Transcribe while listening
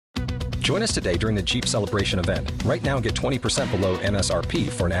Join us today during the Jeep Celebration event. Right now, get 20% below MSRP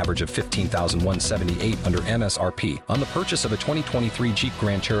for an average of $15,178 under MSRP on the purchase of a 2023 Jeep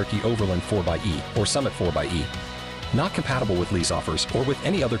Grand Cherokee Overland 4xE or Summit 4xE. Not compatible with lease offers or with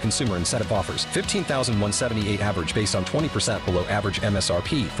any other consumer incentive offers. $15,178 average based on 20% below average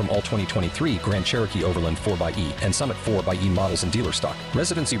MSRP from all 2023 Grand Cherokee Overland 4xE and Summit 4xE models in dealer stock.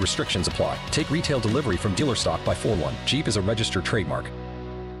 Residency restrictions apply. Take retail delivery from dealer stock by 4/1. Jeep is a registered trademark.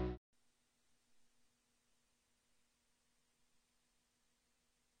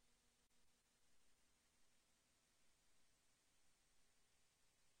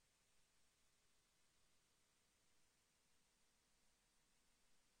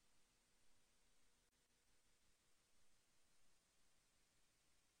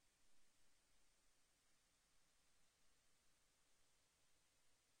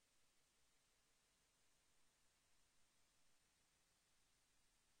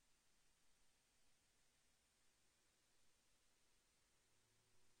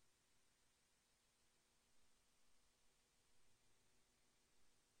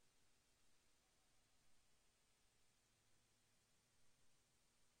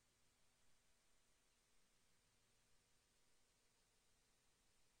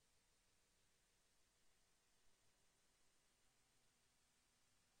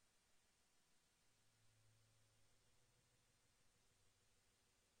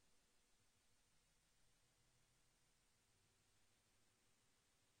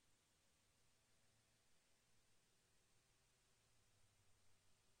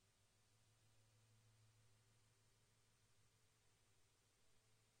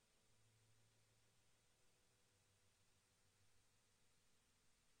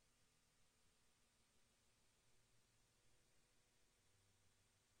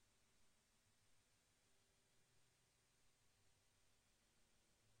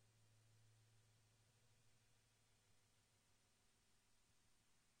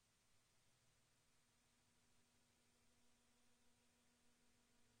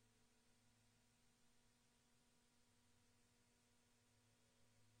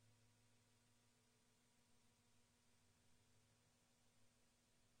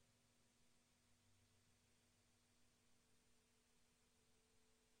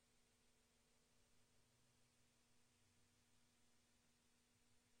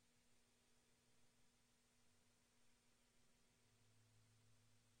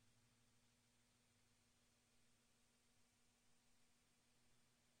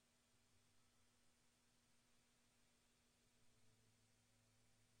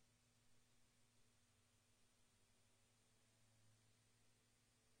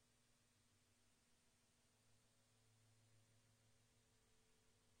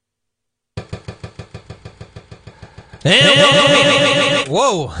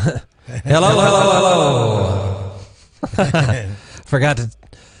 Whoa. Hello. Forgot to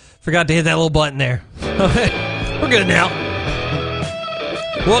hit that little button there. We're good now.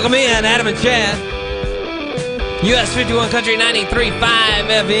 Welcome in, Adam and Chad. US 51 Country 93.5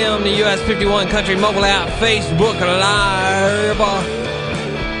 FM, the US 51 Country mobile app, Facebook Live.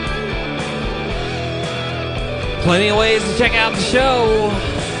 Plenty of ways to check out the show.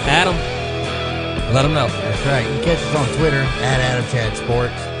 Adam, let them know. That's right. You can catch us on Twitter at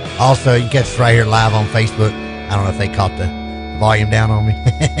AdamChadSports. Also, you can catch us right here live on Facebook. I don't know if they caught the volume down on me.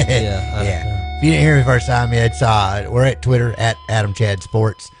 Yeah. If you didn't hear me first time, we're at Twitter at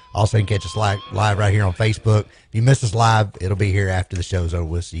AdamChadSports. Also, you can catch us live right here on Facebook. If you miss us live, it'll be here after the show's over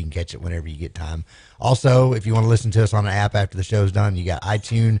with, so you can catch it whenever you get time. Also, if you want to listen to us on the app after the show's done, you got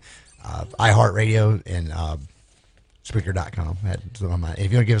iTunes, iHeartRadio, and Spreaker.com. If you want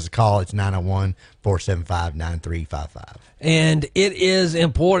to give us a call, it's 901-475-9355. And it is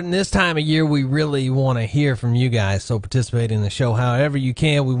important. This time of year, we really want to hear from you guys, so participate in the show however you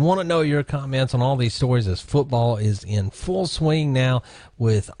can. We want to know your comments on all these stories as football is in full swing now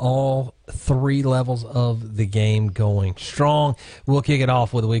with all three levels of the game going strong. We'll kick it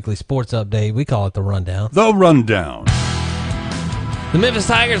off with a weekly sports update. We call it The Rundown. The Rundown. The Memphis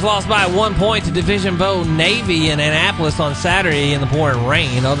Tigers lost by 1 point to Division Foe Navy in Annapolis on Saturday in the pouring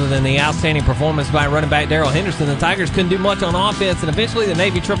rain. Other than the outstanding performance by running back Darrell Henderson, the Tigers couldn't do much on offense, and eventually the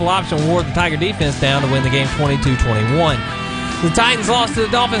Navy triple option wore the Tiger defense down to win the game 22-21. The Titans lost to the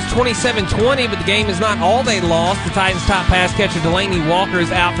Dolphins 27-20, but the game is not all they lost. The Titans' top pass catcher Delaney Walker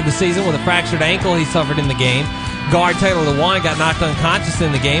is out for the season with a fractured ankle he suffered in the game. Guard Taylor Lewan got knocked unconscious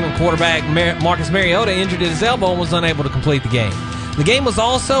in the game, and quarterback Marcus Mariota injured his elbow and was unable to complete the game. The game was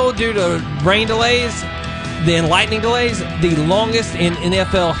also, due to rain delays and lightning delays, the longest in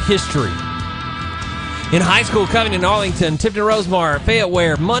NFL history. In high school, Covington, Arlington, Tipton, Rosemar, Fayette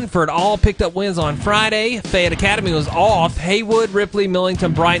Ware, Munford all picked up wins on Friday. Fayette Academy was off. Haywood, Ripley,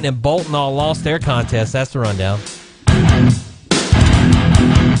 Millington, Brighton, and Bolton all lost their contests. That's the rundown.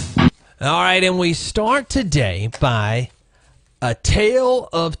 All right, and we start today by a tale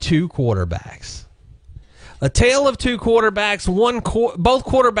of two quarterbacks. A tale of two quarterbacks. Both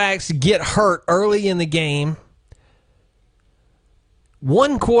quarterbacks get hurt early in the game.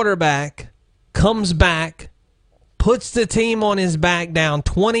 One quarterback comes back, puts the team on his back down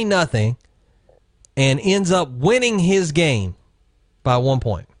 20-0, and ends up winning his game by 1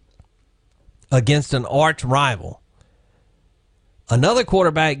 point against an arch rival. Another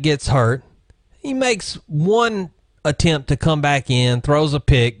quarterback gets hurt. He makes one attempt to come back in, throws a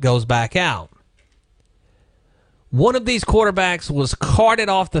pick, goes back out. One of these quarterbacks was carted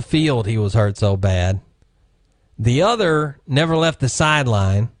off the field. He was hurt so bad. The other never left the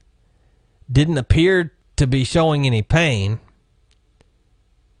sideline. Didn't appear to be showing any pain,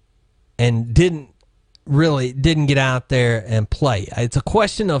 and didn't get out there and play. It's a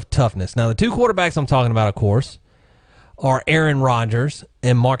question of toughness. Now, the two quarterbacks I'm talking about, of course, are Aaron Rodgers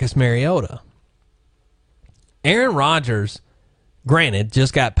and Marcus Mariota. Aaron Rodgers, granted,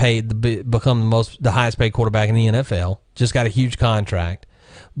 just got paid to become the highest paid quarterback in the NFL. Just got a huge contract,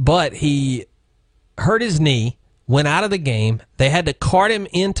 but he hurt his knee. Went out of the game. They had to cart him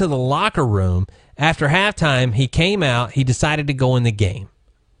into the locker room. After halftime, he came out. He decided to go in the game.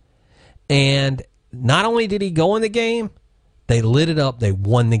 And not only did he go in the game, they lit it up. They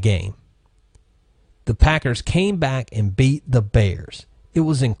won the game. The Packers came back and beat the Bears. It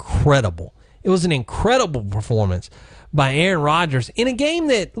was incredible. It was an incredible performance by Aaron Rodgers in a game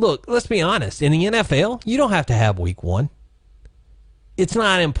that, look, let's be honest, in the NFL, you don't have to have week one. It's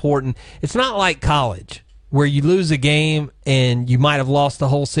not important. It's not like college, where you lose a game and you might have lost the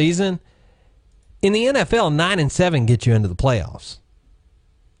whole season. In the NFL, 9-7 gets you into the playoffs.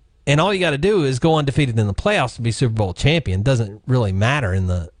 And all you got to do is go undefeated in the playoffs to be Super Bowl champion. Doesn't really matter in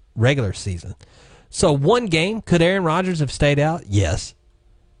the regular season. So one game, could Aaron Rodgers have stayed out? Yes.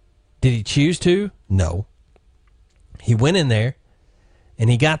 Did he choose to? No. He went in there and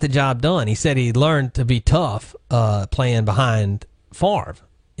he got the job done. He said he learned to be tough playing behind Favre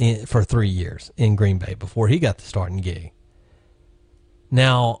for 3 years in Green Bay before he got the starting gig.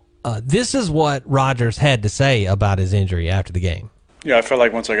 Now, this is what Rodgers had to say about his injury after the game. Yeah, I felt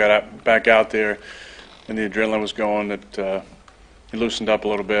like once I got back out there and the adrenaline was going, that it loosened up a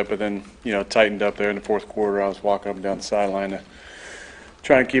little bit, but then, tightened up there in the fourth quarter. I was walking up and down the sideline to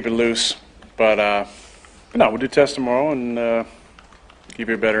try and keep it loose. But no, we'll do tests tomorrow and give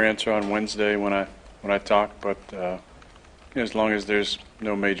you a better answer on Wednesday when I talk. But as long as there's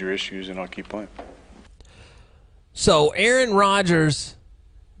no major issues, and I'll keep playing. So Aaron Rodgers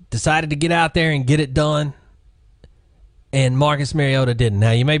decided to get out there and get it done, and Marcus Mariota didn't. Now,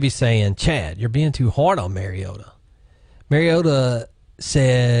 you may be saying, Chad, you're being too hard on Mariota. Mariota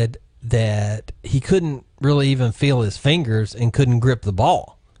said that he couldn't really even feel his fingers and couldn't grip the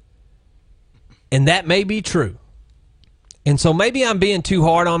ball. And that may be true. And so maybe I'm being too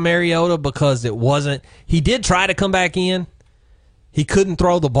hard on Mariota because it wasn't. He did try to come back in. He couldn't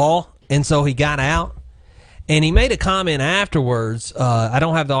throw the ball, and so he got out. And he made a comment afterwards. I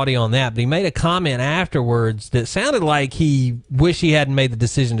don't have the audio on that, but he made a comment afterwards that sounded like he wished he hadn't made the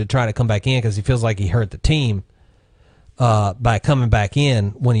decision to try to come back in because he feels like he hurt the team by coming back in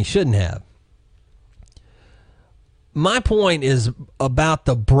when he shouldn't have. My point is about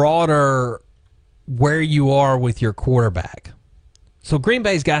the broader where you are with your quarterback. So Green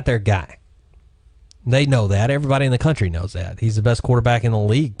Bay's got their guy. They know that. Everybody in the country knows that. He's the best quarterback in the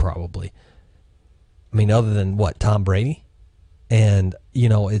league, probably. I mean, other than what, Tom Brady? And,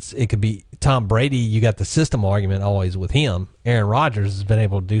 it could be Tom Brady. You got the system argument always with him. Aaron Rodgers has been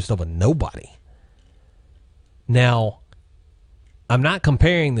able to do stuff with nobody. Now, I'm not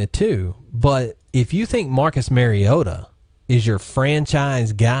comparing the two, but if you think Marcus Mariota is your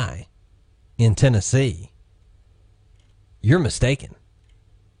franchise guy in Tennessee, you're mistaken.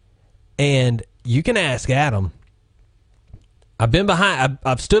 And you can ask Adam.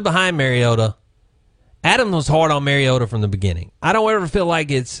 I've stood behind Mariota. Adam was hard on Mariota from the beginning. I don't ever feel like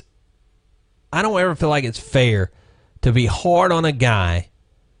it's fair to be hard on a guy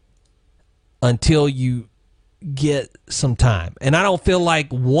until you get some time. And I don't feel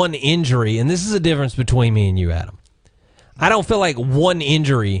like one injury, and this is the difference between me and you, Adam. I don't feel like one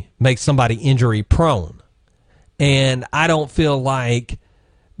injury makes somebody injury prone. And I don't feel like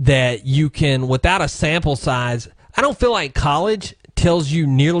that you can, without a sample size, I don't feel like college tells you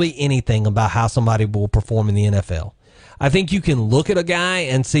nearly anything about how somebody will perform in the NFL. I think you can look at a guy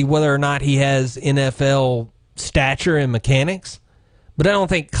and see whether or not he has NFL stature and mechanics, but I don't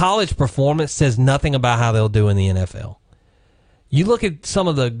think college performance says nothing about how they'll do in the NFL. You look at some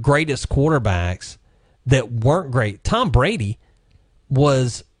of the greatest quarterbacks that weren't great. Tom Brady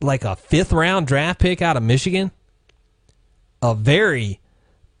was like a 5th-round draft pick out of Michigan, a very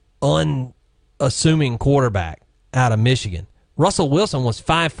unassuming quarterback out of Michigan. Russell Wilson was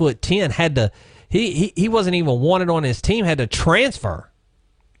 5'10", he wasn't even wanted on his team, had to transfer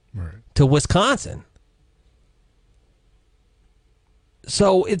to Wisconsin.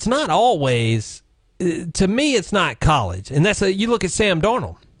 So it's not always, to me, it's not college. And you look at Sam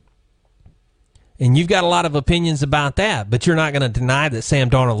Darnold, and you've got a lot of opinions about that, but you're not going to deny that Sam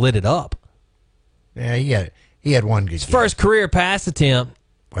Darnold lit it up. Yeah, he had one good His first career pass attempt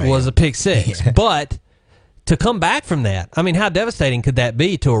was a pick six. Yeah. But to come back from that, I mean, how devastating could that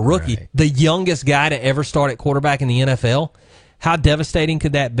be to a rookie, Right. the youngest guy to ever start at quarterback in the NFL? How devastating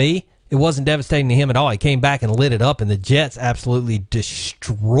could that be? It wasn't devastating to him at all. He came back and lit it up, and the Jets absolutely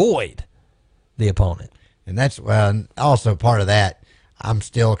destroyed the opponent. And that's and also part of that. I'm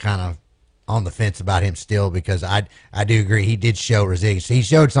still kind of on the fence about him still, because I do agree he did show resilience. He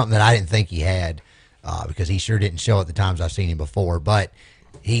showed something that I didn't think he had, because he sure didn't show at the times I've seen him before. But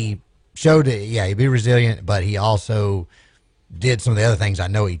he showed it. Yeah, he'd be resilient, but he also did some of the other things I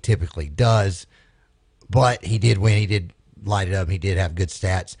know he typically does. But he did win. He did light it up. He did have good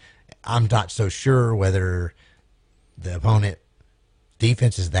stats. I'm not so sure whether the opponent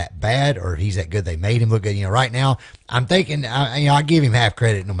defense is that bad or he's that good they made him look good. Right now I'm thinking, I give him half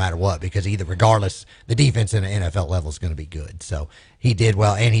credit no matter what, because regardless, the defense in the NFL level is going to be good. So he did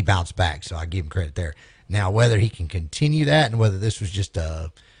well and he bounced back. So I give him credit there. Now, whether he can continue that and whether this was just not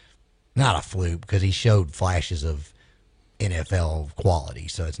a fluke, because he showed flashes of NFL quality.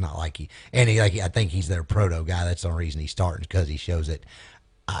 So it's not like I think he's their proto guy. That's the only reason he's starting, because he shows it.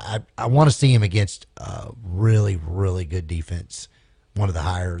 I want to see him against a really, really good defense, one of the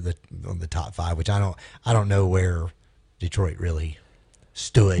higher on the top 5, which I don't know where Detroit really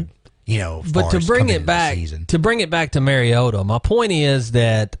stood. But to bring it back to Mariota, my point is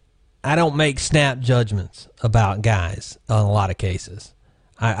that I don't make snap judgments about guys on a lot of cases.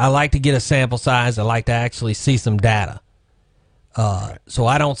 I like to get a sample size. I like to actually see some data. So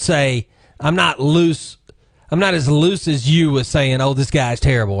I don't say, I'm not as loose as you with saying, oh, this guy's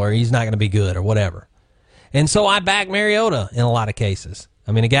terrible or he's not going to be good or whatever. And so I back Mariota in a lot of cases.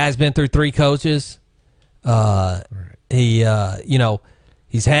 I mean, the guy's been through 3 coaches. He, hasn't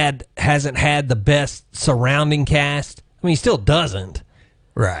had the best surrounding cast. I mean, he still doesn't.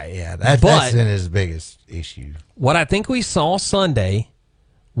 Right, yeah. That's been his biggest issue. What I think we saw Sunday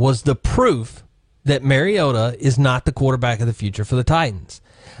was the proof that Mariota is not the quarterback of the future for the Titans.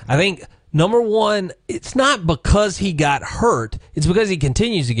 I think, number one, it's not because he got hurt. It's because he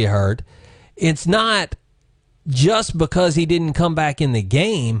continues to get hurt. It's not just because he didn't come back in the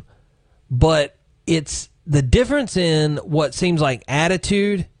game, but it's the difference in what seems like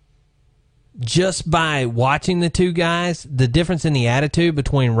attitude just by watching the two guys, the difference in the attitude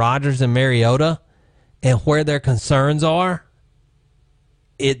between Rodgers and Mariota and where their concerns are,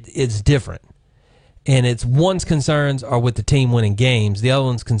 it's different. And it's one's concerns are with the team winning games, the other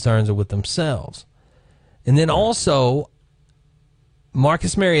one's concerns are with themselves. And then also,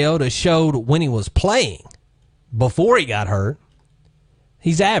 Marcus Mariota showed when he was playing, before he got hurt,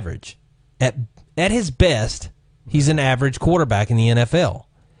 he's average. At his best, he's an average quarterback in the NFL.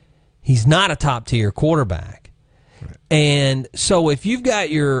 He's not a top-tier quarterback. Right. And so if you've got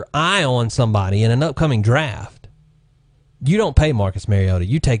your eye on somebody in an upcoming draft, you don't pay Marcus Mariota.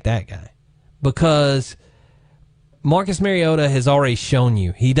 You take that guy. Because Marcus Mariota has already shown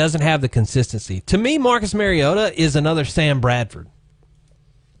you he doesn't have the consistency. To me, Marcus Mariota is another Sam Bradford.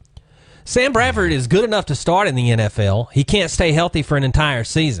 Sam Bradford is good enough to start in the NFL. He can't stay healthy for an entire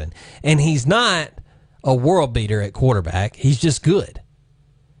season. And he's not a world beater at quarterback. He's just good.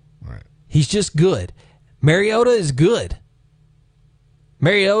 Right. He's just good. Mariota is good.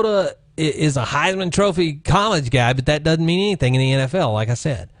 Mariota is a Heisman Trophy college guy, but that doesn't mean anything in the NFL, like I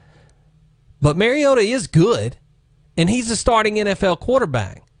said. But Mariota is good, and he's a starting NFL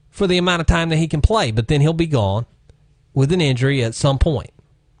quarterback for the amount of time that he can play, but then he'll be gone with an injury at some point.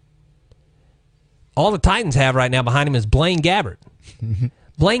 All the Titans have right now behind him is Blaine Gabbert.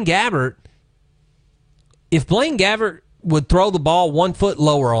 Blaine Gabbert, if Blaine Gabbert would throw the ball 1 foot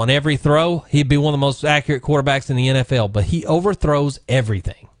lower on every throw, he'd be one of the most accurate quarterbacks in the NFL, but he overthrows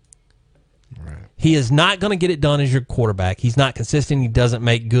everything. Right. He is not going to get it done as your quarterback. He's not consistent. He doesn't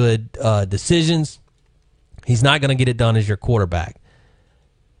make good decisions. He's not going to get it done as your quarterback.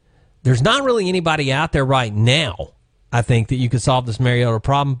 There's not really anybody out there right now I think that you could solve this Mariota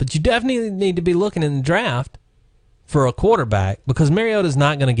problem, but you definitely need to be looking in the draft for a quarterback because Mariota's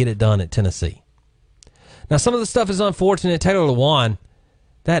not going to get it done at Tennessee. Now, some of the stuff is unfortunate. Taylor Lewan,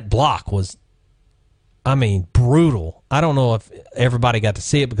 that block was, brutal. I don't know if everybody got to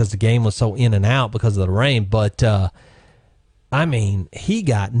see it because the game was so in and out because of the rain, but, he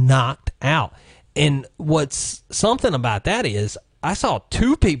got knocked out. And what's something about that is I saw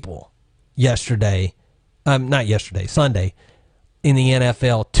two people Sunday, in the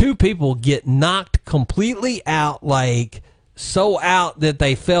NFL, two people get knocked completely out, like so out that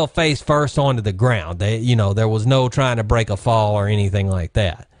they fell face first onto the ground. There was no trying to break a fall or anything like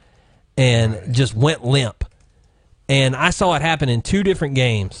that, and just went limp. And I saw it happen in two different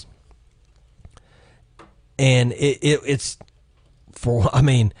games. And it's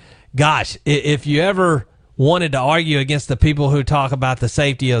if you ever wanted to argue against the people who talk about the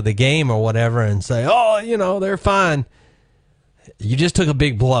safety of the game or whatever and say, they're fine, you just took a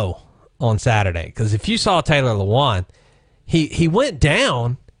big blow on Saturday. Because if you saw Taylor Lewan, he went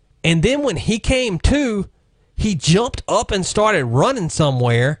down, and then when he came to, he jumped up and started running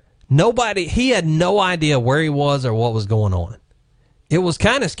somewhere. He had no idea where he was or what was going on. It was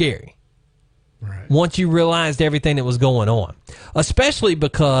kind of scary. Right. Once you realized everything that was going on. Especially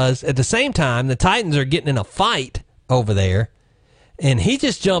because at the same time, the Titans are getting in a fight over there, and he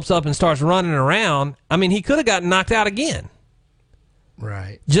just jumps up and starts running around. He could have gotten knocked out again.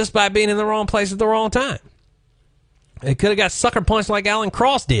 Right. Just by being in the wrong place at the wrong time. It could have got sucker punched like Alan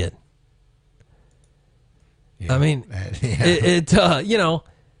Cross did. Yeah.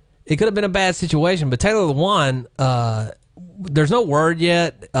 It could have been a bad situation, but Taylor Lewan, there's no word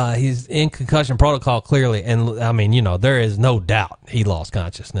yet. He's in concussion protocol clearly, and there is no doubt he lost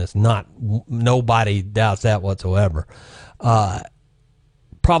consciousness. Nobody doubts that whatsoever.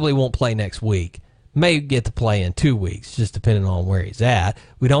 Probably won't play next week. May get to play in 2 weeks, just depending on where he's at.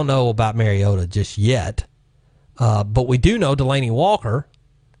 We don't know about Mariota just yet, but we do know Delanie Walker,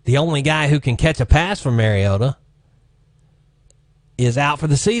 the only guy who can catch a pass from Mariota, is out for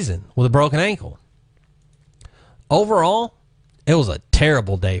the season with a broken ankle. Overall, it was a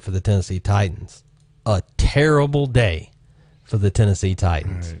terrible day for the Tennessee Titans. A terrible day for the Tennessee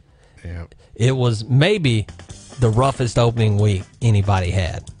Titans. Right. Yep. It was maybe the roughest opening week anybody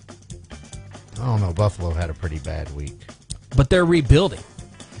had. I don't know. Buffalo had a pretty bad week. But they're rebuilding.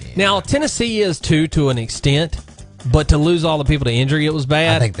 Yeah. Now, Tennessee is too, to an extent, but to lose all the people to injury, it was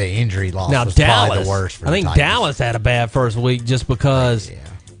bad. I think the injury loss was Dallas, probably the worst for the Titans. Dallas had a bad first week just because,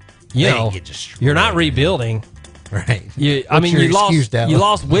 you're not rebuilding. Right. You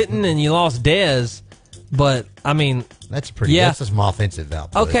lost Witten and you lost Dez, but that's that's some offensive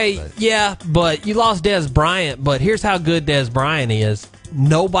output. Okay, but you lost Dez Bryant, but here's how good Dez Bryant is.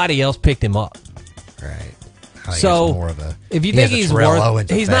 Nobody else picked him up. Right. So if you think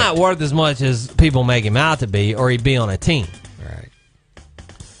he's not worth as much as people make him out to be, or he'd be on a team. Right.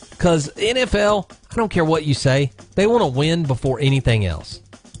 Because NFL, I don't care what you say, they want to win before anything else.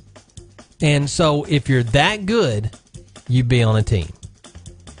 And so if you're that good, you'd be on a team.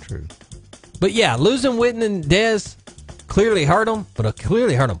 True. But losing Witten and Dez clearly hurt them, but it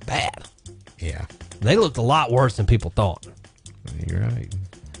clearly hurt them bad. Yeah. They looked a lot worse than people thought. You're right.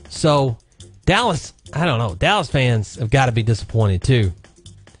 So Dallas, I don't know. Dallas fans have got to be disappointed too.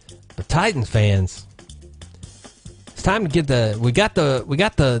 But Titans fans, it's time to get we got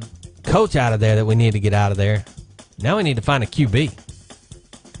the coach out of there that we need to get out of there. Now we need to find a QB.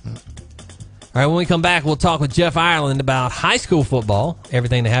 All right, when we come back, we'll talk with Jeff Ireland about high school football,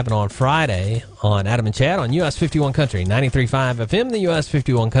 everything that happened on Friday on Adam and Chad on US 51 Country, 93.5 FM, the US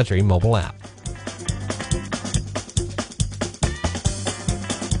 51 Country mobile app.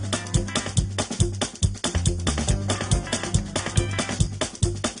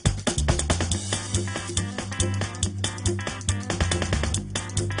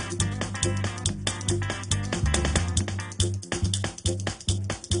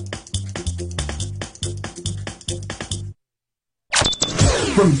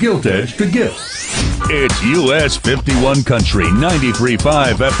 From Gilt Edge to Gift, it's US 51 Country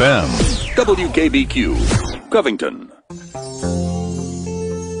 93.5 FM. WKBQ, Covington.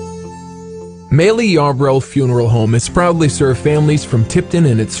 Maley Yarbrough Funeral Home has proudly served families from Tipton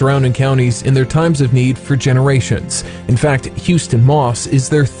and its surrounding counties in their times of need for generations. In fact, Houston Moss is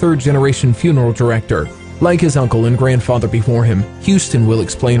their third-generation funeral director. Like his uncle and grandfather before him, Houston will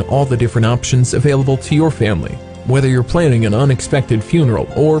explain all the different options available to your family. Whether you're planning an unexpected funeral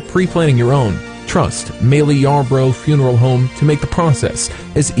or pre-planning your own, trust Maley Yarbrough Funeral Home to make the process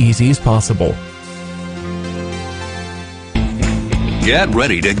as easy as possible. Get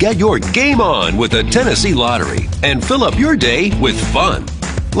ready to get your game on with the Tennessee Lottery. and fill up your day with fun.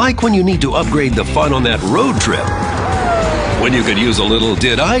 Like when you need to upgrade the fun on that road trip. When you could use a little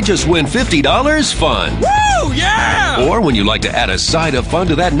 "did I just win $50" fun. Woo, yeah! Or when you like to add a side of fun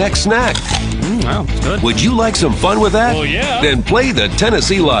to that next snack. Wow, that's good. Would you like some fun with that? Well, yeah. Then play the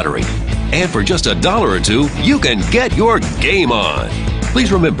Tennessee Lottery. And for just $1 or $2, you can get your game on.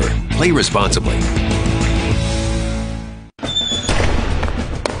 Please remember, play responsibly.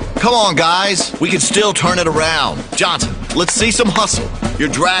 Come on, guys. We can still turn it around. Johnson, let's see some hustle. You're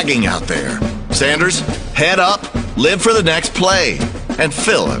dragging out there. Sanders, head up. Live for the next play. And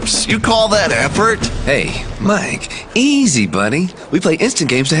Phillips, you call that effort? Hey, Mike, easy, buddy. We play instant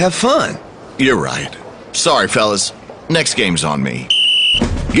games to have fun. You're right. Sorry, fellas. Next game's on me.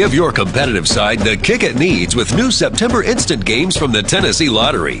 Give your competitive side the kick it needs with new September instant games from the Tennessee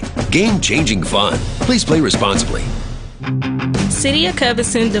Lottery. Game-changing fun. Please play responsibly. City of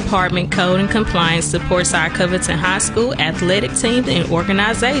Covington Department Code and Compliance supports our Covington High School athletic teams and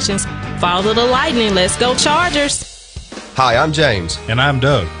organizations. Follow the lightning. Let's go Chargers. Hi, I'm James. And I'm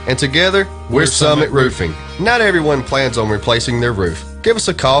Doug. And together, we're Summit Roofing. Not everyone plans on replacing their roof. Give us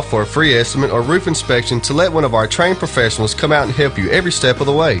a call for a free estimate or roof inspection to let one of our trained professionals come out and help you every step of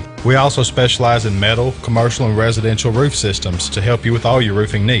the way. We also specialize in metal, commercial, and residential roof systems to help you with all your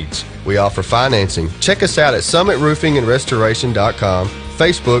roofing needs. We offer financing. Check us out at summitroofingandrestoration.com,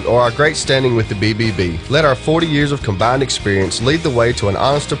 Facebook, or our great standing with the BBB. Let our 40 years of combined experience lead the way to an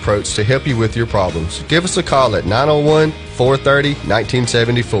honest approach to help you with your problems. Give us a call at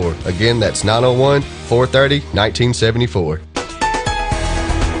 901-430-1974. Again, that's 901-430-1974.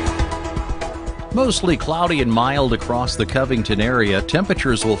 Mostly cloudy and mild across the Covington area.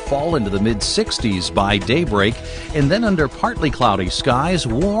 Temperatures will fall into the mid-60s by daybreak, and then under partly cloudy skies,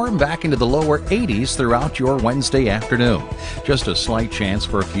 warm back into the lower 80s throughout your Wednesday afternoon. Just a slight chance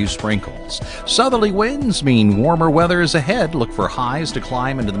for a few sprinkles. Southerly winds mean warmer weather is ahead. Look for highs to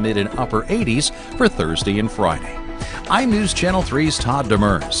climb into the mid and upper 80s for Thursday and Friday. I'm News Channel 3's Todd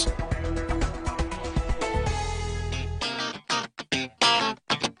Demers.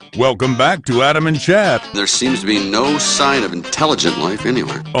 Welcome back to Adam and Chad. There seems to be no sign of intelligent life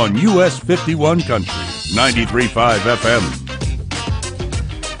anywhere. On US 51 Country, 93.5 FM.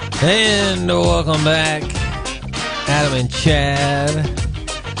 And welcome back, Adam and Chad.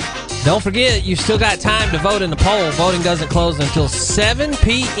 Don't forget, you've still got time to vote in the poll. Voting doesn't close until 7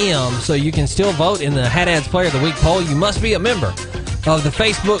 p.m., so you can still vote in the Hat Ads Player of the Week poll. You must be a member of the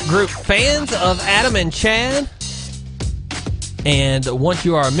Facebook group Fans of Adam and Chad. And once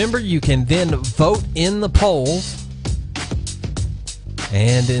you are a member, you can then vote in the polls.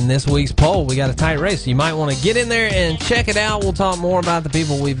 And in this week's poll, we got a tight race. You might want to get in there and check it out. We'll talk more about the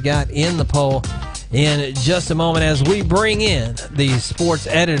people we've got in the poll in just a moment as we bring in the sports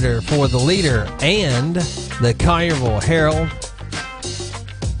editor for The Leader and the Collierville Herald,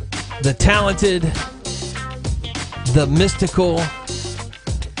 the talented, the mystical,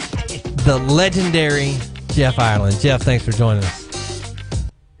 the legendary Jeff Ireland. Jeff, thanks for joining us.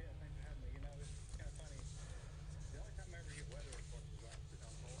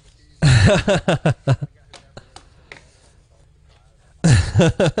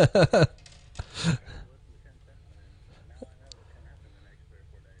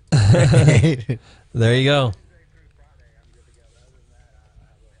 There you go.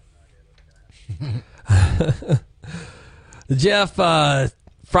 Jeff,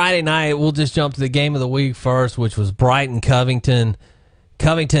 Friday night, we'll just jump to the game of the week first, which was Brighton-Covington.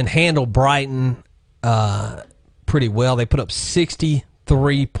 Covington handled Brighton pretty well. They put up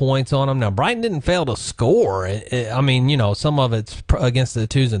 63 points on them. Now, Brighton didn't fail to score. I mean, you know, some of it's against the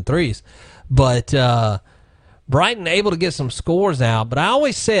 2s and 3s. But Brighton able to get some scores out. But I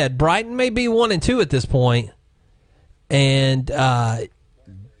always said Brighton may be 1-2 at this point. And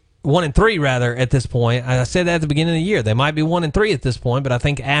 1-3 rather at this point. I said that at the beginning of the year. They might be 1-3 at this point, but I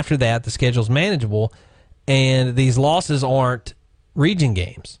think after that the schedule's manageable, and these losses aren't region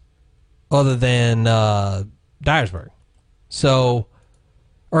games, other than Dyersburg. So,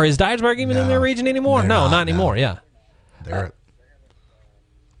 or is Dyersburg even in their region anymore? No, not anymore. Yeah, they're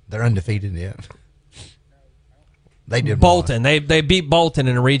undefeated. Yeah, they did Bolton. They beat Bolton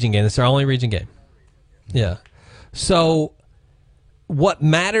in a region game. It's their only region game. Yeah, so. What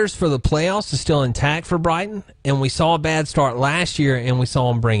matters for the playoffs is still intact for Brighton, and we saw a bad start last year, and we saw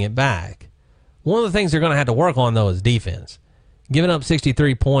them bring it back. One of the things they're going to have to work on, though, is defense. Giving up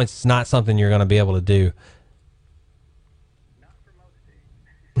 63 points is not something you're going to be able to do.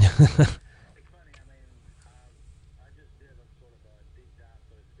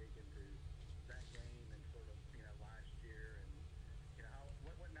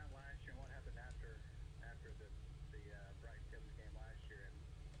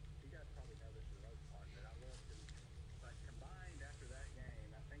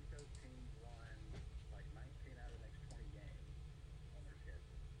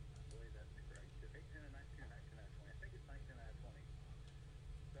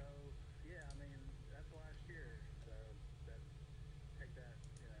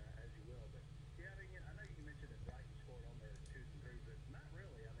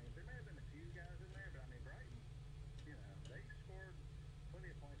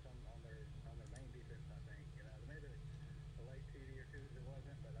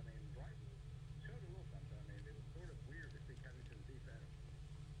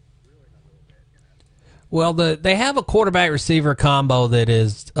 Well, they have a quarterback receiver combo that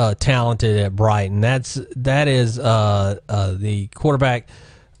is talented at Brighton. That is the quarterback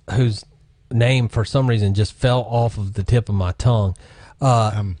whose name for some reason just fell off of the tip of my tongue.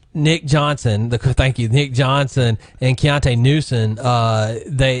 Nick Johnson, Nick Johnson and Keontae Newsom.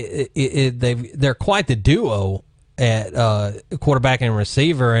 They're quite the duo at quarterback and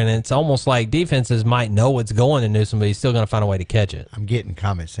receiver, and it's almost like defenses might know what's going to Newsom, but he's still going to find a way to catch it. I'm getting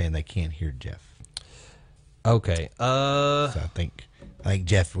comments saying they can't hear Jeff. Okay. So I think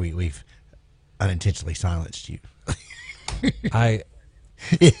Jeff, we've unintentionally silenced you.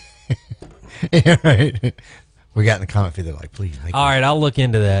 Yeah, right. We got in the comment feed, they're like, please. All right, I'll look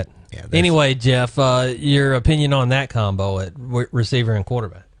into that. Yeah, anyway, Jeff, your opinion on that combo at receiver and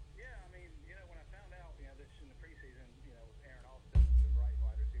quarterback?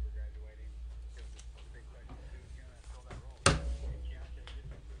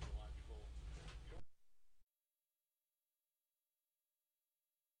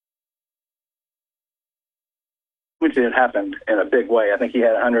 Which it happened in a big way. I think he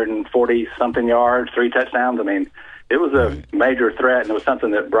had 140-something yards, 3 touchdowns. I mean, it was a major threat, and it was something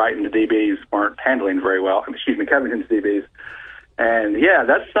that Brighton's DBs weren't handling very well. Covington's DBs. And, yeah,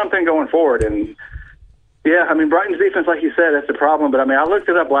 that's something going forward. And, yeah, I mean, Brighton's defense, like you said, that's the problem. But, I mean, I looked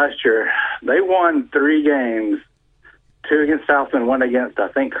it up last year. They won 3 games, 2 against Southland, 1 against, I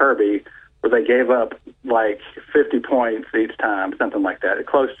think, Kirby, where they gave up like 50 points each time, something like that,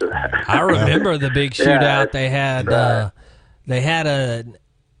 close to that. I remember the big shootout. Yeah, they had right. They had an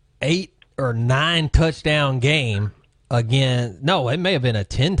 8 or 9 touchdown game against. No, it may have been a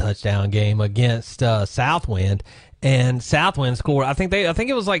 10 touchdown game against Southwind, and Southwind scored. I think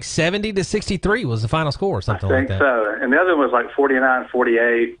it was like 70-63 was the final score, or something like that. I think so. And the other one was like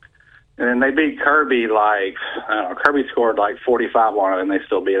 49-48. And then they beat Kirby Kirby scored like 45 on it, and they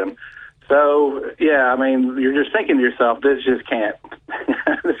still beat them. So, yeah, I mean, you're just thinking to yourself, this just can't,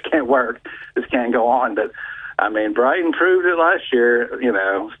 this can't work. This can't go on. But, I mean, Brighton proved it last year,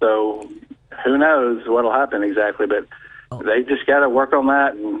 so who knows what will happen exactly. But they just got to work on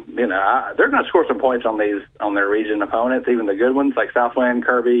that. And, they're going to score some points on their region opponents, even the good ones like Southland,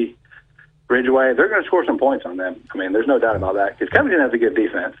 Kirby, Ridgeway. They're going to score some points on them. I mean, there's no doubt about that, because Covington has a good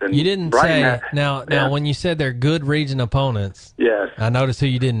defense. And you didn't Brighton say, now when you said they're good region opponents, yes, I noticed who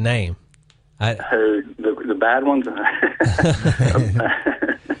you didn't name. The bad ones.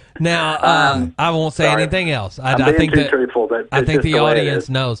 Now, I won't say anything else. I think that truthful, but I think the audience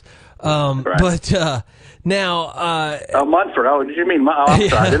knows. Right. But now, Munford. Oh, did you mean? I'm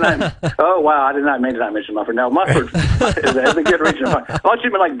sorry. Oh, wow. I did not mention Munford. No, Munford is a good region. I thought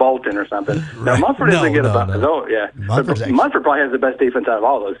you meant like Bolton or something. No, Munford is a good. Oh, yeah. Munford probably has the best defense out of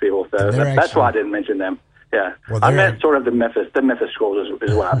all those people. So that's why I didn't mention them. Yeah, well, I meant sort of the Memphis schools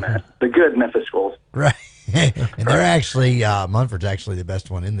is what I meant. The good Memphis schools. Right. And they're actually, Munford's actually the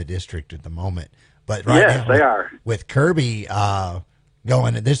best one in the district at the moment. But yes, they are. With Kirby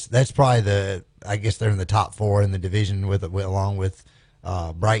going, that's probably I guess they're in the top 4 in the division along with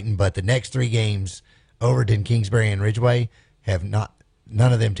Brighton. But the next 3 games, Overton, Kingsbury, and Ridgeway,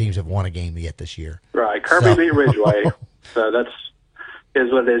 none of them teams have won a game yet this year. Right. Kirby beat Ridgeway. So that's. Is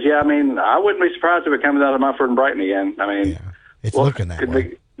what it is. Yeah, I mean, I wouldn't be surprised if it comes out of Munford and Brighton again. I mean, it's looking that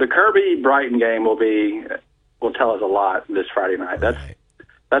way. The Kirby-Brighton game will tell us a lot this Friday night.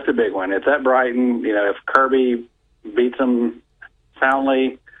 That's a big one. It's at Brighton. If Kirby beats them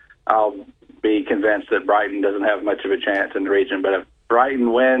soundly, I'll be convinced that Brighton doesn't have much of a chance in the region. But if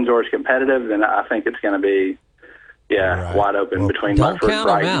Brighton wins or is competitive, then I think it's going to be wide open between Munford and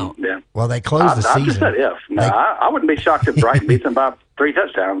Brighton. Yeah. Well, they closed the season. I just said if. No, I wouldn't be shocked if Brighton beats them by 3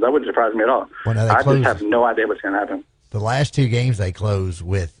 touchdowns. That wouldn't surprise me at all. Well, no, I just have no idea what's going to happen. The last 2 games they closed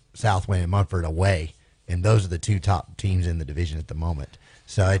with Southwind and Munford away, and those are the 2 top teams in the division at the moment.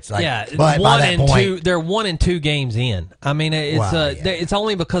 So it's like, but by that point, they're 1 and 2 games in. I mean, it's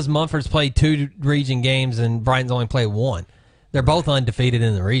only because Munford's played 2 region games and Brighton's only played 1. They're both undefeated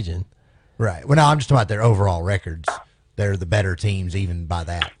in the region. Right. Well, no, I'm just talking about their overall records. They're the better teams, even by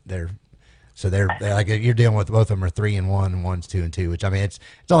that. They're like, you're dealing with both of them are 3-1 and one's 2-2, which I mean it's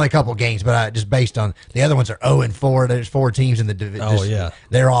only a couple games, but just based on the other ones are 0-4. There's 4 teams in the division. Oh yeah,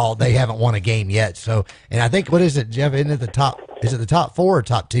 they haven't won a game yet. So, and I think what is it, Jeff? Isn't it the top? Is it the top 4 or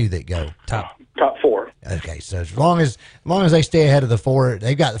top 2 that go? Top 4. Okay, so as long as they stay ahead of the 4,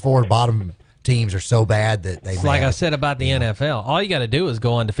 they've got the 4 bottom teams are so bad that they. Like I said about the NFL, all you got to do is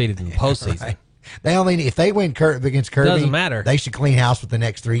go undefeated in the postseason. Right. They only if they win against Kirby, doesn't matter. They should clean house with the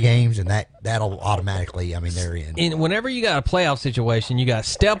next 3 games, and that'll automatically. I mean, they're in. And whenever you got a playoff situation, you got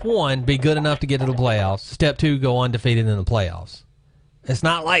step 1, be good enough to get to the playoffs. Step 2, go undefeated in the playoffs. It's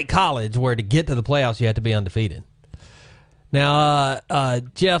not like college where to get to the playoffs you have to be undefeated. Now,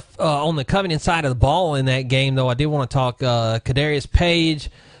 Jeff, on the Covington side of the ball in that game, though, I did want to talk Kadarius Page,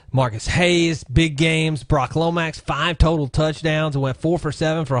 Marcus Hayes, big games. Brock Lomax, 5 total touchdowns and went 4 for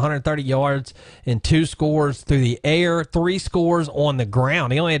 7 for 130 yards and 2 scores through the air, 3 scores on the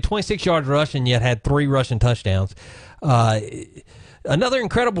ground. He only had 26 yards rushing, yet had 3 rushing touchdowns. Another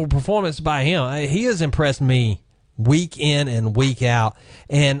incredible performance by him. He has impressed me week in and week out.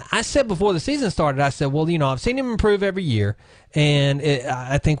 And I said before the season started, I said, well, I've seen him improve every year, and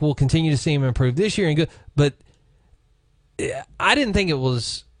I think we'll continue to see him improve this year. And good, but I didn't think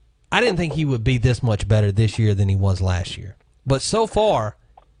he would be this much better this year than he was last year. But so far,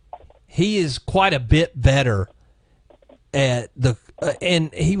 he is quite a bit better at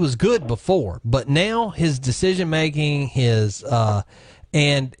and he was good before, but now his decision making, he's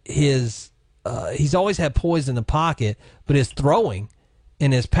always had poise in the pocket, but his throwing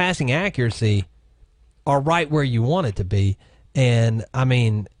and his passing accuracy are right where you want it to be. And I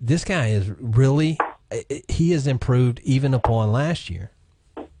mean, this guy is he has improved even upon last year.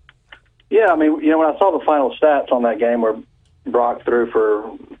 Yeah, I mean, when I saw the final stats on that game where Brock threw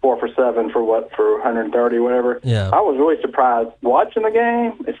for 4 for 7 for 130 or whatever, yeah. I was really surprised watching the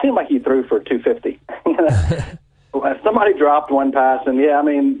game. It seemed like he threw for 250. Somebody dropped one pass, and yeah, I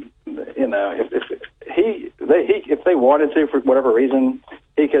mean, if they wanted to for whatever reason,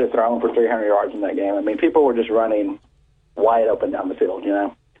 he could have thrown for 300 yards in that game. I mean, people were just running wide open down the field,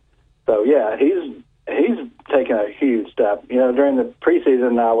 So yeah, he's taken a huge step. During the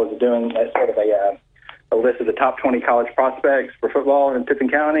preseason, I was doing sort of a list of the top 20 college prospects for football in Pippin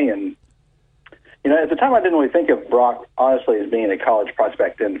County, and at the time I didn't really think of Brock honestly as being a college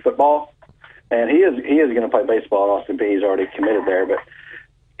prospect in football, and he is going to play baseball at Austin Peay. He's already committed there, but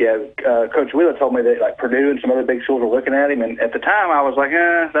yeah, Coach Wheeler told me that like Purdue and some other big schools were looking at him, and at the time I was like,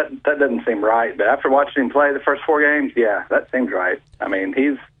 that doesn't seem right. But after watching him play the first 4 games, yeah, that seems right. I mean,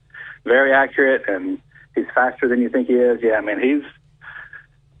 he's very accurate, and he's faster than you think he is. Yeah, I mean, he's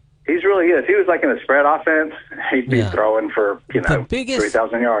really good. If he was like in a spread offense, he'd be throwing for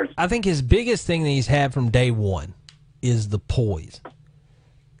 3,000 yards. I think his biggest thing that he's had from day one is the poise.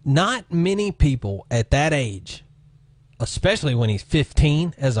 Not many people at that age, especially when he's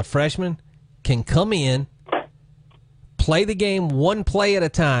 15 as a freshman, can come in, play the game one play at a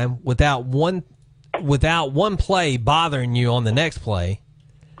time without one play bothering you on the next play,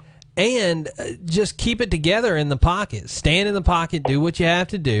 and just keep it together in the pocket. Stand in the pocket, do what you have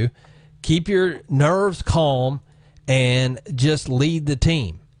to do, keep your nerves calm, and just lead the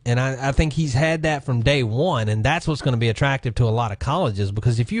team. And I think he's had that from day one, and that's what's going to be attractive to a lot of colleges,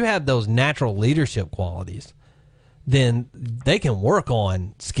 because if you have those natural leadership qualities, then they can work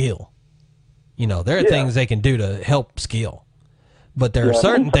on skill. There are things they can do to help skill, but there are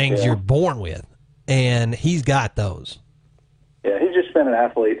certain things you're born with, and he's got those. Yeah, he's just been an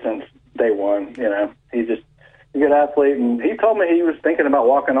athlete since day one. He's just a good athlete, and he told me he was thinking about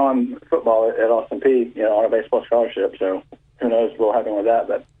walking on football at Austin Peay, on a baseball scholarship. So who knows what'll happen with that?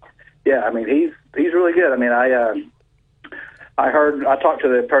 But yeah, I mean, he's really good. I mean, I talked to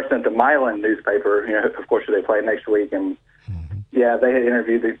the person at the Milan newspaper, of course, who they play next week, and yeah, they had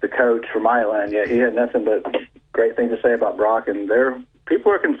interviewed the coach for Milan. Yeah, he had nothing but great things to say about Brock, and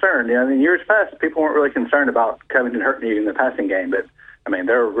people are concerned. In years past, people weren't really concerned about Covington hurting you in the passing game, but I mean,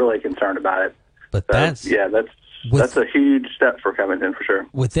 they're really concerned about it. But so, that's a huge step for Covington for sure.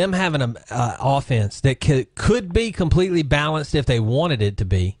 With them having an offense that could be completely balanced if they wanted it to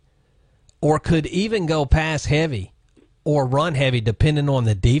be, or could even go pass heavy or run heavy depending on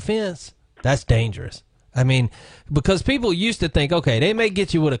the defense, that's dangerous. I mean, because people used to think, okay, they may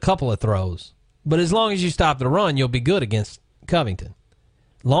get you with a couple of throws, but as long as you stop the run, you'll be good against Covington.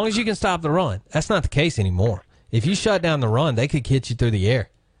 As long as you can stop the run. That's not the case anymore. If you shut down the run, they could hit you through the air.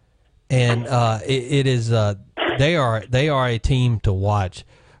 And they are a team to watch.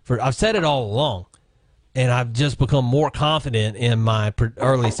 I've said it all along, and I've just become more confident in my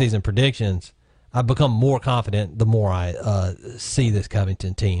early season predictions. I've become more confident the more I see this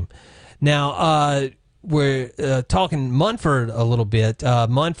Covington team. Now, we're talking Munford a little bit.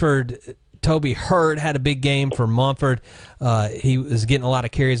 Toby Hurd had a big game for Munford. He was getting a lot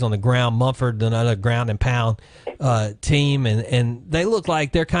of carries on the ground. Munford, another ground and pound team, and they look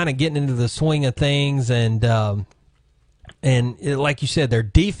like they're kind of getting into the swing of things. And like you said, their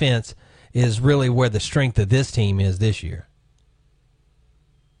defense is really where the strength of this team is this year.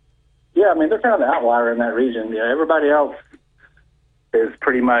 Yeah, I mean, they're kind of the outlier in that region. Everybody else is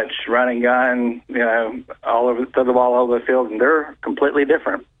pretty much running gun, all over the ball all over the field, and they're completely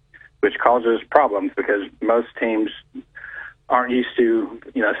different, which causes problems because most teams aren't used to,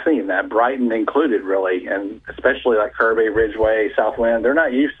 seeing that, Brighton included, really, and especially like Kirby, Ridgeway, Southwind. They're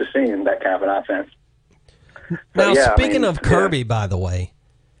not used to seeing that kind of an offense. Now, speaking of Kirby, by the way,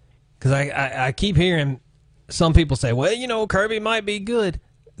 because I keep hearing some people say, well, Kirby might be good.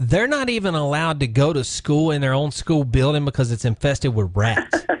 They're not even allowed to go to school in their own school building because it's infested with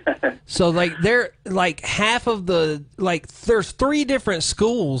rats. So, they're half of there's 3 different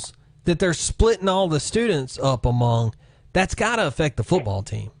schools that they're splitting all the students up among. That's got to affect the football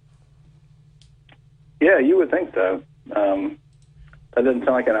team. Yeah, you would think so. That doesn't sound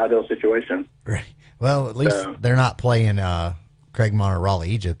like an ideal situation. Right. Well, at least they're not playing Craigmont or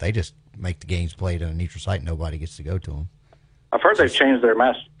Raleigh, Egypt. They just make the games played at a neutral site. Nobody gets to go to them. I've heard they've changed their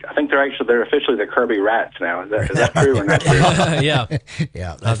mask. I think they're officially the Kirby Rats now. Is that true or not true? Yeah.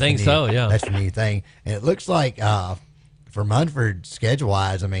 Yeah. I think so, yeah. That's the new thing. And it looks like for Munford,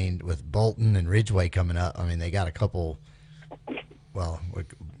 schedule-wise, with Bolton and Ridgeway coming up, they got a couple, what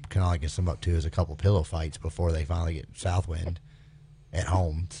can I get some up to is a couple pillow fights before they finally get Southwind at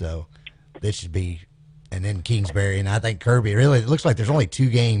home. So this should be, and then Kingsbury, and I think Kirby, really, it looks like there's only 2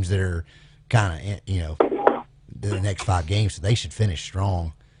 games that are kind of, the next 5 games, so they should finish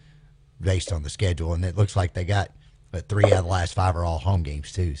strong based on the schedule. And it looks like they got 3 out of the last 5 are all home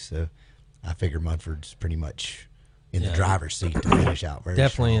games too. So I figure Munford's pretty much in the driver's seat to finish out very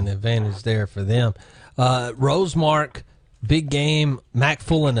definitely strong. An advantage there for them. Rosemark, big game. Mac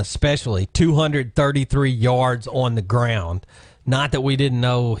Fullen especially, 233 yards on the ground. Not that we didn't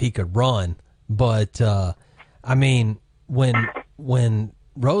know he could run, but when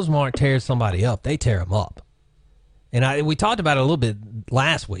Rosemark tears somebody up, they tear him up. And we talked about it a little bit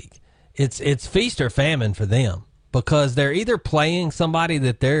last week. It's feast or famine for them because they're either playing somebody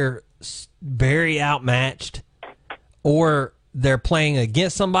that they're very outmatched, or they're playing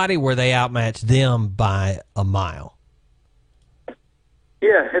against somebody where they outmatch them by a mile.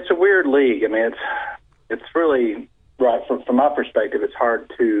 Yeah, it's a weird league. It's really, right, from my perspective, it's hard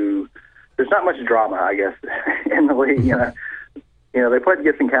to, there's not much drama, I guess, in the league. They played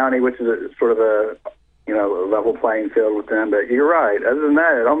Gibson County, which is a sort of a level playing field with them. But you're right. Other than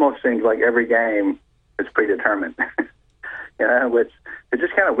that, it almost seems like every game is predetermined. Which is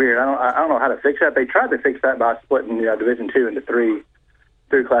just kind of weird. I don't know how to fix that. They tried to fix that by splitting Division II into three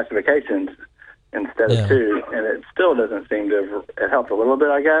classifications instead of 2, and it still doesn't seem to have helped a little bit,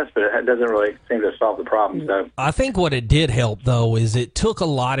 I guess, but it doesn't really seem to solve the problem. So I think what it did help, though, is it took a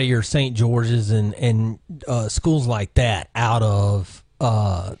lot of your St. George's and schools like that out of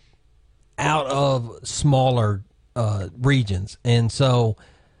smaller regions, and so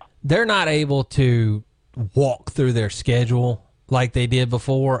they're not able to walk through their schedule like they did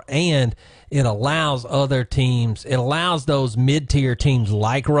before, and it allows other teams, it allows those mid-tier teams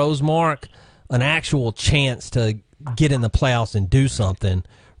like Rosemark an actual chance to get in the playoffs and do something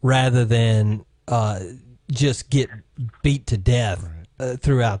rather than just get beat to death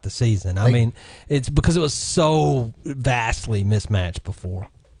throughout the season. I mean, it's because it was so vastly mismatched before.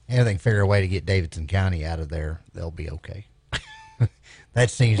 And they can figure a way to get Davidson County out of there, they'll be okay. That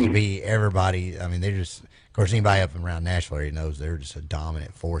seems to be everybody. They're just, of course, anybody up and around Nashville area knows they're just a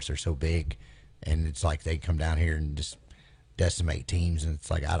dominant force. They're so big, and it's like they come down here and just decimate teams. And it's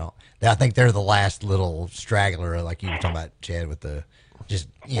like I think they're the last little straggler, like you were talking about, Chad, with the just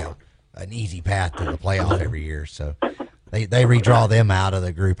an easy path to the playoff every year. So they redraw them out of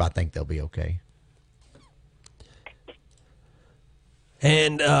the group. I think they'll be okay.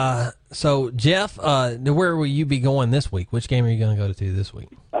 And so, Jeff, where will you be going this week? Which game are you going to go to this week?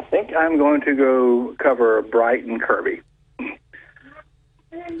 I think I'm going to go cover Brighton Kirby.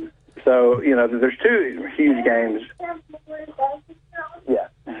 So, there's 2 huge games. Yeah.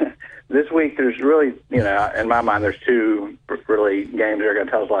 This week, there's really, in my mind, there's 2 really games that are going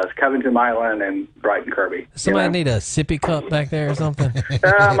to tell us a lot. It's Covington Milan and Brighton Kirby. Somebody need a sippy cup back there or something?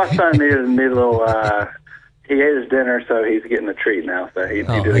 My son needed a little... he ate his dinner, so he's getting a treat now. So he did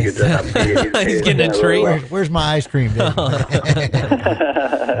a good job. He's getting a treat. Where's my ice cream? It's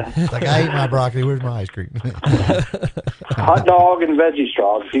like, I ate my broccoli. Where's my ice cream? Hot dog and veggie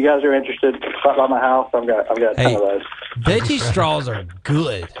straws. If you guys are interested, stop by my house. I've got a ton of those. Veggie straws are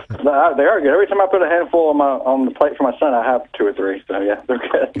good. They are good. Every time I put a handful on the plate for my son, I have 2 or 3. So yeah, they're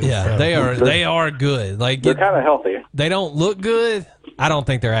good. Yeah, they are. They are good. Like they're kind of healthy. They don't look good. I don't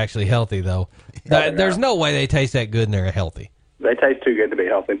think they're actually healthy though. There's no way they taste that good and they're healthy. They taste too good to be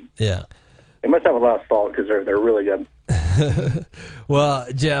healthy. Yeah. They must have a lot of salt because they're really good. Well,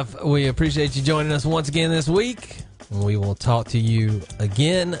 Jeff, we appreciate you joining us once again this week. We will talk to you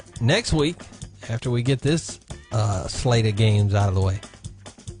again next week after we get this slate of games out of the way.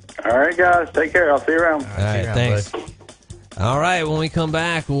 All right, guys. Take care. I'll see you around. All right, thanks. All right, when we come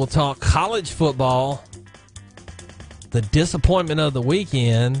back, we'll talk college football. The disappointment of the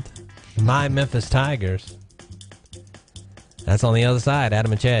weekend, my Memphis Tigers. That's on the other side.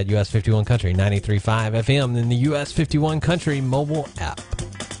 Adam and Chad, US 51 Country, 93.5 FM, and the US 51 Country mobile app.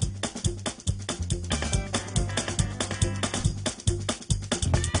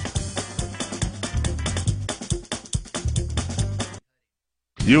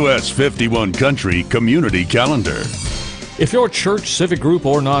 US 51 Country Community Calendar. If your church, civic group,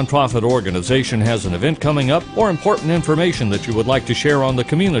 or nonprofit organization has an event coming up or important information that you would like to share on the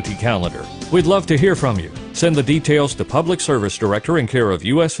community calendar, we'd love to hear from you. Send the details to Public Service Director in care of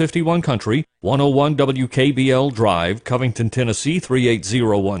US 51 Country, 101 WKBL Drive, Covington, Tennessee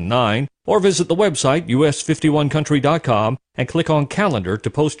 38019, or visit the website us51country.com and click on Calendar to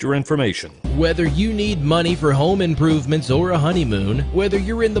post your information. Whether you need money for home improvements or a honeymoon, whether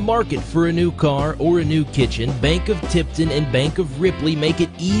you're in the market for a new car or a new kitchen, Bank of Tipton and Bank of Ripley make it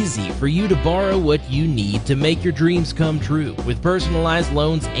easy for you to borrow what you need to make your dreams come true, with personalized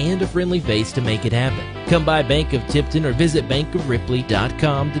loans and a friendly face to make it happen. Come by Bank of Tipton or visit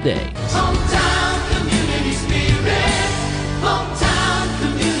bankofripley.com today. Hometown community spirit. Hometown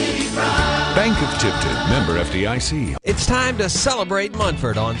community pride. Bank of Tipton, member FDIC. It's time to celebrate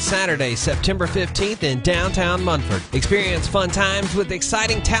Munford on Saturday, September 15th in downtown Munford. Experience fun times with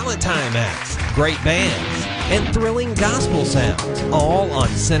exciting talent time acts, great bands, and thrilling gospel sounds, all on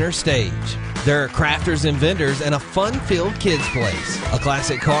center stage. There are crafters and vendors and a fun-filled kids place, a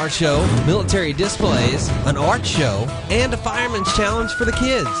classic car show, military displays, an art show, and a fireman's challenge for the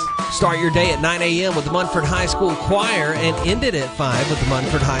kids. Start your day at 9 a.m. with the Munford High School Choir and end it at 5 with the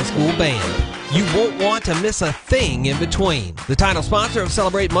Munford High School Band. You won't want to miss a thing in between. The title sponsor of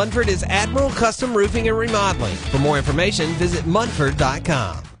Celebrate Munford is Admiral Custom Roofing and Remodeling. For more information, visit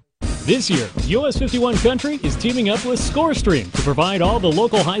munford.com. This year, US 51 Country is teaming up with ScoreStream to provide all the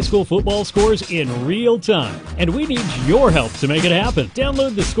local high school football scores in real time. And we need your help to make it happen.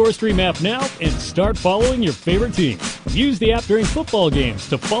 Download the ScoreStream app now and start following your favorite teams. Use the app during football games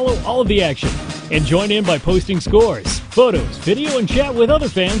to follow all of the action. And join in by posting scores, photos, video, and chat with other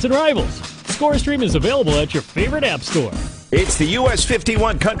fans and rivals. ScoreStream is available at your favorite app store. It's the US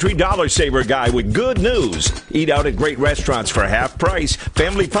 51 Country Dollar Saver Guy with good news. Eat out at great restaurants for half price.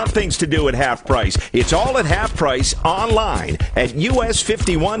 Family fun things to do at half price. It's all at half price online at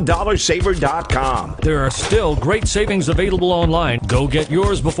us51dollarsaver.com. There are still great savings available online. Go get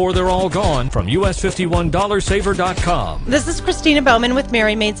yours before they're all gone from us51dollarsaver.com. This is Christina Bowman with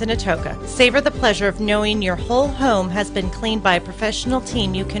Mary Maids in Atoka. Savor the pleasure of knowing your whole home has been cleaned by a professional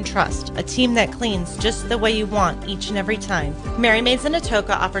team you can trust. A team that cleans just the way you want each and every time. Mary Maids in Atoka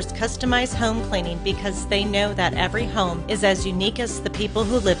offers customized home cleaning because they know that every home is as unique as the people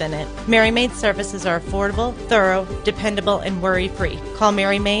who live in it. Mary Maids services are affordable, thorough, dependable, and worry-free. Call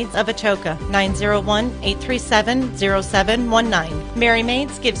Mary Maids of Atoka, 901-837-0719. Mary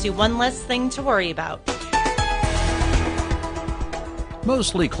Maids gives you one less thing to worry about.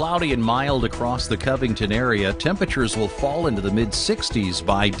 Mostly cloudy and mild across the Covington area. Temperatures will fall into the mid-60s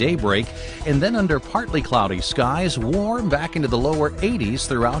by daybreak, and then under partly cloudy skies, warm back into the lower 80s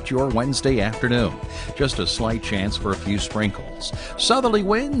throughout your Wednesday afternoon. Just a slight chance for a few sprinkles. Southerly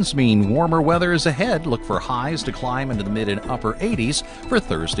winds mean warmer weather is ahead. Look for highs to climb into the mid and upper 80s for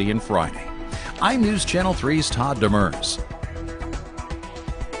Thursday and Friday. I'm News Channel 3's Todd Demers.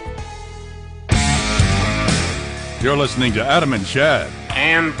 You're listening to Adam and Chad.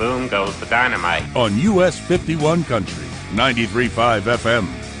 And boom goes the dynamite. On US 51 Country, 93.5 FM.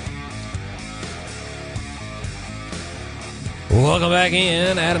 Welcome back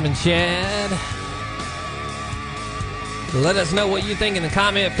in, Adam and Chad. Let us know what you think in the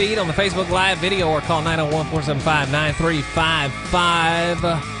comment feed on the Facebook Live video or call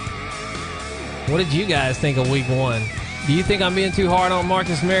 901-475-9355. What did you guys think of week one? Do you think I'm being too hard on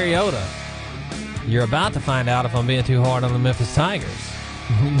Marcus Mariota? You're about to find out if I'm being too hard on the Memphis Tigers.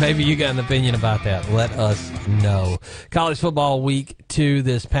 Maybe you got an opinion about that. Let us know. College football week 2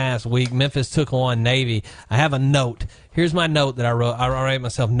 this past week. Memphis took on Navy. I have a note. Here's my note that I wrote. I write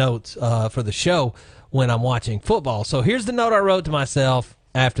myself notes for the show when I'm watching football. So here's the note I wrote to myself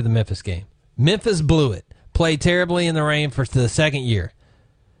after the Memphis game. Memphis blew it. Played terribly in the rain for the second year.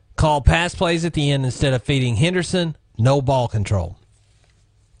 Called pass plays at the end instead of feeding Henderson. No ball control.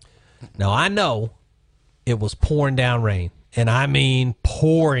 Now, I know it was pouring down rain, and I mean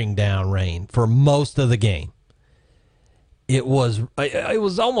pouring down rain for most of the game. It was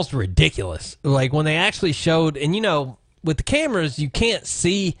almost ridiculous. Like when they actually showed, and you know, with the cameras, you can't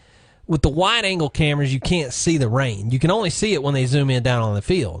see, with the wide-angle cameras, you can't see the rain. You can only see it when they zoom in down on the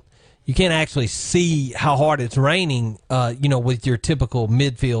field. You can't actually see how hard it's raining, with your typical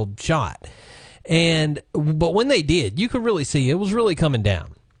midfield shot. But when they did, you could really see it was really coming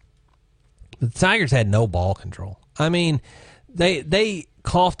down. The Tigers had no ball control. I mean, they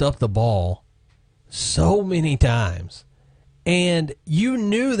coughed up the ball so many times, and you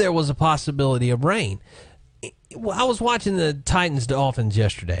knew there was a possibility of rain. I was watching the Titans-Dolphins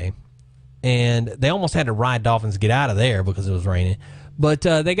yesterday, and they almost had to ride Dolphins to get out of there because it was raining. But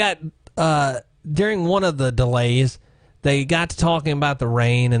they got, during one of the delays, they got to talking about the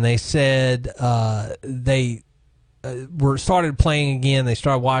rain, and they said they started playing again. They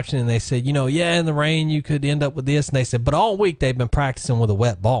started watching, and they said, in the rain you could end up with this. And they said, but all week they've been practicing with a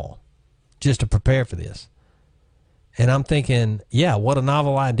wet ball just to prepare for this. And I'm thinking, yeah, what a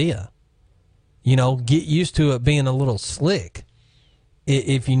novel idea. Get used to it being a little slick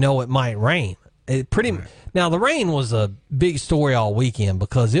if you know it might rain. Now, the rain was a big story all weekend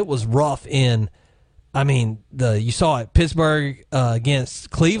because it was rough you saw it, Pittsburgh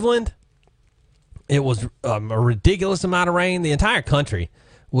against Cleveland. It was a ridiculous amount of rain. The entire country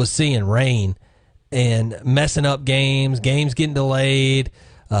was seeing rain and messing up games getting delayed,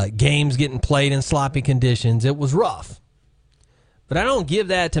 games getting played in sloppy conditions. It was rough. But I don't give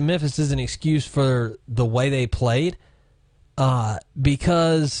that to Memphis as an excuse for the way they played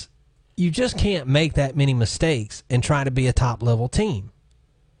because you just can't make that many mistakes and try to be a top-level team.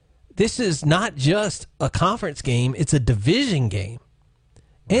 This is not just a conference game. It's a division game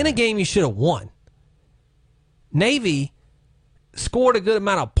and a game you should have won. Navy scored a good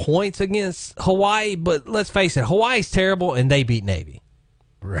amount of points against Hawaii, but let's face it, Hawaii's terrible, and they beat Navy.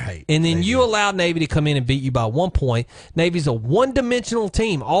 Right. And then you allowed Navy to come in and beat you by 1 point. Navy's a one-dimensional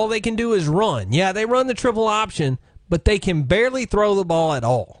team. All they can do is run. Yeah, they run the triple option, but they can barely throw the ball at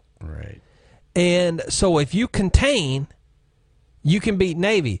all. Right. And so if you contain, you can beat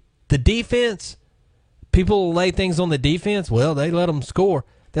Navy. The defense, people lay things on the defense. Well, they let them score.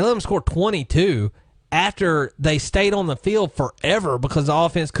 They let them score 22 after they stayed on the field forever because the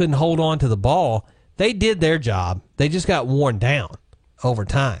offense couldn't hold on to the ball. They did their job. They just got worn down over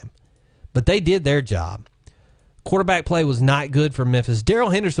time. But they did their job. Quarterback play was not good for Memphis. Darrell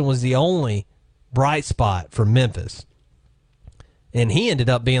Henderson was the only bright spot for Memphis. And he ended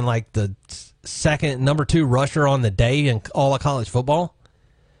up being like the number 2 rusher on the day in all of college football.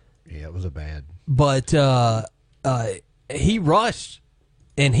 Yeah, it was a bad. But he rushed,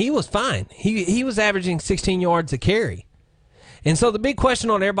 and he was fine. He was averaging 16 yards a carry. And so the big question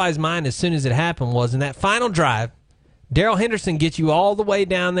on everybody's mind as soon as it happened was in that final drive, Darrell Henderson gets you all the way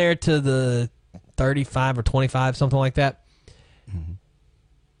down there to the 35 or 25, something like that. Mm-hmm.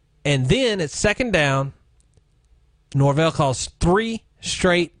 And then it's second down. Norvell calls 3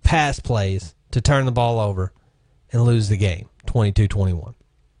 straight pass plays to turn the ball over and lose the game, 22-21.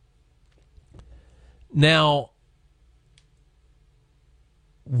 Now,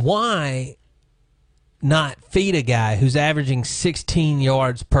 why not feed a guy who's averaging 16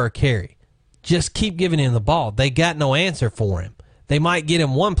 yards per carry? Just keep giving him the ball. They got no answer for him. They might get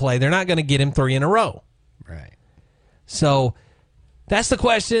him one play. They're not going to get him 3 in a row. Right. So that's the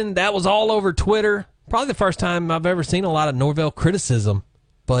question. That was all over Twitter. Probably the first time I've ever seen a lot of Norvell criticism.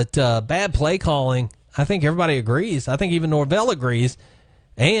 But bad play calling, I think everybody agrees. I think even Norvell agrees.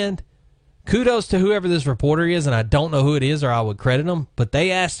 And kudos to whoever this reporter is, and I don't know who it is or I would credit them, but they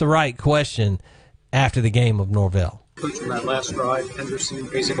asked the right question after the game of Norvell. Coach, on that last drive, Henderson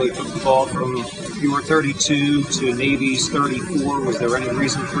basically took the ball from your 32 to Navy's 34. Was there any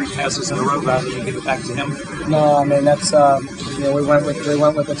reason 3 passes in a row rather than give it back to him? No, I mean that's we went with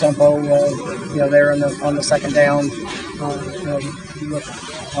the tempo. There on the second down.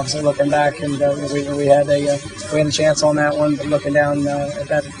 Obviously looking back, and we had a chance on that one, but looking down at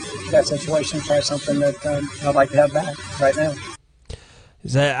that situation, try something that I'd like to have back right now.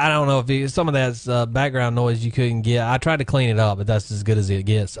 I don't know if some of that's background noise you couldn't get. I tried to clean it up, but that's as good as it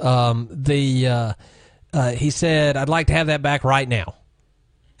gets. He said, "I'd like to have that back right now,"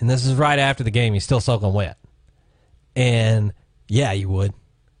 and this is right after the game. He's still soaking wet, and yeah, you would.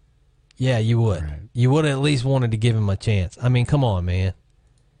 Yeah, you would. Right. You would have at least wanted to give him a chance. I mean, come on, man.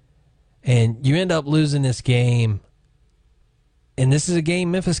 And you end up losing this game, and this is a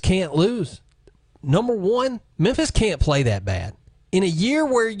game Memphis can't lose. Number one, Memphis can't play that bad. In a year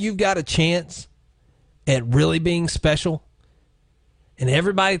where you've got a chance at really being special, and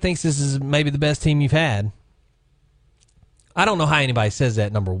everybody thinks this is maybe the best team you've had, I don't know how anybody says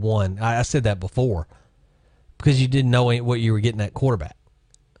that, number one. I said that before because you didn't know what you were getting at quarterback.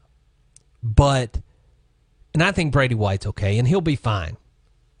 And I think Brady White's okay, and he'll be fine.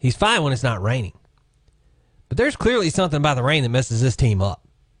 He's fine when it's not raining. But there's clearly something about the rain that messes this team up.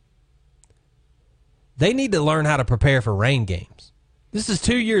 They need to learn how to prepare for rain games. This is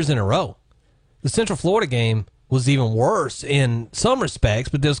 2 years in a row. The Central Florida game was even worse in some respects,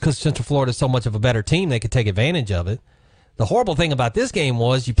 but just because Central Florida is so much of a better team, they could take advantage of it. The horrible thing about this game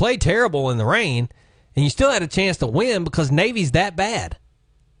was you played terrible in the rain, and you still had a chance to win because Navy's that bad.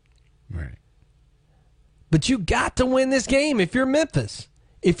 Right. But you got to win this game if you're Memphis.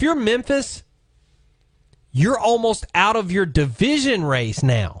 If you're Memphis, you're almost out of your division race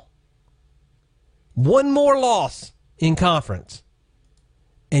now. One more loss in conference,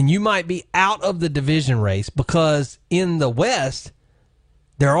 and you might be out of the division race because in the West,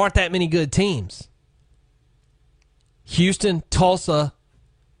 there aren't that many good teams. Houston, Tulsa,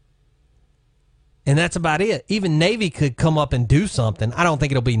 and that's about it. Even Navy could come up and do something. I don't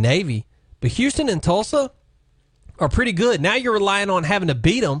think it'll be Navy, but Houston and Tulsa are pretty good. Now you're relying on having to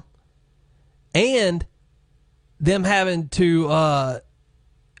beat them and them having to,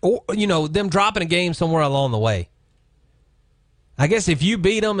 them dropping a game somewhere along the way. I guess if you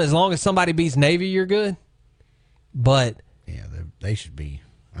beat them, as long as somebody beats Navy, you're good. But yeah, they should be.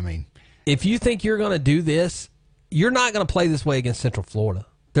 I mean, if you think you're going to do this, you're not going to play this way against Central Florida.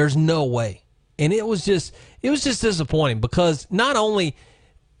 There's no way. And it was just disappointing because not only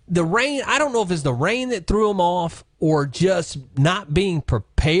the rain, I don't know if it's the rain that threw them off or just not being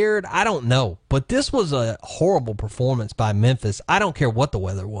prepared. I don't know. But this was a horrible performance by Memphis. I don't care what the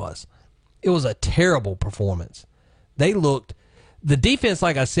weather was. It was a terrible performance. The defense,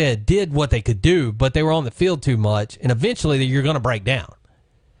 like I said, did what they could do, but they were on the field too much, and eventually you're going to break down.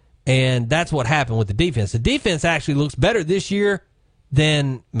 And that's what happened with the defense. The defense actually looks better this year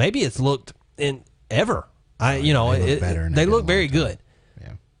than maybe it's looked in ever. They look very good.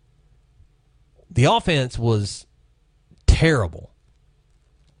 Yeah. The offense was terrible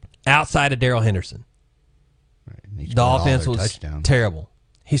outside of Darrell Henderson. Right. The offense was terrible.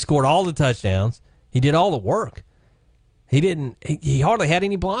 He scored all the touchdowns. He did all the work. He hardly had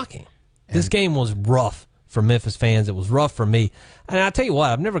any blocking. This game was rough for Memphis fans. It was rough for me. And I tell you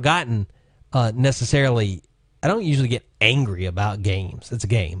what, I've never gotten necessarily. I don't usually get angry about games. It's a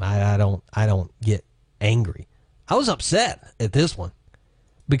game. I don't get angry. I was upset at this one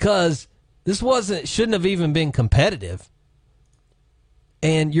because this shouldn't have even been competitive.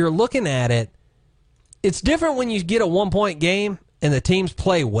 And you're looking at it. It's different when you get a 1-point game and the teams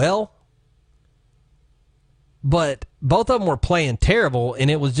play well. But both of them were playing terrible,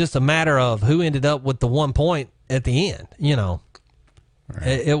 and it was just a matter of who ended up with the 1 point at the end.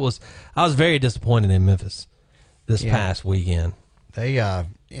 Right. I was very disappointed in Memphis this past weekend.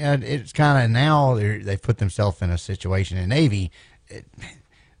 It's kind of now they've put themselves in a situation in Navy.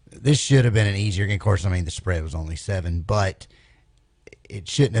 This should have been an easier game. Of course, I mean, the spread was only 7, but it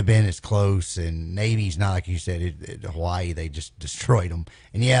shouldn't have been as close. And Navy's not, like you said, Hawaii, they just destroyed them.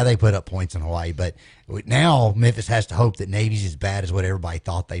 And yeah, they put up points in Hawaii, but now Memphis has to hope that Navy's as bad as what everybody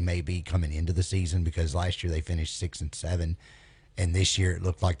thought they may be coming into the season, because last year they finished 6-7, and this year it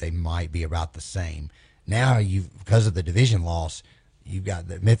looked like they might be about the same. Now because of the division loss, you've got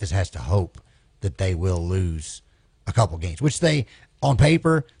that Memphis has to hope that they will lose a couple games, which they, on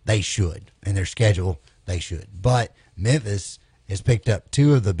paper, they should. In their schedule, they should. But Memphis has picked up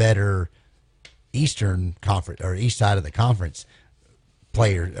 2 of the better Eastern Conference or East side of the conference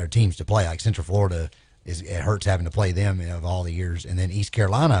players or teams to play. Like Central Florida, it hurts having to play them of all the years, and then East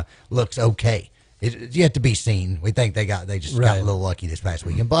Carolina looks okay. It's yet to be seen. We think they got a little lucky this past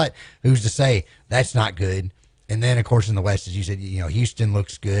weekend, but who's to say that's not good? And then of course in the West, as you said, Houston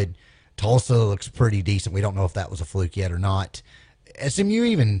looks good. Tulsa looks pretty decent. We don't know if that was a fluke yet or not. SMU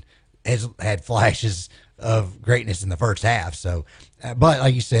even has had flashes of greatness in the first half. So, but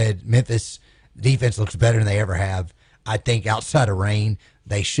like you said, Memphis defense looks better than they ever have. I think outside of rain,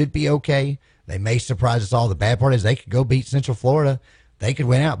 they should be okay. They may surprise us all. The bad part is they could go beat Central Florida. They could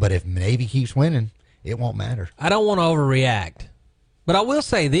win out, but if Navy keeps winning, it won't matter. I don't want to overreact, but I will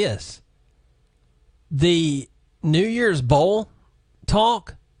say this. The New Year's Bowl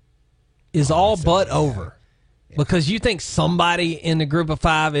talk is all but over. Because you think somebody in the group of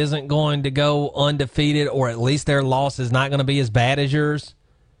 5 isn't going to go undefeated, or at least their loss is not going to be as bad as yours.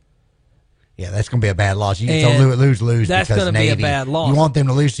 Yeah, that's going to be a bad loss. You can lose. That's going to be a bad loss. You want them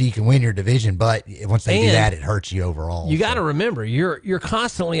to lose so you can win your division, but once they do that, it hurts you overall. You got to remember, you're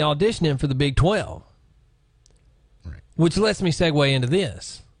constantly auditioning for the Big 12, right. Which lets me segue into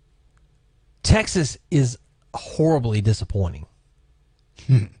this. Texas is horribly disappointing.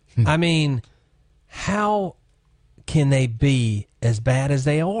 I mean, how can they be as bad as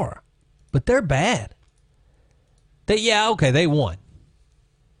they are? But they're bad. They won.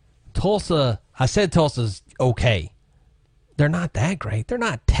 Tulsa, I said Tulsa's okay. They're not that great. They're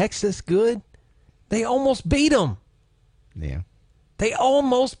not Texas good. They almost beat them. Yeah. They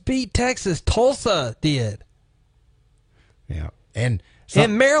almost beat Texas. Tulsa did. Yeah. And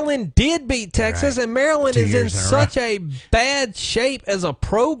Maryland did beat Texas, Right. and Maryland 2 is in years in a such a bad shape as a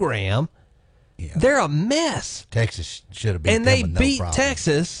program. Yeah. They're a mess. Texas should have beat And them they with no beat problem.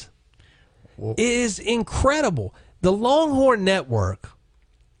 Texas. It is incredible. The Longhorn Network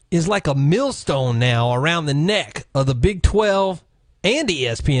is like a millstone now around the neck of the Big 12 and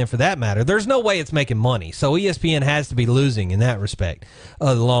ESPN for that matter. There's no way it's making money. So ESPN has to be losing in that respect,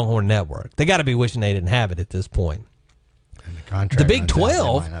 the Longhorn Network. They got to be wishing they didn't have it at this point. The Big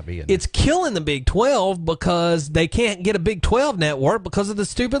 12, it's killing the Big 12 because they can't get a Big 12 network because of the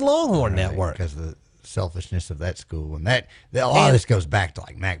stupid Longhorn Network. Because of the selfishness of that school. And a lot of this goes back to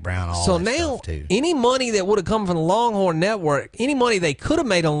like Mac Brown, all So that now, stuff too. any money that would have come from the Longhorn Network, any money they could have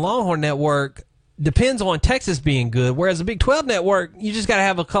made on the Longhorn Network depends on Texas being good, whereas the Big 12 Network, you just got to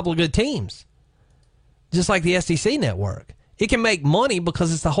have a couple of good teams, just like the SEC Network. It can make money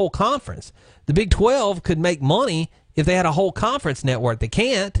because it's the whole conference. The Big 12 could make money if they had a whole conference network. They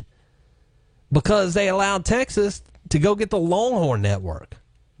can't because they allowed Texas to go get the Longhorn Network.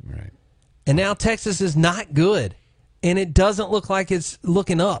 Right. And now Texas is not good, and it doesn't look like it's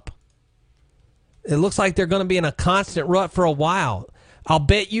looking up. It looks like they're going to be in a constant rut for a while. I'll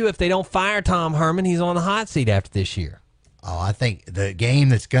bet you if they don't fire Tom Herman, he's on the hot seat after this year. Oh, I think the game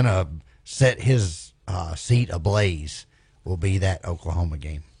that's going to set his seat ablaze will be that Oklahoma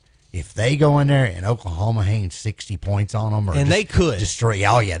game. If they go in there and Oklahoma hangs 60 points on them, And they could. destroy.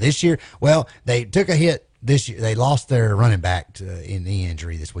 Oh yeah, this year. Well, they took a hit this year. They lost their running back in the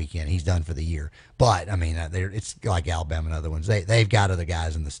injury this weekend. He's done for the year. But I mean, it's like Alabama and other ones. They've got other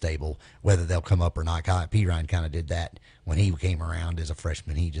guys in the stable, whether they'll come up or not. P. Ryan kind of did that when he came around as a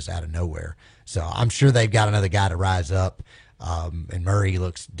freshman. He just out of nowhere. So I'm sure they've got another guy to rise up. And Murray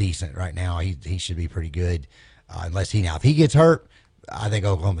looks decent right now. He should be pretty good, unless if he gets hurt. I think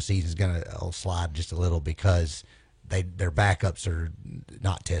Oklahoma season's going to slide just a little because their backups are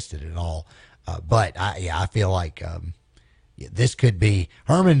not tested at all. But I feel like this could be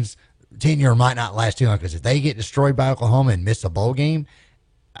Herman's tenure might not last too long because if they get destroyed by Oklahoma and miss a bowl game,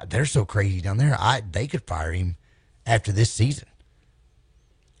 they're so crazy down there. They could fire him after this season.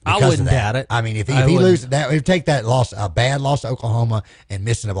 I wouldn't doubt it. I mean, if he loses that, if take that loss, a bad loss to Oklahoma and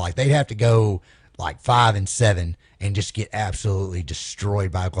missing a bowl, they'd have to go like 5-7 and just get absolutely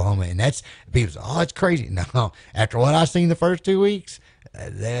destroyed by Oklahoma. And that's people say, oh, it's crazy. No, after what I've seen the first 2 weeks,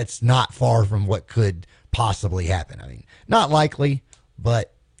 that's not far from what could possibly happen. I mean, not likely,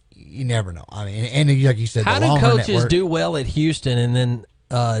 but you never know. I mean, and like you said, how do coaches do well at Houston and then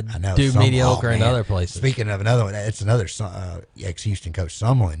do mediocre in other places? Speaking of another one, it's another ex-Houston coach.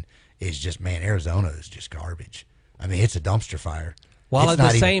 Sumlin is just, man, Arizona is just garbage. I mean, it's a dumpster fire. While It's at the not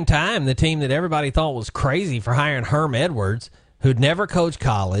even- same time, the team that everybody thought was crazy for hiring Herm Edwards, who'd never coached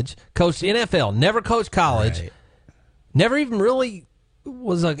college, coached NFL, never coached college, never even really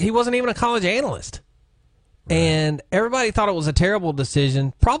he wasn't even a college analyst. Right. And everybody thought it was a terrible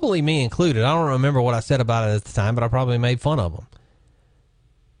decision, probably me included. I don't remember what I said about it at the time, but I probably made fun of them.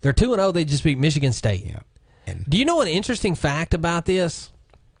 They're 2-0. They just beat Michigan State. Yeah. And do you know an interesting fact about this?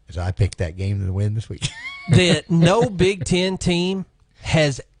 Is I picked that game to win this week. That no Big Ten team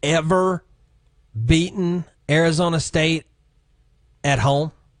has ever beaten Arizona State at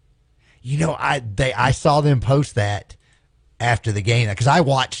home. You know, I saw them post that after the game because I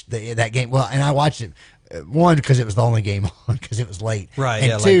watched that game. Well, and I watched it one because it was the only game on because it was late, right? And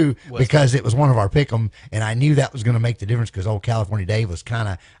yeah, two because it was one of our pick'em, and I knew that was going to make the difference because old California Dave was kind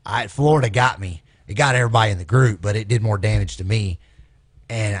of Florida got me. It got everybody in the group, but it did more damage to me.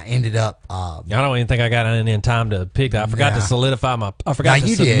 And I ended up. I don't even think I got any in time to pick that. I forgot to solidify my. I forgot to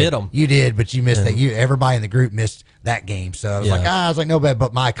submit them. You did, but you missed that. Everybody in the group missed that game. So I was like, no bad.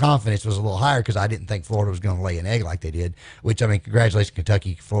 But my confidence was a little higher because I didn't think Florida was going to lay an egg like they did. Which I mean, congratulations,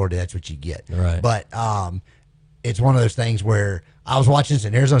 Kentucky, Florida. That's what you get. Right. But it's one of those things where I was watching this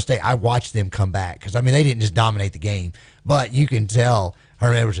in Arizona State. I watched them come back because I mean they didn't just dominate the game, but you can tell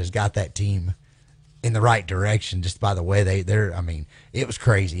Herm Edwards has got that team in the right direction just by the way they're. I mean, it was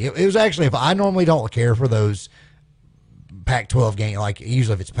crazy. It was actually, if I normally don't care for those Pac-12 games, like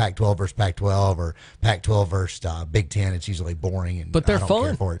usually if it's Pac-12 versus Pac-12 or Pac-12 versus Big Ten, it's usually boring. And but they're I don't fun.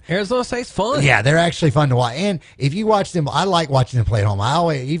 Care for it. Arizona State's fun. Yeah, they're actually fun to watch. And if you watch them, I like watching them play at home. I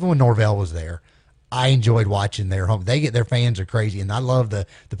always, even when Norvell was there, I enjoyed watching their home. They get their fans are crazy, and I love the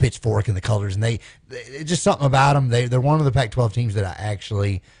pitchfork and the colors. And it's just something about them. They're one of the Pac-12 teams that I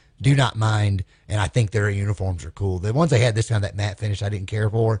actually do not mind, and I think their uniforms are cool. The ones they had this time, that matte finish, I didn't care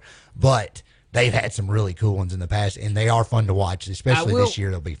for, but they've had some really cool ones in the past, and they are fun to watch. Especially this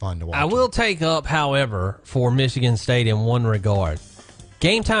year, they'll be fun to watch. I will take up, however, for Michigan State in one regard.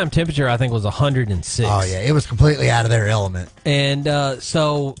 Game time temperature, I think, was 106. Oh, yeah. It was completely out of their element. And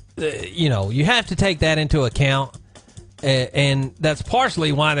you have to take that into account. And that's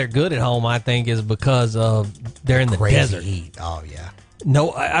partially why they're good at home, I think, is because of they're in the Crazy desert. heat. Oh, yeah.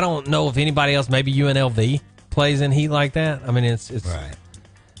 No, I don't know if anybody else, maybe UNLV, plays in heat like that. I mean, it's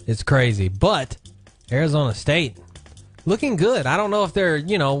crazy. But Arizona State, looking good. I don't know if they're,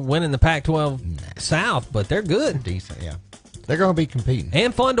 winning the Pac-12 South, but they're good. Decent, yeah. They're going to be competing.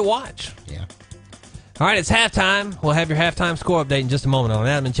 And fun to watch. Yeah. All right, it's halftime. We'll have your halftime score update in just a moment on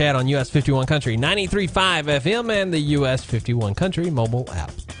Adam and Chad on US 51 Country, 93.5 FM, and the US 51 Country mobile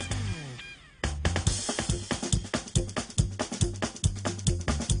app.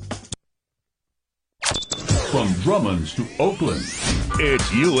 From Drummond's to Oakland,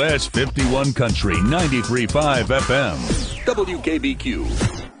 it's US 51 Country, 93.5 FM.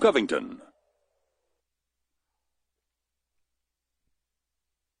 WKBQ, Covington.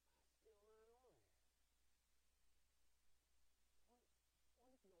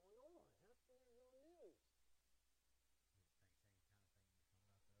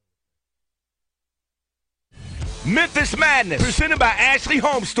 Memphis Madness, presented by Ashley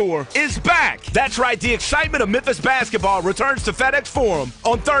Home Store, is back. That's right, the excitement of Memphis basketball returns to FedEx Forum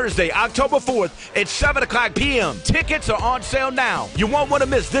on Thursday, October 4th at 7 o'clock p.m. Tickets are on sale now. You won't want to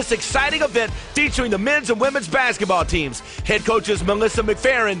miss this exciting event featuring the men's and women's basketball teams, head coaches Melissa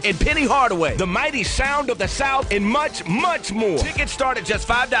McFerrin and Penny Hardaway, the mighty Sound of the South, and much, much more. Tickets start at just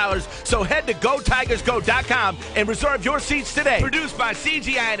 $5, so head to GoTigersGo.com and reserve your seats today. Produced by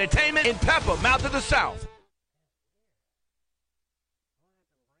CGI Entertainment and Pepper, Mouth of the South.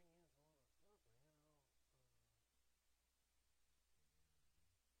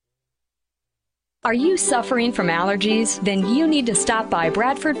 Are you suffering from allergies? Then you need to stop by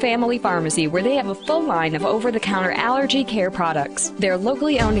Bradford Family Pharmacy, where they have a full line of over-the-counter allergy care products. They're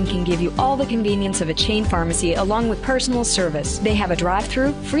locally owned and can give you all the convenience of a chain pharmacy along with personal service. They have a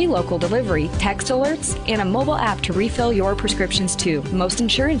drive-thru, free local delivery, text alerts, and a mobile app to refill your prescriptions too. Most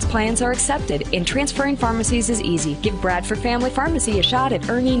insurance plans are accepted, and transferring pharmacies is easy. Give Bradford Family Pharmacy a shot at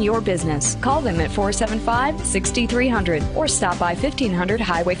earning your business. Call them at 475-6300 or stop by 1500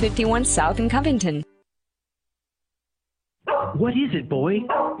 Highway 51 South in Covington. What is it, boy?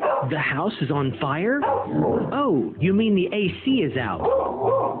 The house is on fire? Oh, you mean the AC is out.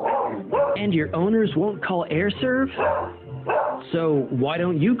 And your owners won't call AirServe? So why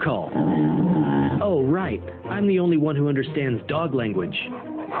don't you call? Oh, right. I'm the only one who understands dog language.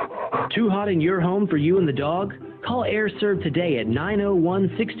 Too hot in your home for you and the dog? Call AirServe today at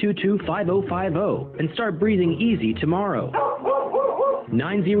 901-622-5050 and start breathing easy tomorrow.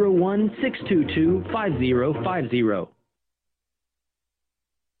 901-622-5050.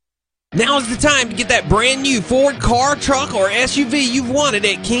 Now is the time to get that brand new Ford car, truck, or SUV you've wanted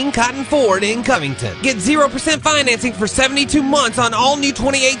at King Cotton Ford in Covington. Get 0% financing for 72 months on all new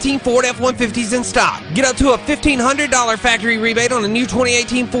 2018 Ford F-150s in stock. Get up to a $1,500 factory rebate on a new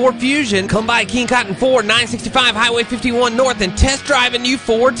 2018 Ford Fusion. Come by King Cotton Ford, 965 Highway 51 North, and test drive a new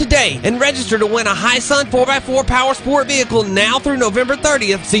Ford today. And register to win a Hisun 4x4 Power Sport vehicle now through November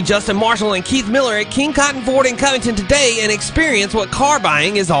 30th. See Justin Marshall and Keith Miller at King Cotton Ford in Covington today and experience what car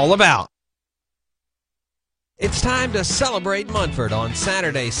buying is all about. It's time to celebrate Munford on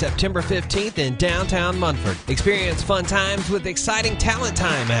Saturday, September 15th in downtown Munford. Experience fun times with exciting talent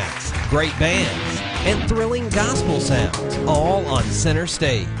time acts, great bands, and thrilling gospel sounds, all on center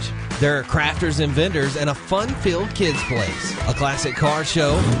stage. There are crafters and vendors and a fun-filled kids' place, a classic car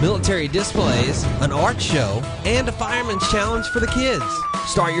show, military displays, an art show, and a fireman's challenge for the kids.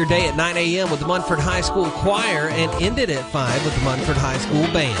 Start your day at 9 a.m. with the Munford High School Choir and end it at 5 with the Munford High School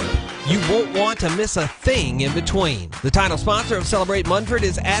Band. You won't want to miss a thing in between. The title sponsor of Celebrate Munford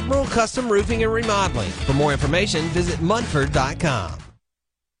is Admiral Custom Roofing and Remodeling. For more information, visit munford.com.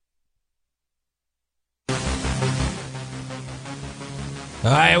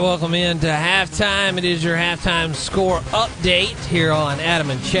 All right, welcome into halftime. It is your halftime score update here on Adam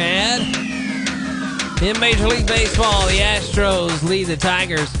and Chad. In Major League Baseball, the Astros lead the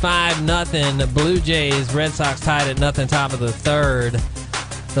Tigers 5-0. Blue Jays, Red Sox tied at 0, top of the third.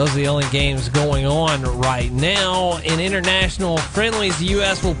 Those are the only games going on right now. In international friendlies, the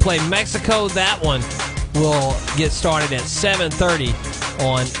U.S. will play Mexico. That one will get started at 7:30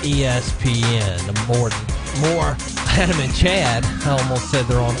 on ESPN. More Adam and Chad. I almost said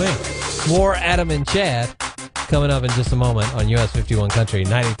the wrong thing. More Adam and Chad coming up in just a moment on US 51 Country,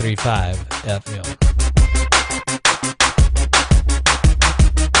 93.5 FM.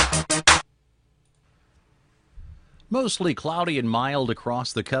 Mostly cloudy and mild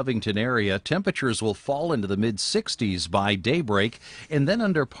across the Covington area. Temperatures will fall into the mid-60s by daybreak, and then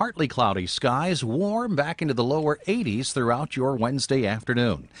under partly cloudy skies, warm back into the lower 80s throughout your Wednesday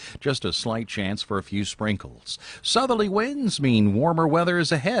afternoon. Just a slight chance for a few sprinkles. Southerly winds mean warmer weather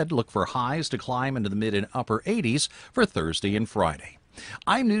is ahead. Look for highs to climb into the mid and upper 80s for Thursday and Friday.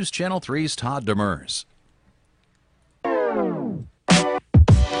 I'm News Channel 3's Todd Demers.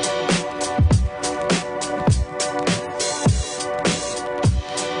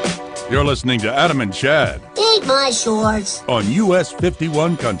 You're listening to Adam and Chad Eat my shorts. on US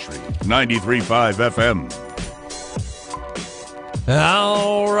 51 Country, 93.5 FM.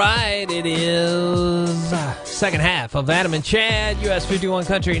 All right, it is second half of Adam and Chad, US 51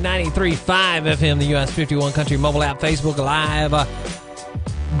 Country, 93.5 FM, the US 51 Country mobile app, Facebook Live.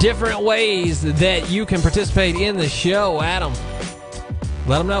 Different ways that you can participate in the show. Adam,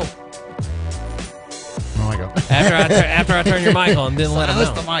 let them know. Oh my God. After I turn your mic on, then let them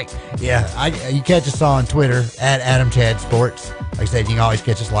know. The mic. Yeah, you catch us on Twitter at Adam Chad Sports. Like I said, you can always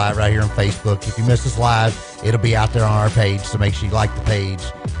catch us live right here on Facebook. If you miss us live, it'll be out there on our page, so make sure you like the page,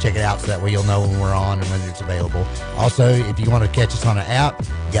 check it out so that way you'll know when we're on and when it's available. Also, if you want to catch us on an app,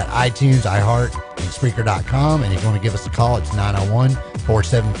 you got iTunes, iHeart, and Spreaker.com, and if you want to give us a call, it's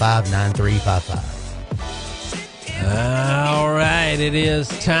 901-475-9355. All right, it is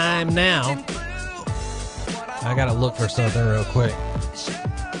time now. I got to look for something real quick.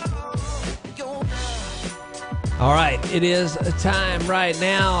 All right, it is time right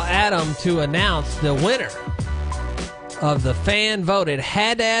now, Adam, to announce the winner of the fan-voted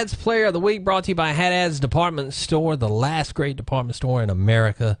Haddad's Player of the Week, brought to you by Haddad's Department Store, the last great department store in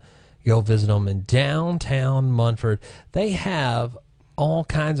America. Go visit them in downtown Munford. They have all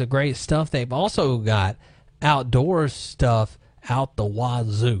kinds of great stuff. They've also got outdoor stuff out the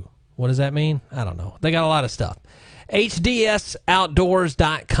wazoo. What does that mean? I don't know. They got a lot of stuff.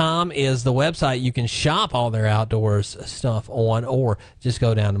 HDSOutdoors.com is the website you can shop all their outdoors stuff on, or just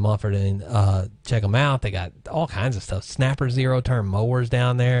go down to Munford and check them out. They got all kinds of stuff. Snapper zero-turn mowers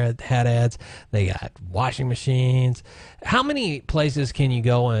down there at Haddad's. They got washing machines. How many places can you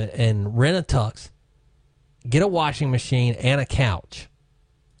go and rent a tux, get a washing machine and a couch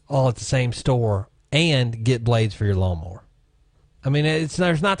all at the same store, and get blades for your lawnmower? I mean,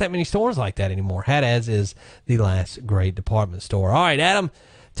 there's not that many stores like that anymore. Haddad's is the last great department store. All right, Adam,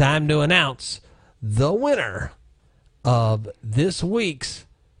 time to announce the winner of this week's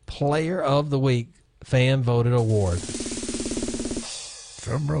Player of the Week fan voted award.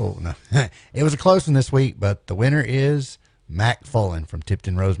 Drum roll. No. It was a close one this week, but the winner is Mac Fullen from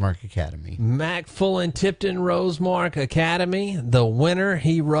Tipton Rosemark Academy. Mac Fullen, Tipton Rosemark Academy. The winner,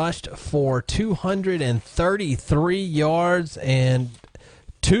 he rushed for 233 yards and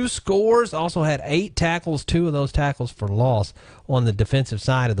 2 scores. Also had 8 tackles, 2 of those tackles for loss on the defensive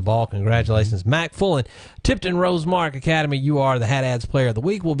side of the ball. Congratulations, Mac Fullen, Tipton Rosemark Academy. You are the Haddad's Player of the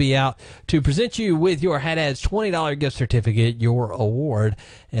Week. We'll be out to present you with your Haddad's $20 gift certificate, your award,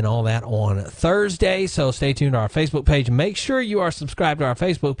 and all that on Thursday. So stay tuned to our Facebook page. Make sure you are subscribed to our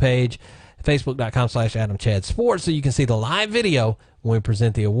Facebook page, facebook.com/AdamChadSports, so you can see the live video when we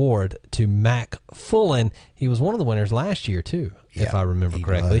present the award to Mac Fullen. He was one of the winners last year, too, if I remember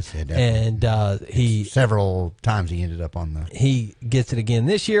correctly. And he several times he ended up on the... He gets it again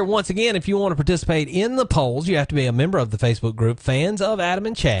this year. Once again, if you want to participate in the polls, you have to be a member of the Facebook group, Fans of Adam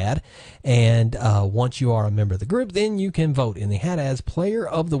and Chad. And once you are a member of the group, then you can vote in the Haddad's Player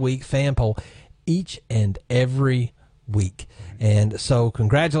of the Week fan poll each and every week. And so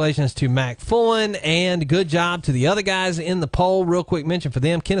congratulations to Mac Fullen, and good job to the other guys in the poll. Real quick mention for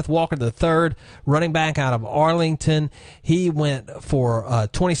them, Kenneth Walker III, running back out of Arlington. He went for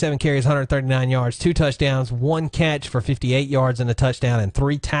 27 carries, 139 yards, 2 touchdowns, 1 catch for 58 yards and a touchdown, and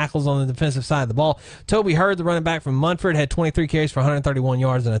 3 tackles on the defensive side of the ball. Toby Hurd, the running back from Munford, had 23 carries for 131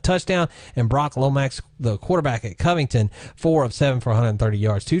 yards and a touchdown, and Brock Lomax, the quarterback at Covington, 4 of 7 for 130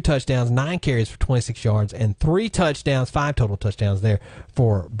 yards, 2 touchdowns, 9 carries for 26 yards, and 3 touchdowns, 5 total touchdowns there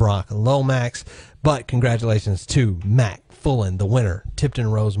for Brock Lomax. But congratulations to Mac Fullen, the winner, Tipton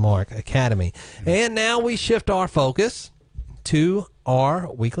Rosemark Academy. And now we shift our focus to our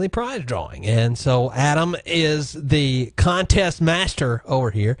weekly prize drawing. And so Adam is the contest master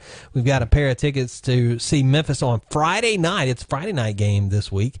over here. We've got a pair of tickets to see Memphis on Friday night. It's a Friday night game this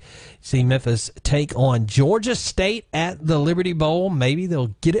week. See Memphis take on Georgia State at the Liberty Bowl. Maybe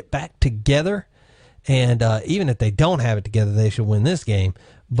they'll get it back together. And even if they don't have it together, they should win this game.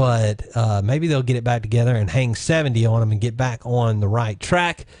 But maybe they'll get it back together and hang 70 on them and get back on the right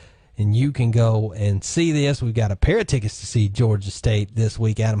track. And you can go and see this. We've got a pair of tickets to see Georgia State this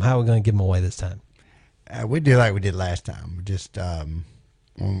week. Adam, how are we going to give them away this time? We do like we did last time. Just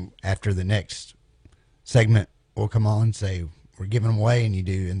after the next segment, we'll come on and say we're giving them away, and you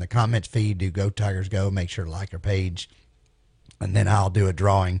do in the comments feed, do Go Tigers Go. Make sure to like our page, and then I'll do a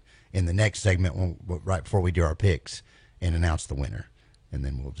drawing in the next segment right before we do our picks and announce the winner, and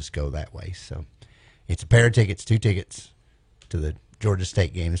then we'll just go that way. So it's a pair of tickets, 2 tickets to the Georgia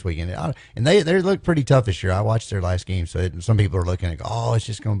State game this weekend, and they look pretty tough this year. I watched their last game, so some people are looking at, it's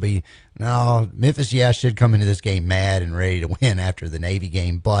just going to be Memphis. Should come into this game mad and ready to win after the Navy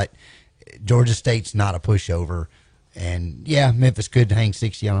game, but Georgia State's not a pushover, and Memphis could hang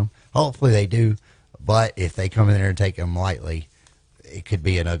 60 on them. Hopefully they do, but if they come in there and take them lightly, it could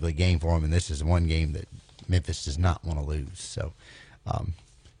be an ugly game for them. And this is one game that Memphis does not want to lose. So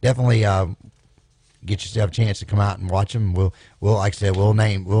definitely. Get yourself a chance to come out and watch them. We'll like I said,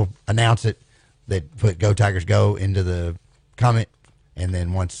 we'll announce it, that put Go Tigers Go into the comment, and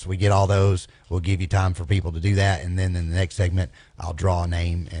then once we get all those, we'll give you time for people to do that, and then in the next segment, I'll draw a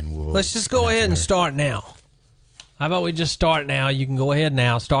name and Let's just go ahead and start now. How about we just start now? You can go ahead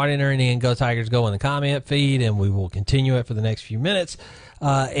now, start entering in Go Tigers Go in the comment feed, and we will continue it for the next few minutes.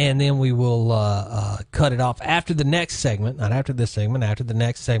 And then we will cut it off after the next segment, not after this segment, after the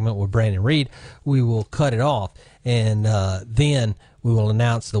next segment with Brandon Reed. We will cut it off, and then we will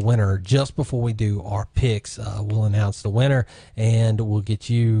announce the winner just before we do our picks. We'll announce the winner, and we'll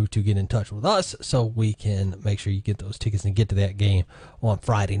get you to get in touch with us so we can make sure you get those tickets and get to that game on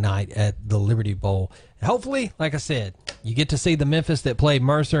Friday night at the Liberty Bowl. And hopefully, like I said, you get to see the Memphis that played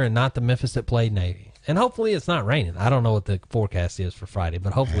Mercer and not the Memphis that played Navy. And hopefully it's not raining. I don't know what the forecast is for Friday,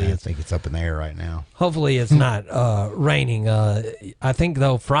 but hopefully I think it's up in the air right now. Hopefully it's not raining. I think,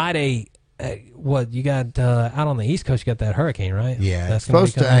 though, Friday, you got out on the East Coast, you got that hurricane, right? Yeah, That's it's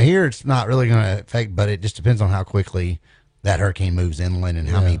supposed to. Here it's not really going to affect, but it just depends on how quickly that hurricane moves inland and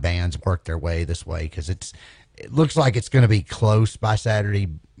how many bands work their way this way, because it looks like it's going to be close by Saturday,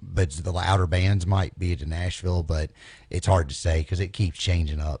 but the outer bands might be to Nashville, but it's hard to say because it keeps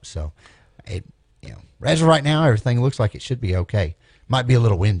changing up. So as of right now, everything looks like it should be okay. Might be a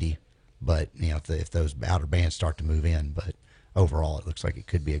little windy, but if those outer bands start to move in, but overall it looks like it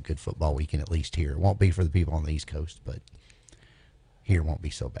could be a good football weekend, at least here. It won't be for the people on the East Coast, but here won't be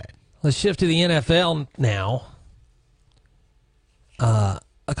so bad. Let's shift to the NFL now.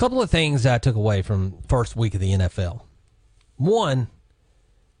 A couple of things I took away from first week of the NFL. One,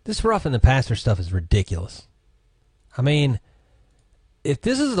 this roughing the passer stuff is ridiculous. I mean, if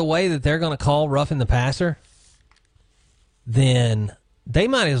this is the way that they're going to call roughing the passer, then they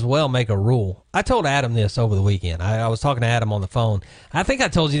might as well make a rule. I told Adam this over the weekend. I was talking to Adam on the phone. I think I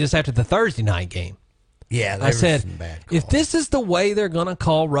told you this after the Thursday night game. Yeah, I said, if this is the way they're going to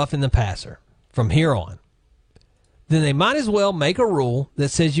call roughing the passer from here on, then they might as well make a rule that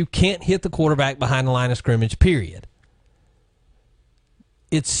says you can't hit the quarterback behind the line of scrimmage, period.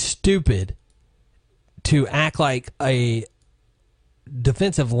 It's stupid to act like a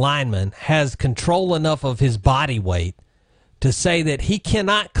defensive lineman has control enough of his body weight to say that he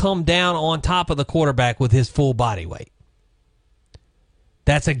cannot come down on top of the quarterback with his full body weight.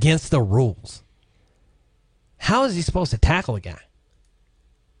 That's against the rules. How is he supposed to tackle a guy?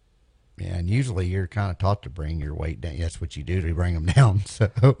 Yeah, and usually you're kind of taught to bring your weight down. That's what you do to bring them down. So,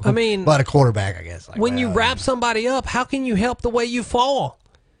 I mean, but a quarterback, I guess. When you wrap somebody up, how can you help the way you fall?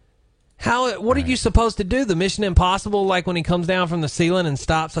 What are you supposed to do? The Mission Impossible, like when he comes down from the ceiling and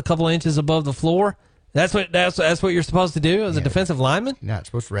stops a couple of inches above the floor? That's what you're supposed to do as a defensive lineman? You're not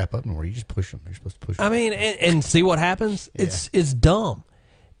supposed to wrap up nowhere. You just push them. You're supposed to push them. I mean, and see what happens? Yeah. It's dumb.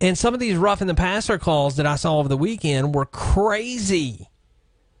 And some of these roughing the passer calls that I saw over the weekend were crazy.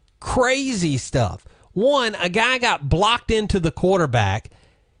 Crazy stuff. One, a guy got blocked into the quarterback.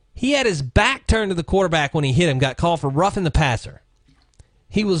 He had his back turned to the quarterback when he hit him, got called for roughing the passer.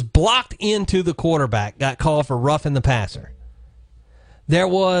 He was blocked into the quarterback, got called for roughing the passer. There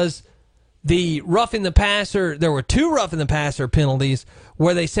was the roughing the passer. There were 2 roughing the passer penalties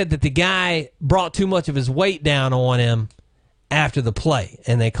where they said that the guy brought too much of his weight down on him after the play,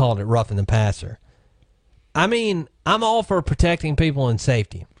 and they called it roughing the passer. I mean, I'm all for protecting people and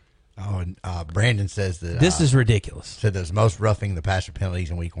safety. Oh, and Brandon says that this is ridiculous. Said there's most roughing the passer penalties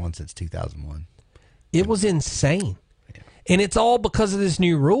in week 1 since 2001. It was insane. And it's all because of this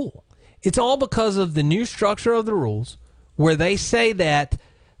new rule. It's all because of the new structure of the rules where they say that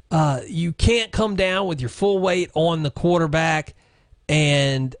you can't come down with your full weight on the quarterback.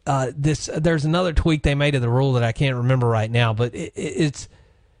 And there's another tweak they made of the rule that I can't remember right now, but this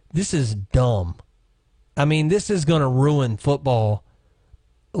is dumb. I mean, this is going to ruin football.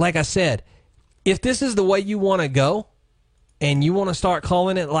 Like I said, if this is the way you want to go, and you want to start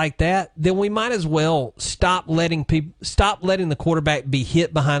calling it like that, then we might as well stop letting the quarterback be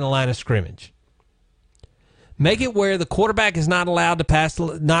hit behind the line of scrimmage. Make it where the quarterback is not allowed to pass,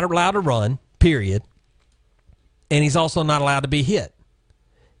 not allowed to run, period. And he's also not allowed to be hit.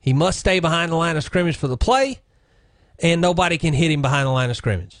 He must stay behind the line of scrimmage for the play, and nobody can hit him behind the line of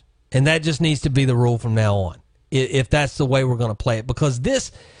scrimmage. And that just needs to be the rule from now on, if that's the way we're going to play it. Because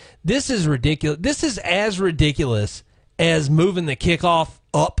this is ridiculous. This is as ridiculous as moving the kickoff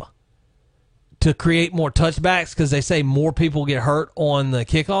up to create more touchbacks because they say more people get hurt on the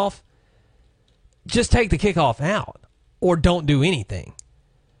kickoff. Just take the kickoff out or don't do anything.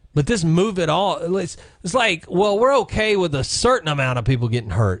 But this move it all, it's like, well, we're okay with a certain amount of people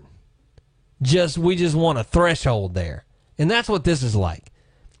getting hurt. We just want a threshold there. And that's what this is like.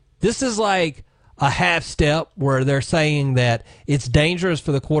 This is like a half step where they're saying that it's dangerous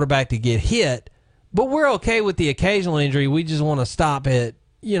for the quarterback to get hit, but we're okay with the occasional injury. We just want to stop it.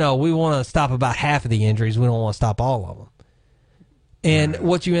 We want to stop about half of the injuries. We don't want to stop all of them. And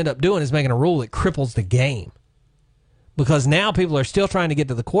what you end up doing is making a rule that cripples the game. Because now people are still trying to get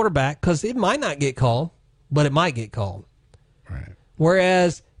to the quarterback because it might not get called, but it might get called. Right.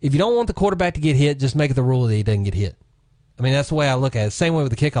 Whereas if you don't want the quarterback to get hit, just make it the rule that he doesn't get hit. I mean, that's the way I look at it. Same way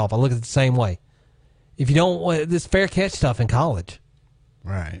with the kickoff. I look at it the same way. If you don't want this fair catch stuff in college.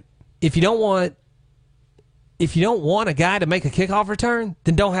 Right. If you don't want a guy to make a kickoff return,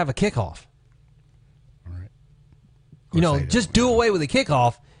 then don't have a kickoff. Right. Just do away with the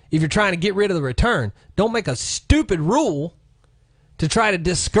kickoff if you're trying to get rid of the return. Don't make a stupid rule to try to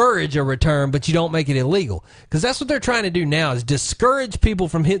discourage a return, but you don't make it illegal. Because that's what they're trying to do now is discourage people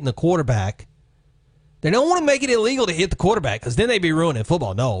from hitting the quarterback. They don't want to make it illegal to hit the quarterback because then they'd be ruining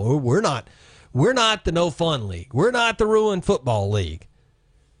football. No, we're not the no fun league. We're not the ruin football league.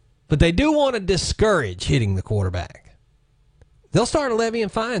 But they do want to discourage hitting the quarterback. They'll start levying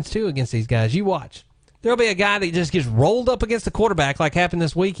fines, too, against these guys. You watch. There'll be a guy that just gets rolled up against the quarterback like happened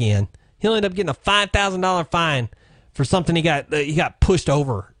this weekend. He'll end up getting a $5,000 fine for something he got pushed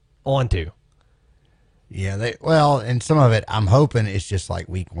over onto. Yeah, and some of it, I'm hoping it's just like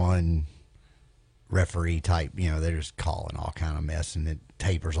week one referee type. They're just calling all kind of mess, and it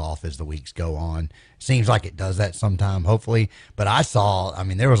tapers off as the weeks go on. Seems like it does that sometime, hopefully. But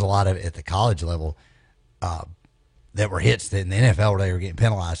there was a lot of it at the college level that were hits that in the NFL where they were getting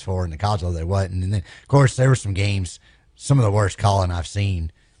penalized for, and the college level they wasn't. And then, of course, there were some games, some of the worst calling I've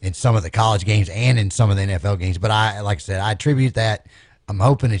seen in some of the college games and in some of the NFL games. But like I said, I attribute that. I'm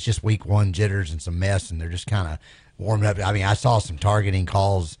hoping it's just week one jitters and some mess, and they're just kind of warming up. I mean, I saw some targeting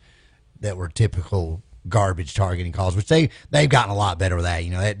calls that were typical garbage targeting calls, which they've gotten a lot better with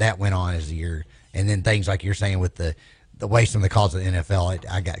that. That went on as the year. And then things like you're saying with the way some of the calls of the NFL,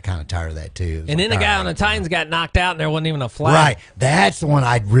 I got kind of tired of that too. And then the guy on the Titans got knocked out, and there wasn't even a flag. Right, that's the one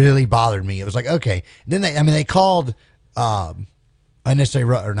that really bothered me. It was like, okay, then they called unnecessary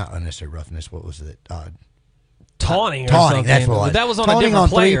not unnecessary roughness. What was it? Taunting or something. That's what it was. But that was on taunting a different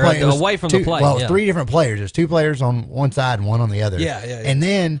player, away from the play. Well, it was three different players. There's two players on one side and one on the other. Yeah.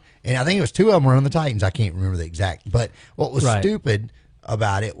 And I think it was two of them were on the Titans. I can't remember the exact. But what was stupid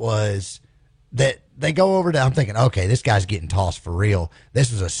about it was that they go over to, I'm thinking, okay, this guy's getting tossed for real.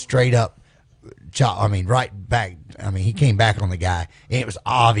 This was a straight up chop. I mean, right back. I mean, he came back on the guy, and it was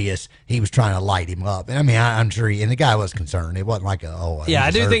obvious he was trying to light him up. And I mean, I'm sure and the guy was concerned. It wasn't like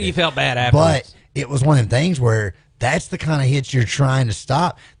I do think he felt bad afterwards. But it was one of them things where that's the kind of hits you're trying to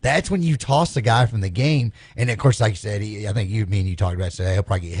stop. That's when you toss the guy from the game. And of course, like you said, I think me and you talked about it, so he'll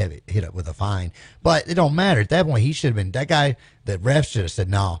probably get hit up with a fine. But it don't matter. At that point, he should have been, that guy, the ref should have said,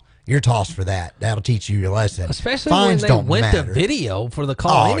 no, you're tossed for that. That'll teach you your lesson. Especially Fines when they don't went matter. to video for the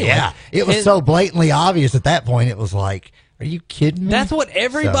call anyway. Yeah. It was so blatantly obvious at that point. It was like, are you kidding me? That's what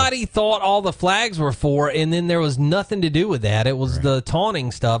everybody thought all the flags were for, and then there was nothing to do with that. It was the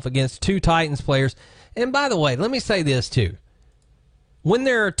taunting stuff against two Titans players. And by the way, let me say this too. When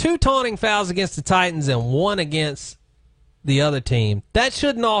there are two taunting fouls against the Titans and one against the other team, that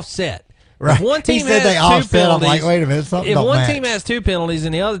shouldn't offset. Right. If one team he said has they two offset. penalties, I'm like, wait a minute, something if don't one match. team has two penalties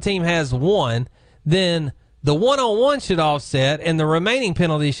and the other team has one, then the one-on-one should offset and the remaining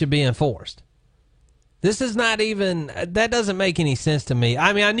penalties should be enforced. This is not even, that doesn't make any sense to me.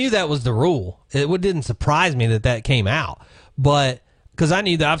 I mean, I knew that was the rule. It didn't surprise me that came out, but because I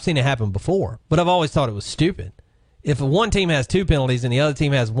knew that I've seen it happen before, but I've always thought it was stupid. If one team has two penalties and the other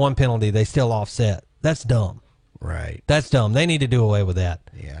team has one penalty, they still offset. That's dumb. Right. That's dumb. They need to do away with that.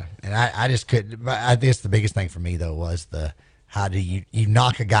 Yeah. And I just couldn't. I guess the biggest thing for me, though, was how do you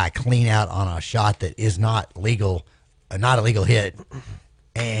knock a guy clean out on a shot that is not legal, not a legal hit,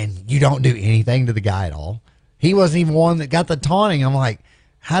 and you don't do anything to the guy at all. He wasn't even one that got the taunting. I'm like,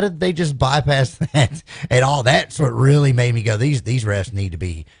 how did they just bypass that at all? That's what really made me go, these refs need to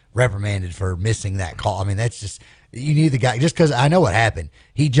be reprimanded for missing that call. I mean, that's just, you knew the guy, just because I know what happened.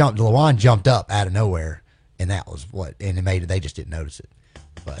 Lewan jumped up out of nowhere, and that was what, and it made it, they just didn't notice it.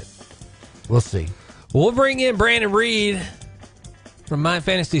 But we'll see. We'll bring in Brandon Reed from My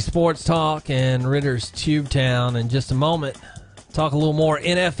Fantasy Sports Talk and Ritter's Tubetown in just a moment. Talk a little more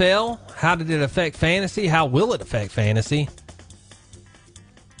NFL. How did it affect fantasy? How will it affect fantasy?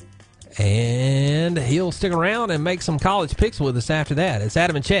 And he'll stick around and make some college picks with us after that. It's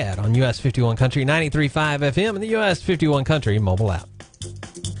Adam and Chad on US 51 Country 93.5 FM and the US 51 Country mobile app.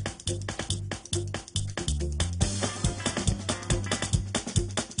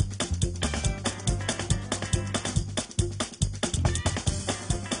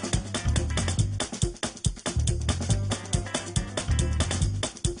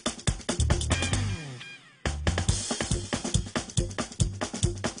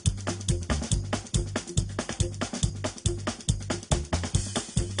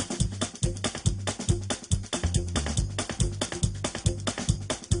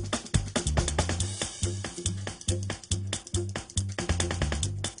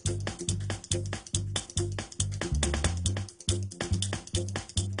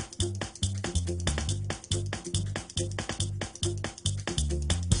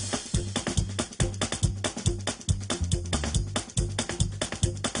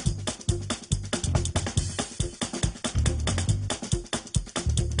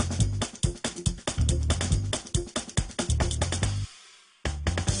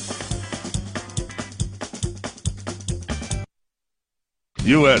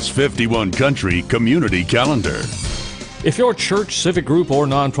 US 51 Country Community Calendar. If your church, civic group, or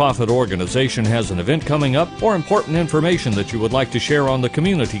nonprofit organization has an event coming up or important information that you would like to share on the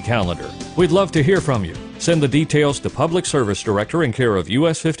community calendar, we'd love to hear from you. Send the details to Public Service Director in care of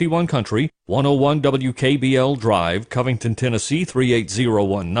US 51 Country, 101 WKBL Drive, Covington, Tennessee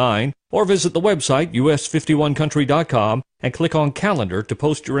 38019, or visit the website us51country.com and click on Calendar to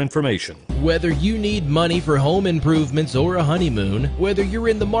post your information. Whether you need money for home improvements or a honeymoon, whether you're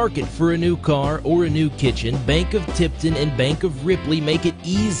in the market for a new car or a new kitchen, Bank of Tipton and Bank of Ripley make it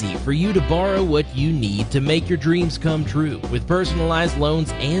easy for you to borrow what you need to make your dreams come true, with personalized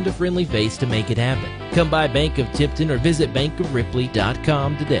loans and a friendly face to make it happen. Come by Bank of Tipton or visit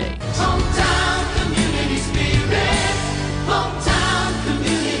bankofripley.com today. Hometown community spirit. Hometown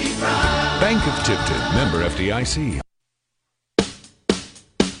community pride. Bank of Tipton, member FDIC.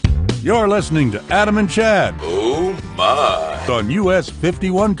 You're listening to Adam and Chad. Oh, my. On US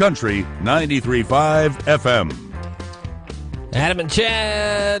 51 Country 93.5 FM. Adam and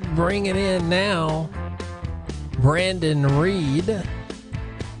Chad bringing in now Brandon Reed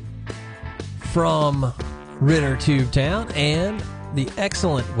from Ritter Tubetown and the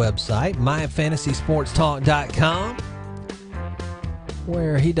excellent website, myfantasysportstalk.com,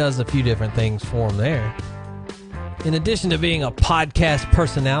 where he does a few different things for them there. In addition to being a podcast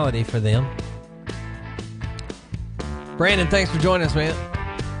personality for them. Brandon, thanks for joining us, man.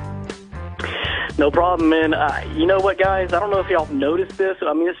 No problem, man. You know what, guys? I don't know if y'all noticed this.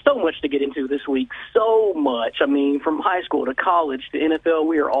 I mean, there's so much to get into this week. So much. I mean, from high school to college to NFL,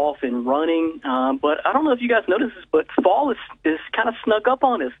 we are off and running. But I don't know if you guys noticed this, but fall is kind of snuck up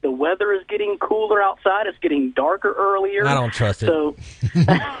on us. The weather is getting cooler outside. It's getting darker earlier. I don't trust it. So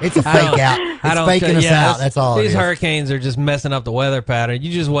it's a fake out. It's faking us out. That's all it These is. hurricanes are just messing up the weather pattern.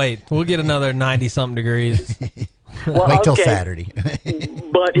 You just wait. We'll get another 90-something degrees. Well, wait till okay. Saturday.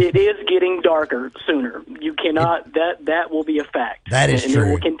 But it is getting darker sooner. You cannot. That will be a fact. That is and true.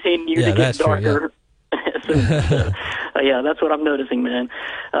 it will continue to get that's true, darker. So, yeah, that's what I'm noticing, man.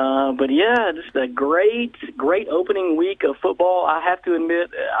 But yeah, just a great opening week of football. I have to admit,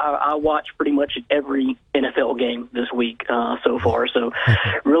 I watched pretty much every NFL game this week so far. So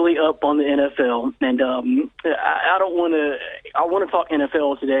really up on the NFL. And I don't want to. I want to talk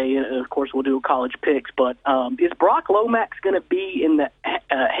NFL today. Of course, we'll do college picks. But is Brock Lomax going to be in the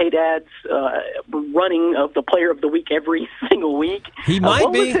Haydad's running of the Player of the Week every single week? He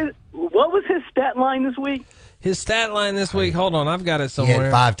might be. What was his stat line this week? His stat line this week, hold on, I've got it He somewhere.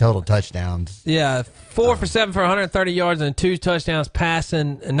 had 5 total touchdowns. Yeah, 4 for 7 for 130 yards and 2 touchdowns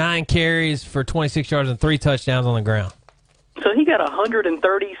passing, 9 carries for 26 yards and 3 touchdowns on the ground. So he got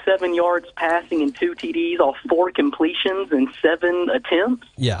 137 yards passing and 2 TDs off 4 completions and 7 attempts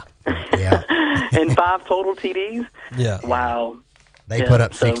Yeah. and 5 total TDs? Yeah. Wow. They Yeah, put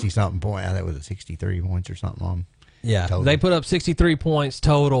up so- 60-something points. I think it was 63 points or something on. Yeah, total. they put up 63 points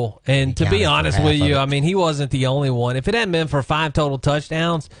total. And to be counted for honest half with of you, it. I mean, he wasn't the only one. If it hadn't been for 5 total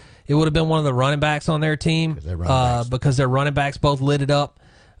touchdowns, it would have been one of the running backs on their team because their running backs both lit it up.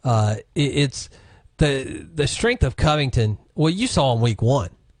 It's the strength of Covington. Well, you saw him week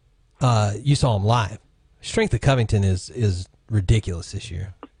 1. You saw him live. Strength of Covington is ridiculous this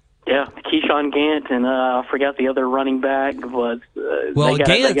year. Yeah, Keyshawn Gant and I forgot the other running back. But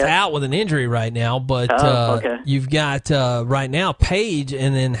Gant's out with an injury right now, but okay. You've got right now Page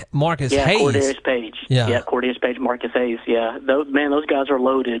and then Marcus Hayes. Cordarius Page. Yeah, Cordarius Page, Marcus Hayes. Yeah, those guys are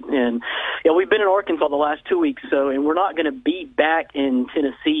loaded. And we've been in Arkansas the last 2 weeks, and we're not going to be back in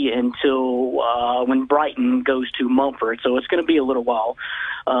Tennessee until when Brighton goes to Mumford. So it's going to be a little while.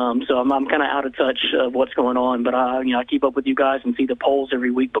 So I'm kind of out of touch of what's going on, but I keep up with you guys and see the polls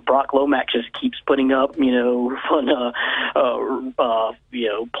every week. But Brock Lomax just keeps putting up, fun,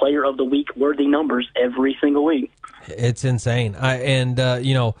 player of the week worthy numbers every single week. It's insane.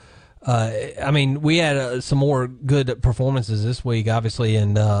 We had some more good performances this week, obviously,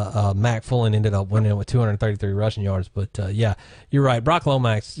 and Mac Fullen ended up winning with 233 rushing yards. But, you're right. Brock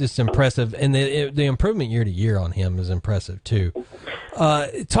Lomax, just impressive. And the improvement year to year on him is impressive, too.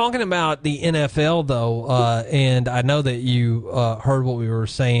 Talking about the NFL, though, and I know that you heard what we were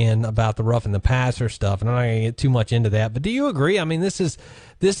saying about the roughing the passer stuff, and I'm not going to get too much into that. But do you agree? I mean, this is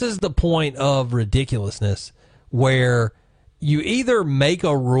the point of ridiculousness where you either make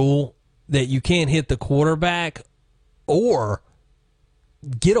a rule that you can't hit the quarterback or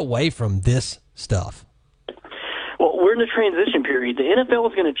get away from this stuff. Well, we're in a transition period. The NFL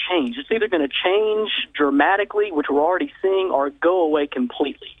is going to change. It's either going to change dramatically, which we're already seeing, or go away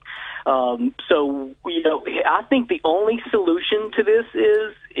completely. I think the only solution to this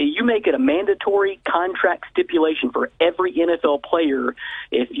is you make it a mandatory contract stipulation for every NFL player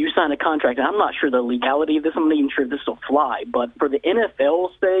if you sign a contract. And I'm not sure the legality of this. I'm not even sure if this will fly. But for the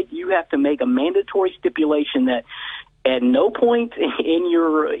NFL's sake, you have to make a mandatory stipulation that at no point in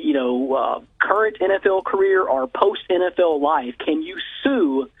your current NFL career or post-NFL life can you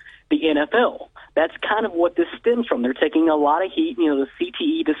sue the NFL. That's kind of what this stems from. They're taking a lot of heat, the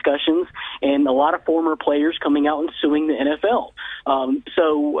CTE discussions, and a lot of former players coming out and suing the NFL.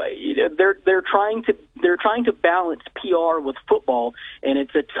 They're trying to balance PR with football, and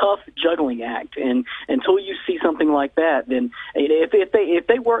it's a tough juggling act. And until you see something like that, then if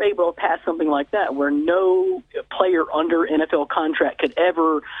they were able to pass something like that, where no player under NFL contract could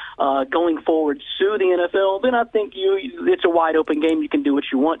ever going forward sue the NFL, then I think it's a wide open game. You can do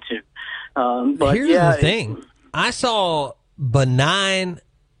what you want to. But here's the thing. I saw benign,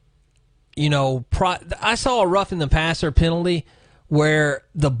 I saw a roughing the passer penalty where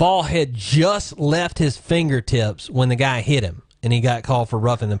the ball had just left his fingertips when the guy hit him, and he got called for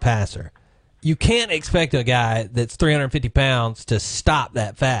roughing the passer. You can't expect a guy that's 350 pounds to stop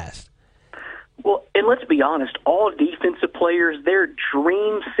that fast. Well, and let's be honest, all defensive players, their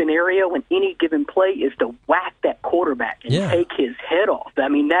dream scenario in any given play is to whack that quarterback and take his head off. I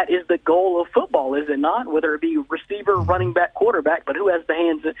mean, that is the goal of football, is it not? Whether it be receiver, running back, quarterback, but who has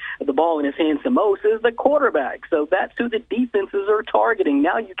the ball in his hands the most is the quarterback. So that's who the defenses are targeting.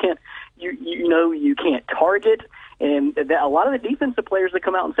 Now you can't target. And a lot of the defensive players that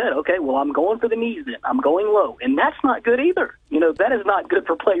come out and said, okay, well, I'm going for the knees then. I'm going low. And that's not good either. That is not good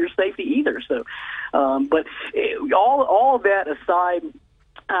for player safety either. So, but all of that aside,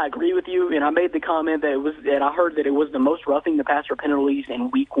 I agree with you, and I made the comment that I heard that it was the most roughing the passer penalties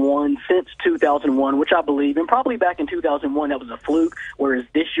in Week 1 since 2001, which I believe, and probably back in 2001 that was a fluke, whereas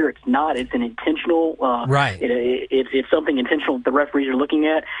this year it's not. It's an intentional, right? It's something intentional that the referees are looking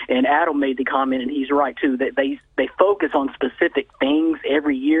at. And Adam made the comment, and he's right too, that they focus on specific things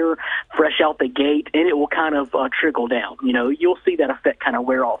every year, fresh out the gate, and it will kind of trickle down. You'll see that effect kind of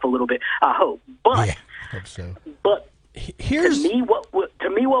wear off a little bit. I hope, but yeah, hope so. But to me, what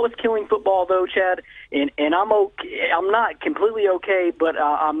was killing football, though, Chad, and I'm okay. I'm not completely okay, but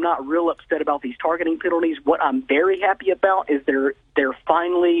I'm not real upset about these targeting penalties. What I'm very happy about is they're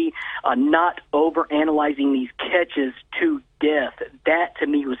finally not overanalyzing these catches to death. That, to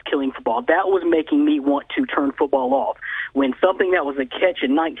me, was killing football. That was making me want to turn football off. When something that was a catch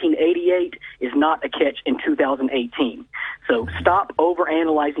in 1988 is not a catch in 2018. So stop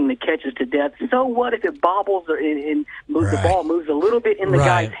overanalyzing the catches to death. So what if it bobbles and moves, the ball moves a little bit in the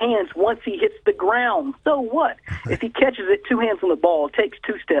guy's hands once he hits the ground? So what? If he catches it, 2 hands on the ball, takes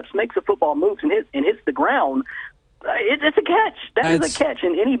 2 steps, makes the football move and hits the ground, it's a catch. That is a catch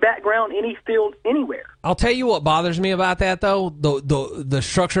in any background, any field, anywhere. I'll tell you what bothers me about that, though. The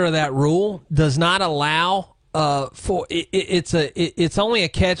structure of that rule does not allow for it's only a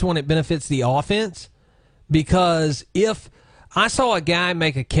catch when it benefits the offense. Because if I saw a guy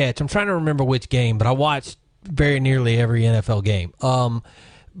make a catch, I'm trying to remember which game, but I watched very nearly every NFL game.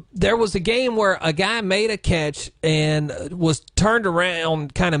 there was a game where a guy made a catch and was turned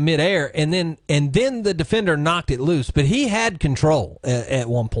around kind of midair, and then the defender knocked it loose. But he had control at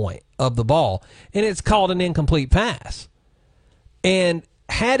one point of the ball, and it's called an incomplete pass. And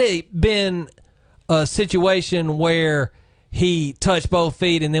had it been a situation where he touched both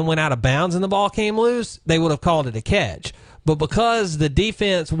feet and then went out of bounds and the ball came loose, they would have called it a catch. But because the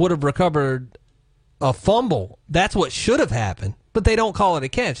defense would have recovered a fumble, that's what should have happened. But they don't call it a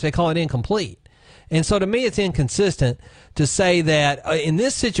catch. They call it incomplete. And so to me, it's inconsistent to say that in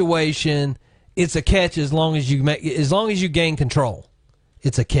this situation, it's a catch as long as you gain control.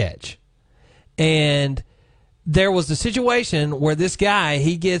 It's a catch. And there was a situation where this guy,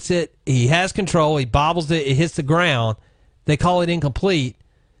 he gets it, he has control, he bobbles it, it hits the ground. They call it incomplete.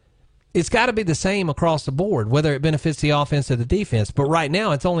 It's got to be the same across the board, whether it benefits the offense or the defense. But right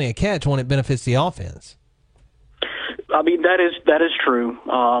now, it's only a catch when it benefits the offense. I mean, that is true.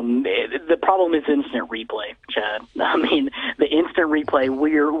 The problem is instant replay, Chad. I mean, the instant replay,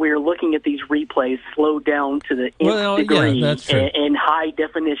 we're looking at these replays slowed down to the nth degree in high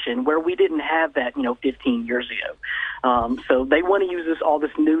definition, where we didn't have that, 15 years ago. So they want to use all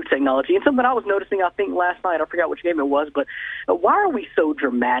this new technology. And something I was noticing, I think last night, I forgot which game it was, but why are we so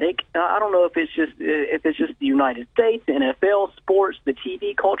dramatic? I don't know if it's just the United States, the NFL, sports, the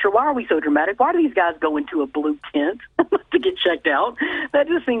TV culture. Why are we so dramatic? Why do these guys go into a blue tent to get checked out? That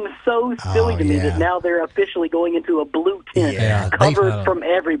just seems so silly to me that now they're officially going into a blue tent covered from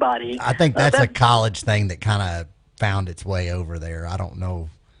everybody. I think that's a college thing that kind of found its way over there. I don't know.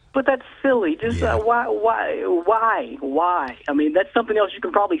 But that's silly. Just why? I mean, that's something else you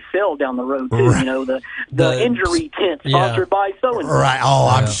can probably sell down the road too. Right. The injury tent sponsored by so and so. Right. Oh,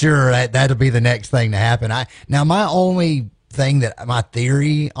 I'm sure that'll be the next thing to happen. Now my only thing my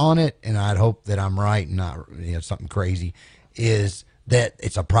theory on it, and I'd hope that I'm right and not something crazy, is that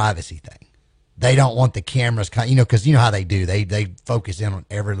it's a privacy thing. They don't want the cameras, because you know how they do. They focus in on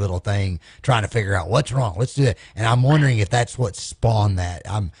every little thing, trying to figure out what's wrong. Let's do it. And I'm wondering if that's what spawned that.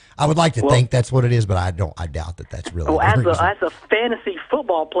 I would like to think that's what it is, but I doubt that that's really. Well, as a fantasy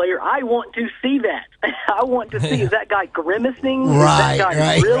football player, I want to see that. I want to see, is that guy grimacing? Right, is that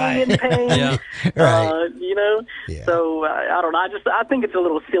guy really in pain? Yeah. Right. Yeah. So I don't know. I think it's a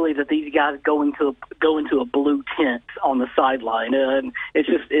little silly that these guys go into a blue tent on the sideline.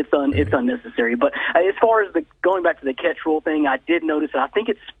 It's unnecessary. But as far as going back to the catch rule thing, I did notice that I think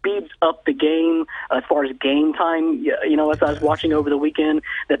it speeds up the game as far as game time. As I was watching over the weekend,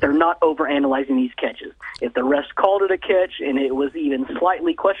 that they're not overanalyzing these catches. If the refs called it a catch and it was even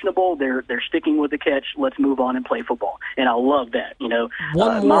slightly questionable, they're sticking with the catch. Let's move on and play football. And I love that.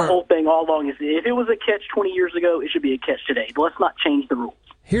 My whole thing all along is if it was a catch 20 years ago, it should be a catch today. Let's not change the rules.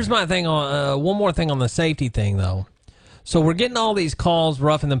 Here's my thing on one more thing on the safety thing, though. So we're getting all these calls,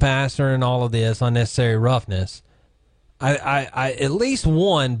 roughing the passer and all of this, unnecessary roughness. I at least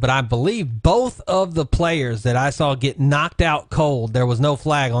one, but I believe both of the players that I saw get knocked out cold, there was no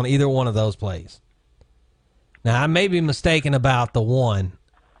flag on either one of those plays. Now, I may be mistaken about the one,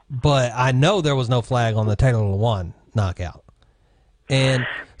 but I know there was no flag on the Taylor Lewan knockout. And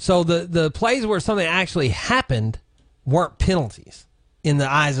so the plays where something actually happened weren't penalties in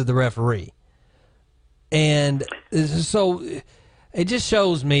the eyes of the referee. And so it just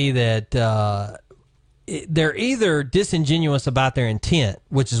shows me that they're either disingenuous about their intent,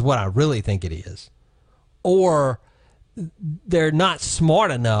 which is what I really think it is, or they're not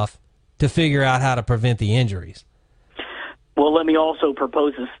smart enough to figure out how to prevent the injuries. Well, let me also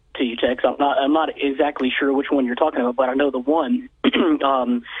propose this to you, Tex. I'm not exactly sure which one you're talking about, but I know the one.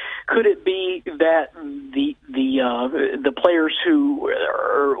 Could it be that the players who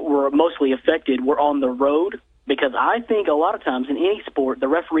were mostly affected were on the road? Because I think a lot of times in any sport, the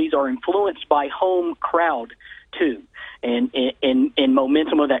referees are influenced by home crowd too, and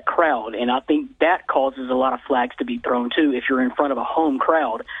momentum of that crowd. And I think that causes a lot of flags to be thrown too. If you're in front of a home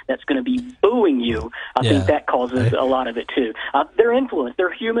crowd that's going to be booing you, I think that causes a lot of it too. They're influenced.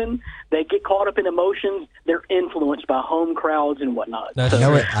 They're human. They get caught up in emotions. They're influenced by home crowds and whatnot.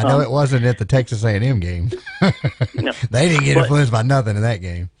 I know it wasn't at the Texas A&M game. No. They didn't get influenced by nothing in that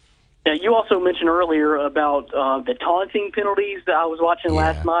game. Now, you also mentioned earlier about the taunting penalties that I was watching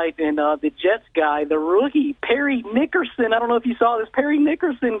last night, and the Jets guy, the rookie, Perry Nickerson, I don't know if you saw this, Perry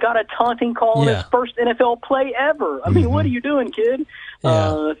Nickerson got a taunting call in his first NFL play ever. I mean, what are you doing, kid?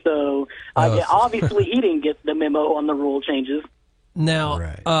 Obviously he didn't get the memo on the rule changes.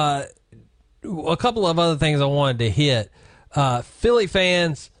 Now, a couple of other things I wanted to hit. Philly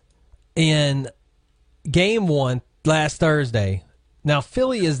fans in Game 1 last Thursday, Now,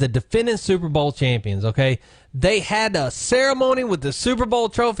 Philly is the defending Super Bowl champions, okay? They had a ceremony with the Super Bowl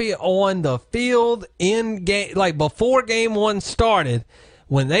trophy on the field in game, like before game one started.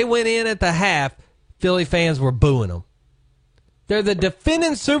 When they went in at the half, Philly fans were booing them. They're the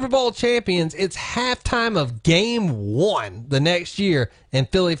defending Super Bowl champions. It's halftime of game one the next year, and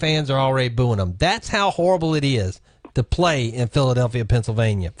Philly fans are already booing them. That's how horrible it is to play in Philadelphia,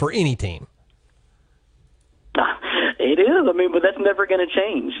 Pennsylvania for any team. It is. I mean, but that's never going to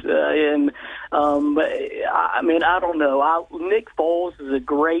change. I mean, I don't know. Nick Foles is a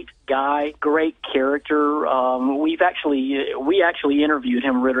great guy, great character. We actually interviewed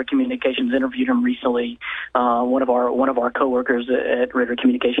him. Ritter Communications interviewed him recently. One of our coworkers at Ritter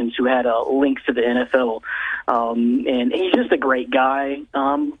Communications who had links to the NFL, and he's just a great guy.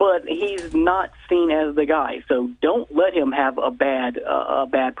 But he's not seen as the guy. So don't let him have a bad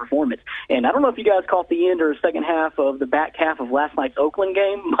performance. And I don't know if you guys caught the end or second half of the back half of last night's Oakland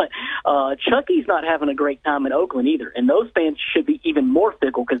game, but Chucky's not having a great time in Oakland either. And those fans should be even more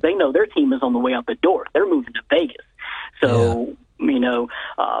fickle because they know their team is on the way out the door. They're moving to Vegas. So,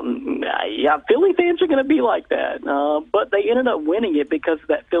 Philly fans are going to be like that. But they ended up winning it because of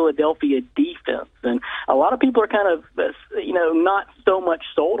that Philadelphia defense. And a lot of people are kind of, not so much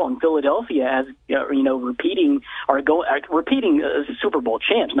sold on Philadelphia as, repeating Super Bowl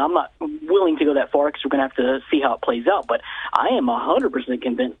champs. Now, I'm not willing to go that far because we're going to have to see how it plays out. But I am 100%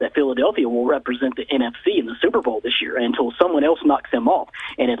 convinced that Philadelphia will represent the NFC in the Super Bowl this year until someone else knocks them off.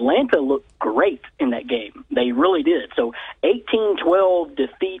 And Atlanta looked great in that game. They really did. So 18-12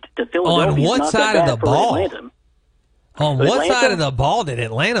 defeat to Philadelphia. On what side of the ball? On what Atlanta? side of the ball did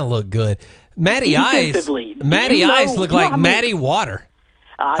Atlanta look good? Matty Ice looked like Matty Water.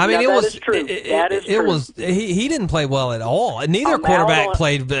 I mean, that is true. He didn't play well at all. Neither quarterback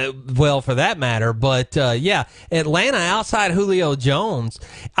played well for that matter. But, Atlanta outside Julio Jones,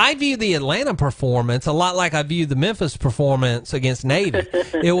 I view the Atlanta performance a lot like I view the Memphis performance against Navy.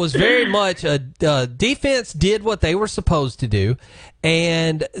 It was very much defense did what they were supposed to do,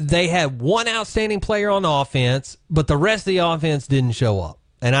 and they had one outstanding player on offense, but the rest of the offense didn't show up.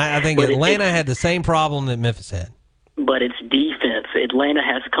 And I think Atlanta had the same problem that Memphis had. But it's defense. Atlanta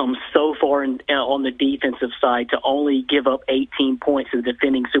has come so far on the defensive side to only give up 18 points to the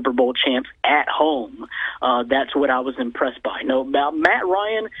defending Super Bowl champs at home. That's what I was impressed by. No, about Matt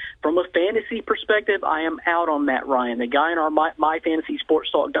Ryan, from a fantasy perspective, I am out on Matt Ryan. The guy in our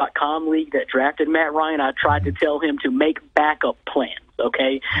MyFantasySportsTalk.com league that drafted Matt Ryan, I tried to tell him to make backup plans.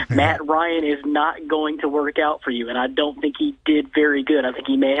 Okay, Matt Ryan is not going to work out for you, and I don't think he did very good. I think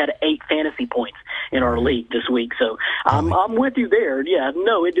he may have had 8 fantasy points in our league this week. So I'm with you there. Yeah,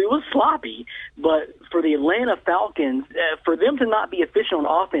 no, it was sloppy, but for the Atlanta Falcons, for them to not be efficient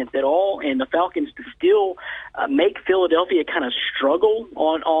on offense at all, and the Falcons to still make Philadelphia kind of struggle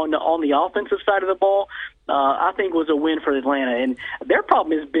on the offensive side of the ball, I think was a win for Atlanta. And their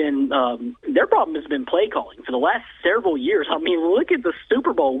problem has been play calling for the last several years. I mean, look at the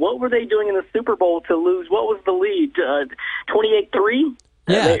Super Bowl. What were they doing in the Super Bowl to lose? What was the lead? 28-3?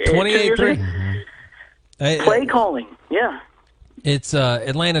 Yeah, 28-3. Play calling, yeah. It's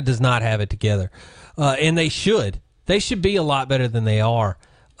Atlanta does not have it together, and they should. They should be a lot better than they are.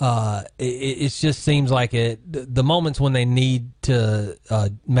 It just seems like the moments when they need to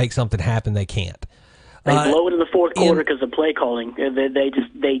make something happen, they can't. They blow it in the fourth quarter because of play calling.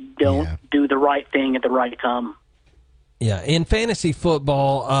 They don't do the right thing at the right time. Yeah, in fantasy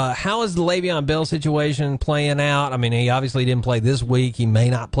football, how is the Le'Veon Bell situation playing out? I mean, he obviously didn't play this week. He may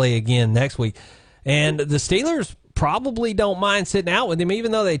not play again next week. And the Steelers probably don't mind sitting out with him,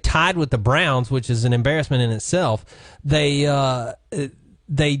 even though they tied with the Browns, which is an embarrassment in itself. They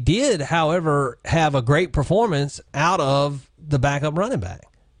did, however, have a great performance out of the backup running back.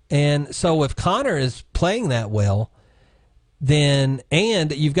 And so if Connor is playing that well, then,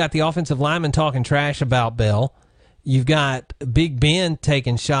 and you've got the offensive lineman talking trash about Bell, you've got Big Ben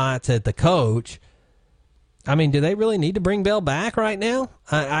taking shots at the coach. I mean, do they really need to bring Bell back right now?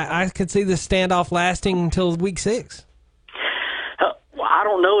 I could see this standoff lasting until week 6. I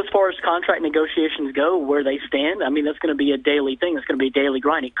don't know as far as contract negotiations go where they stand. I mean, that's going to be a daily thing. It's going to be a daily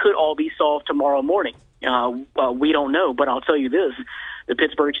grind. It could all be solved tomorrow morning. We don't know, but I'll tell you this. The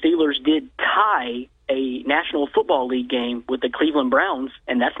Pittsburgh Steelers did tie a National Football League game with the Cleveland Browns,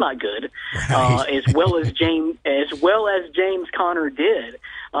 and that's not good. As well as James Conner did.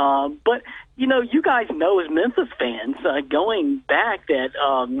 But you guys know as Memphis fans, going back that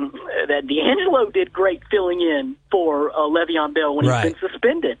D'Angelo did great filling in for Le'Veon Bell when he's been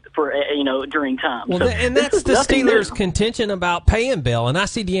suspended for during time. Well, So and this that's is the nothing Steelers' new. contention about paying Bell. And I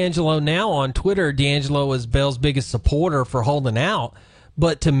see D'Angelo now on Twitter. D'Angelo is Bell's biggest supporter for holding out.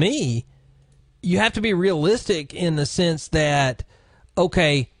 But to me, you have to be realistic in the sense that,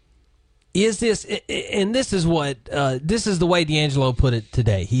 okay, is this, and this is the way D'Angelo put it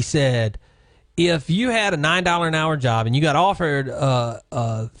today. He said, if you had a $9 an hour job and you got offered a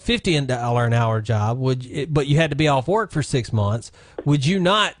 $50 an hour job, but you had to be off work for 6 months, would you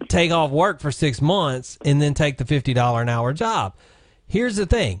not take off work for 6 months and then take the $50 an hour job? Here's the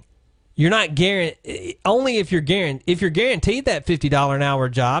thing. You're not guaranteed, only if you're guaranteed that $50 an hour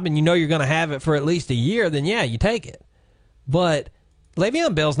job and you know you're going to have it for at least a year, then yeah, you take it. But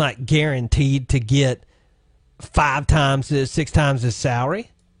Le'Veon Bell's not guaranteed to get 6 times his salary.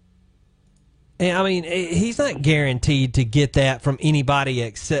 And, I mean, he's not guaranteed to get that from anybody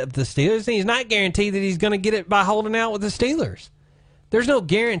except the Steelers. He's not guaranteed that he's going to get it by holding out with the Steelers. There's no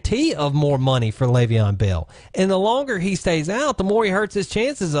guarantee of more money for Le'Veon Bell. And the longer he stays out, the more he hurts his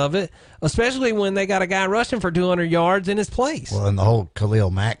chances of it, especially when they got a guy rushing for 200 yards in his place. Well, and the whole Khalil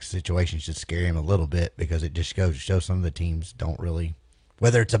Mack situation should scare him a little bit because it just goes to show some of the teams don't really,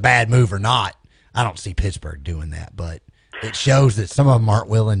 whether it's a bad move or not, I don't see Pittsburgh doing that, but it shows that some of them aren't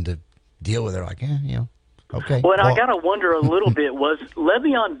willing to deal with it. Like, okay. Well, I got to wonder a little bit, was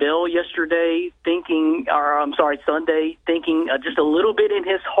Le'Veon Bell Sunday thinking just a little bit in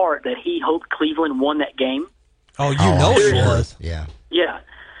his heart that he hoped Cleveland won that game? Oh, it was. Yeah. Yeah.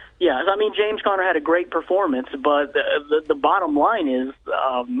 Yeah, I mean, James Conner had a great performance, but the bottom line is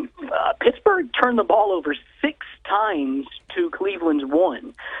Pittsburgh turned the ball over 6 times to Cleveland's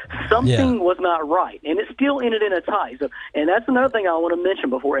 1. Something was not right, and it still ended in a tie. So, and that's another thing I want to mention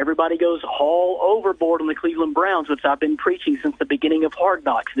before everybody goes all overboard on the Cleveland Browns, which I've been preaching since the beginning of Hard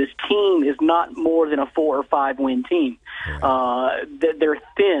Knocks. This team is not more than a 4 or 5 win team. They're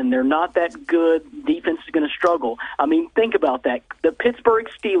thin. They're not that good. Defense is going to struggle. I mean, think about that. The Pittsburgh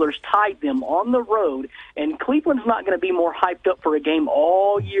Steelers tied them on the road, and Cleveland's not going to be more hyped up for a game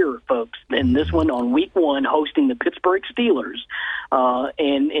all year, folks, than this one on week 1 hosting the Pittsburgh Steelers.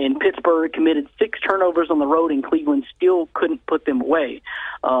 And Pittsburgh committed 6 turnovers on the road, and Cleveland still couldn't put them away.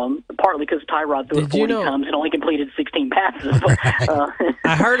 Partly because Tyrod threw it 40 times and only completed 16 passes. But,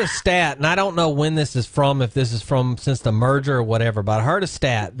 I heard a stat, and I don't know when this is from, if this is from since the merger or whatever, but I heard a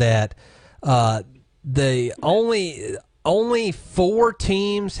stat that the only 4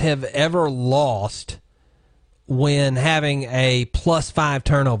 teams have ever lost when having a +5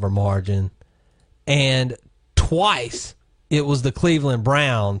 turnover margin, and twice it was the Cleveland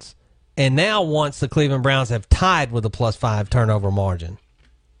Browns, and now once the Cleveland Browns have tied with a +5 turnover margin.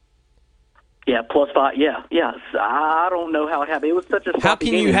 Yeah, +5. Yeah. I don't know how it happened. It was such a How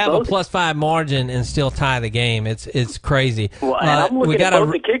can you have a +5 margin and still tie the game? It's crazy. Well, and I'm looking at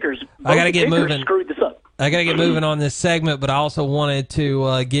both the kickers. I got to get moving. Screwed this up. I got to get moving on this segment, but I also wanted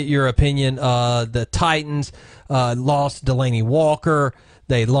to get your opinion. The Titans lost Delaney Walker.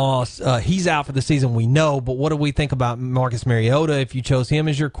 They lost. He's out for the season, we know, but what do we think about Marcus Mariota if you chose him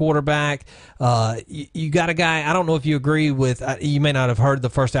as your quarterback? You got a guy, I don't know if you agree with, you may not have heard the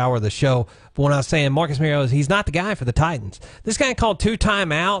first hour of the show, but when I was saying Marcus Mariota, he's not the guy for the Titans. This guy called 2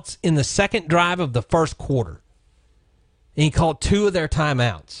 timeouts in the second drive of the first quarter. And he called 2 of their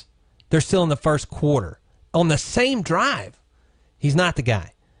timeouts. They're still in the first quarter. On the same drive. He's not the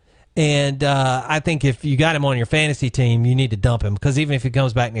guy. And I think if you got him on your fantasy team, you need to dump him, because even if he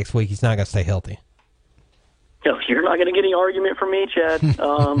comes back next week, he's not going to stay healthy. No, you're not going to get any argument from me, Chad.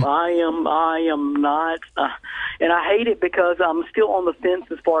 I am not, and I hate it because I'm still on the fence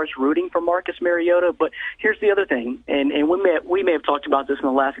as far as rooting for Marcus Mariota. But here's the other thing, and we may have talked about this in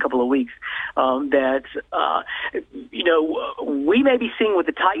the last couple of weeks, that we may be seeing with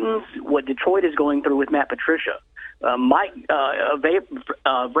the Titans what Detroit is going through with Matt Patricia. Mike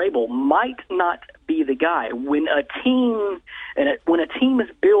Vrabel might not be the guy when a team is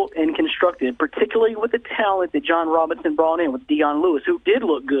built and constructed, particularly with the talent that John Robinson brought in with Dion Lewis, who did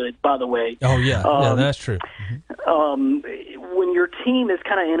look good, by the way. Oh yeah, that's true. When your team is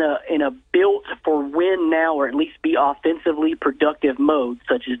kind of in a built for win now, or at least be offensively productive mode,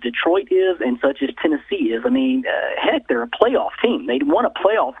 such as Detroit is and such as Tennessee is. I mean, heck, they're a playoff team. They won a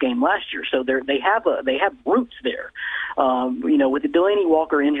playoff game last year, so they have roots there. With the Delaney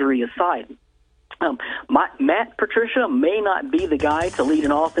Walker injury aside. Matt Patricia may not be the guy to lead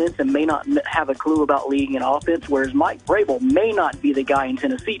an offense and may not have a clue about leading an offense, whereas Mike Vrabel may not be the guy in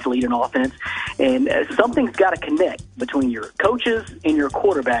Tennessee to lead an offense. And something's got to connect between your coaches and your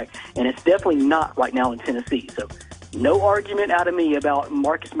quarterback, and it's definitely not right now in Tennessee. So no argument out of me about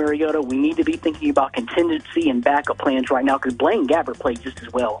Marcus Mariota. We need to be thinking about contingency and backup plans right now because Blaine Gabbert played just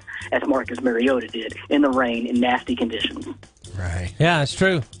as well as Marcus Mariota did in the rain in nasty conditions. Right. Yeah, it's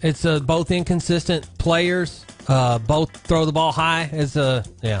true. It's both inconsistent players. Both throw the ball high. It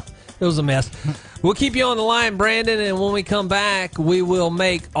was a mess. We'll keep you on the line, Brandon, and when we come back, we will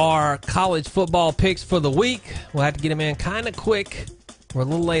make our college football picks for the week. We'll have to get them in kind of quick. We're a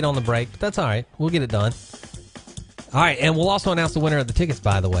little late on the break, but that's all right. We'll get it done. All right, and we'll also announce the winner of the tickets,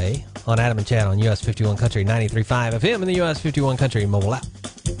 by the way, on Adam and Chad on US 51 Country 93.5 FM and the US 51 Country mobile app.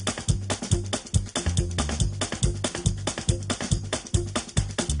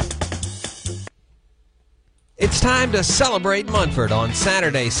 It's time to celebrate Munford on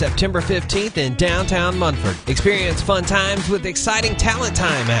Saturday, September 15th in downtown Munford. Experience fun times with exciting talent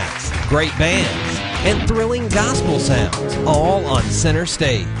time acts, great bands, and thrilling gospel sounds, all on center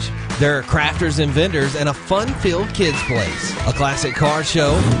stage. There are crafters and vendors and a fun-filled kids' place, a classic car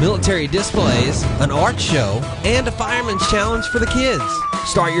show, military displays, an art show, and a fireman's challenge for the kids.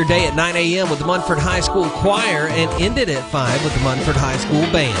 Start your day at 9 a.m. with the Munford High School Choir and end it at 5 with the Munford High School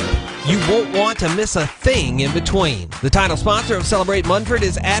Band. You won't want to miss a thing in between. The title sponsor of Celebrate Munford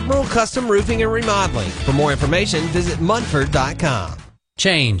is Admiral Custom Roofing and Remodeling. For more information, visit munford.com.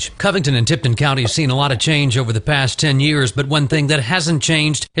 Change. Covington and Tipton County has seen a lot of change over the past 10 years, but one thing that hasn't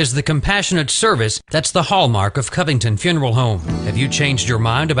changed is the compassionate service that's the hallmark of Covington Funeral Home. Have you changed your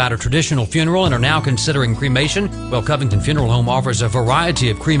mind about a traditional funeral and are now considering cremation? Well, Covington Funeral Home offers a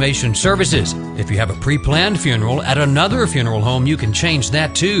variety of cremation services. If you have a pre-planned funeral at another funeral home, you can change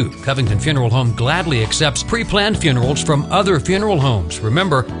that too. Covington Funeral Home gladly accepts pre-planned funerals from other funeral homes.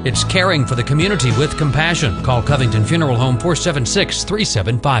 Remember, it's caring for the community with compassion. Call Covington Funeral Home 476-3757.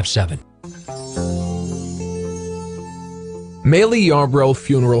 Maley Yarbrough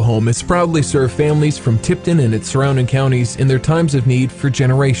Funeral Home has proudly served families from Tipton and its surrounding counties in their times of need for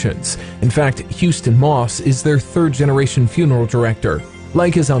generations. In fact, Houston Moss is their third-generation funeral director.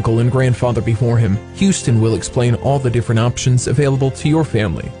 Like his uncle and grandfather before him, Houston will explain all the different options available to your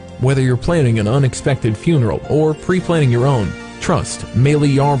family. Whether you're planning an unexpected funeral or pre-planning your own, trust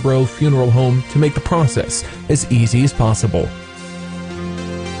Maley Yarbrough Funeral Home to make the process as easy as possible.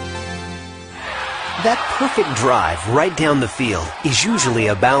 That perfect drive right down the field is usually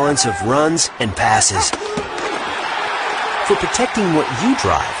a balance of runs and passes. For protecting what you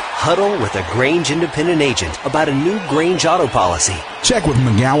drive, huddle with a Grange independent agent about a new Grange auto policy. Check with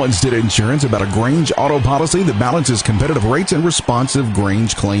McGowan Stitt Insurance about a Grange auto policy that balances competitive rates and responsive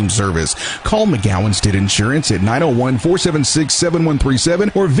Grange claim service. Call McGowan Stitt Insurance at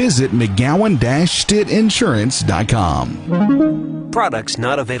 901-476-7137 or visit McGowan-StittInsurance.com. Products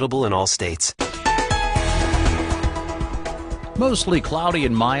not available in all states. Mostly cloudy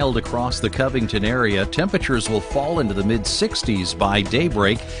and mild across the Covington area. Temperatures will fall into the mid-60s by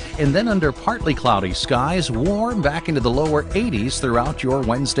daybreak, and then under partly cloudy skies, warm back into the lower 80s throughout your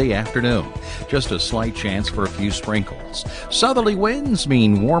Wednesday afternoon. Just a slight chance for a few sprinkles. Southerly winds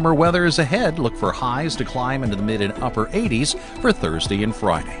mean warmer weather is ahead. Look for highs to climb into the mid and upper 80s for Thursday and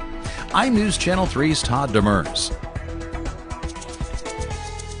Friday. I'm News Channel 3's Todd Demers.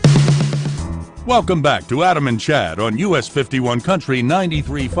 Welcome back to Adam and Chad on US 51 Country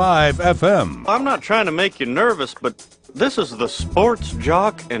 93.5 FM. I'm not trying to make you nervous, but this is the Sports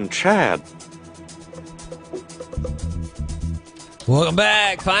Jock and Chad. Welcome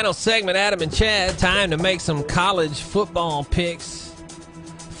back. Final segment, Adam and Chad. Time to make some college football picks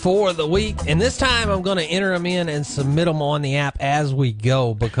for the week. And this time I'm going to enter them in and submit them on the app as we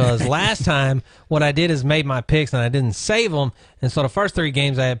go, because last time what I did is made my picks and I didn't save them. And so the first three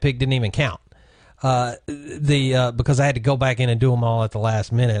games I had picked didn't even count. Because I had to go back in and do them all at the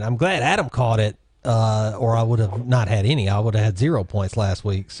last minute. I'm glad Adam caught it, or I would have not had any. I would have had 0 points last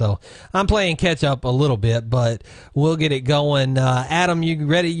week. So I'm playing catch up a little bit, but we'll get it going. Adam, you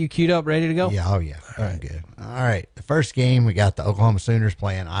ready? You queued up, ready to go? Yeah, oh yeah. All right, good. All right, the first game, we got the Oklahoma Sooners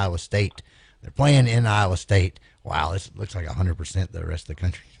playing Iowa State. They're playing in Iowa State. Wow, this looks like 100% the rest of the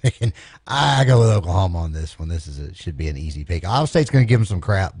country. I go with Oklahoma on this one. Should be an easy pick. Iowa State's going to give them some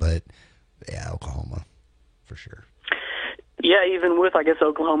crap, but yeah, Oklahoma for sure. Yeah, even with, I guess,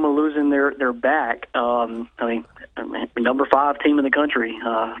 Oklahoma losing their back, I mean, number 5 team in the country.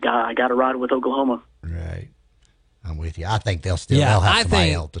 I got to ride with Oklahoma. Right. I'm with you. I think they'll have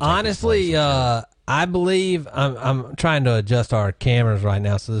somebody else to take honestly, I believe I'm trying to adjust our cameras right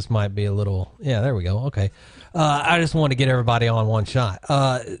now, so this might be a little. Yeah, there we go. Okay, I just wanted to get everybody on one shot.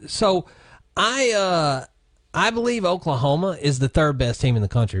 So I believe Oklahoma is the third best team in the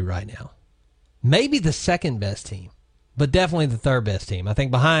country right now. Maybe the second best team, but definitely the third best team. I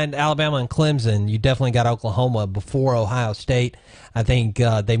think behind Alabama and Clemson, you definitely got Oklahoma before Ohio State. I think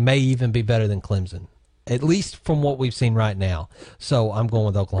they may even be better than Clemson, at least from what we've seen right now. So I'm going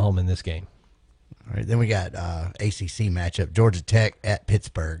with Oklahoma in this game. All right, then we got ACC matchup, Georgia Tech at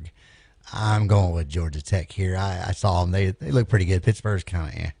Pittsburgh. I'm going with Georgia Tech here. I saw them. They look pretty good. Pittsburgh's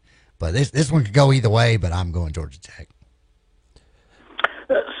kind of But this one could go either way, but I'm going Georgia Tech.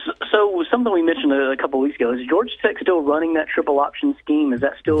 So something we mentioned a couple of weeks ago, is Georgia Tech still running that triple option scheme? Is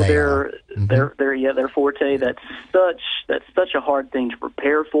that still their forte? That's such a hard thing to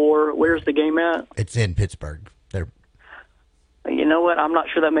prepare for. Where's the game at? It's in Pittsburgh. You know what? I'm not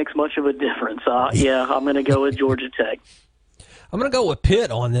sure that makes much of a difference. Yeah, I'm going to go with Georgia Tech. I'm going to go with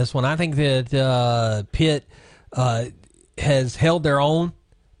Pitt on this one. I think that Pitt has held their own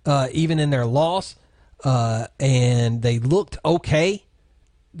even in their loss, and they looked okay.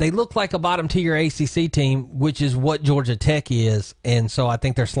 They look like a bottom-tier ACC team, which is what Georgia Tech is, and so I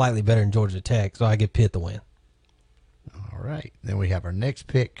think they're slightly better than Georgia Tech, so I give Pitt the win. All right. Then we have our next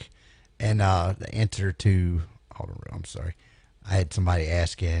pick, and the answer to I'm sorry. I had somebody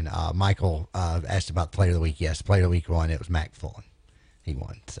asking, Michael asked about the player of the week. Yes, player of the week won. It was Mac Fullen. He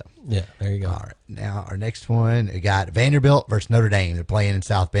won. So yeah, there you go. All right. Now our next one, we got Vanderbilt versus Notre Dame. They're playing in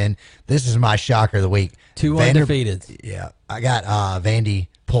South Bend. This is my shocker of the week. Two undefeated. Yeah, I got Vandy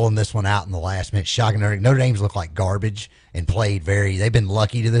pulling this one out in the last minute. Shocking. Notre Dame's look like garbage and played they've been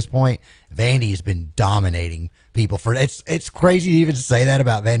lucky to this point. Vandy has been dominating people it's crazy to even say that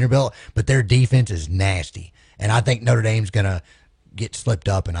about Vanderbilt, but their defense is nasty. And I think Notre Dame's going to get slipped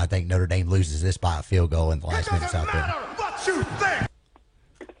up, and I think Notre Dame loses this by a field goal in the last minute. South Bend. What you think?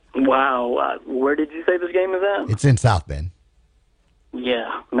 Wow. Where did you say this game is at? It's in South Bend.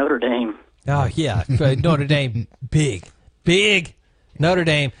 Yeah, Notre Dame. Oh, yeah. Notre Dame, big. Notre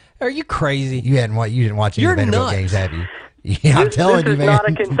Dame. Are you crazy? You didn't watch any Vanderbilt games, have you? Yeah, I'm telling you, man. This is not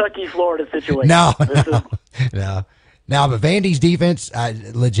a Kentucky-Florida situation. No. Now, but Vandy's defense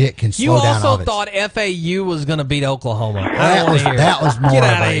legit can slow down. You also thought FAU was going to beat Oklahoma. That was more Get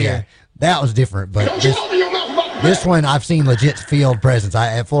out of here. Yeah, that was different. But this one, I've seen legit field presence.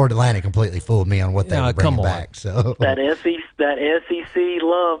 Florida Atlantic completely fooled me on what they were bringing back. So that SEC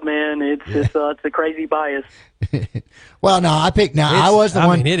love, man, it's a crazy bias. Well, no, I picked. I was the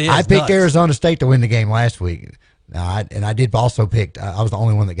one. I picked Arizona State to win the game last week. I did also pick. I was the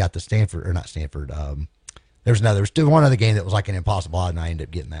only one that got the Stanford or not Stanford. There was still one other game that was like an impossible odd, and I ended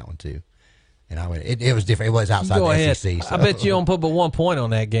up getting that one too. And I went. It was different. It was outside the SEC. So. I bet you don't put but 1 point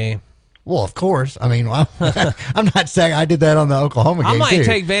on that game. Well, of course. I mean, I'm not saying I did that on the Oklahoma game. I might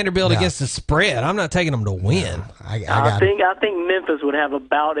take Vanderbilt against the spread. I'm not taking them to win. I think Memphis would have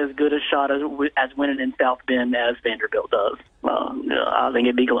about as good a shot as winning in South Bend as Vanderbilt does. I think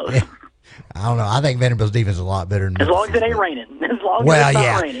it'd be close. Yeah. I don't know. I think Vanderbilt's defense is a lot better than as long as it ain't raining. As long as it's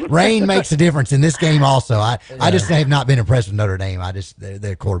not raining. Rain makes a difference in this game also. I just have not been impressed with Notre Dame.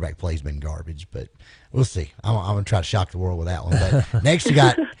 Their quarterback play's been garbage, but we'll see. I'm going to try to shock the world with that one. But next you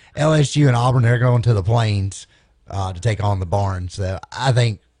got LSU and Auburn. They're going to the Plains to take on the Barnes. So I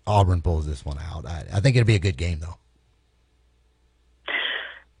think Auburn pulls this one out. I think it'll be a good game, though.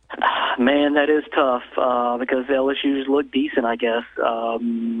 Man, that is tough because LSU's look decent, I guess.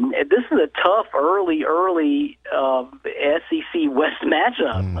 This is a tough early SEC West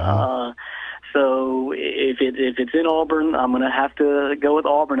matchup. So if it's in Auburn, I'm going to have to go with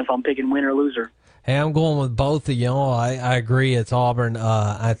Auburn if I'm picking win or loser. Hey, I'm going with both of y'all. I agree. It's Auburn.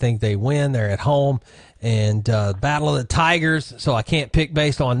 I think they win. They're at home. And Battle of the Tigers, so I can't pick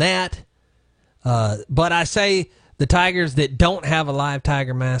based on that. But I say the Tigers that don't have a live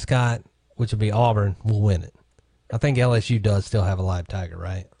tiger mascot, which would be Auburn, will win it. I think LSU does still have a live tiger,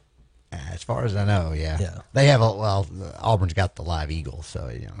 right? As far as I know, yeah. They have Auburn's got the live eagle,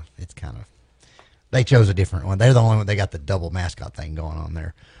 so it's kind of they chose a different one. They're the only one they got the double mascot thing going on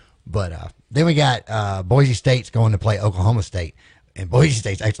there. But then we got Boise State's going to play Oklahoma State, and Boise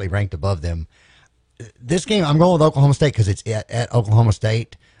State's actually ranked above them. This game, I'm going with Oklahoma State because it's at Oklahoma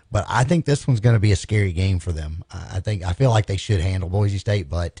State. But I think this one's going to be a scary game for them. I feel like they should handle Boise State,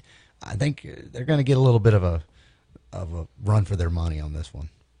 but I think they're going to get a little bit of a run for their money on this one.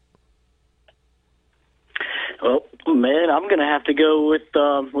 Well, man, I'm going to have to go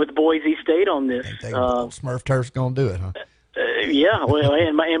with Boise State on this. Smurf Turf's going to do it, huh? Yeah, well,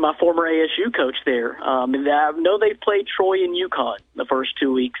 and my former ASU coach there. And I know they played Troy and UConn the first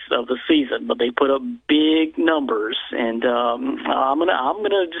 2 weeks of the season, but they put up big numbers. And I'm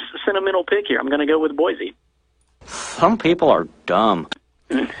gonna just sentimental pick here. I'm gonna go with Boise. Some people are dumb.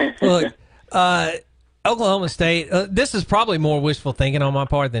 Look, Oklahoma State, this is probably more wishful thinking on my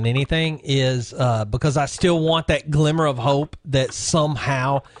part than anything, is because I still want that glimmer of hope that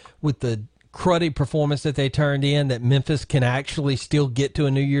somehow with the cruddy performance that they turned in, that Memphis can actually still get to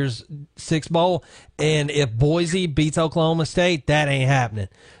a New Year's Six bowl. And if Boise beats Oklahoma State, that ain't happening.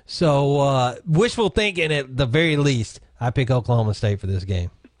 So wishful thinking at the very least, I pick Oklahoma State for this game.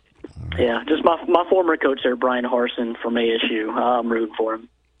 Yeah, just my former coach there, Brian Harsin from ASU. I'm rooting for him.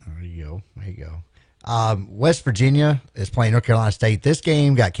 There you go. West Virginia is playing North Carolina State. This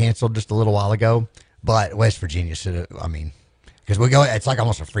game got canceled just a little while ago, but West Virginia should have, because it's like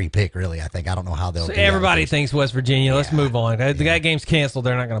almost a free pick, really, I think. I don't know how they'll do everybody thinks West Virginia. Let's move on. The game's canceled.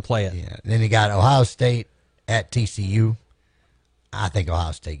 They're not going to play it. Yeah. Then you got Ohio State at TCU. I think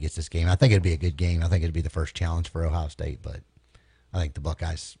Ohio State gets this game. I think it'd be a good game. I think it'd be the first challenge for Ohio State, but I think the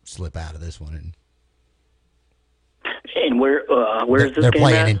Buckeyes slip out of this one. And where is this They're game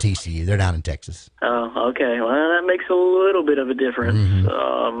playing at? in TCU. They're down in Texas. Oh, okay. Well, that makes a little bit of a difference.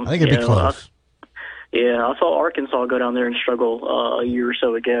 I think it'd be close. I saw Arkansas go down there and struggle a year or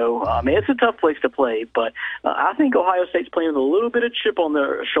so ago. It's a tough place to play, but I think Ohio State's playing with a little bit of chip on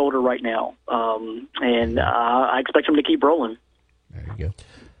their shoulder right now, and I expect them to keep rolling. There you go.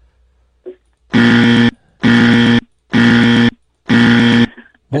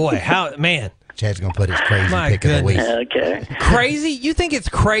 Boy, Chad's going to put his crazy pick of the week. Okay. Crazy? You think it's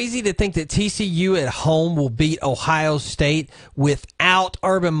crazy to think that TCU at home will beat Ohio State without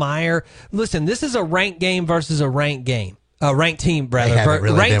Urban Meyer? Listen, this is a ranked game versus a ranked game. A ranked team, rather.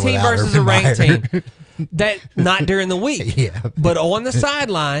 Really ranked team versus Urban a ranked Meyer. team. That not during the week. Yeah. But on the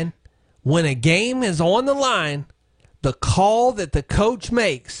sideline, when a game is on the line, the call that the coach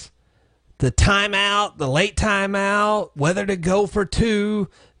makes, the timeout, the late timeout, whether to go for two,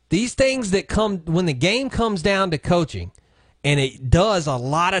 these things that come when the game comes down to coaching, and it does a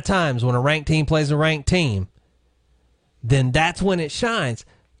lot of times when a ranked team plays a ranked team, then that's when it shines.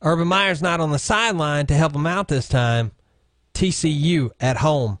 Urban Meyer's not on the sideline to help him out this time. TCU at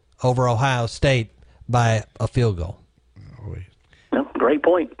home over Ohio State by a field goal. No, great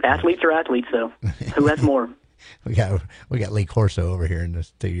point. Athletes are athletes, though. Who has more? We got Lee Corso over here in the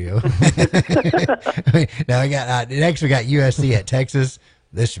studio. Now we got next we got USC at Texas.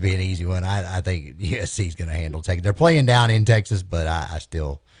 This should be an easy one. I think USC is going to handle Texas. They're playing down in Texas, but I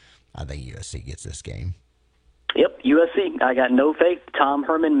think USC gets this game. Yep, USC. I got no faith. Tom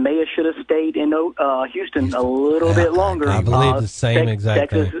Herman may have should have stayed in Houston a little bit longer. I believe the same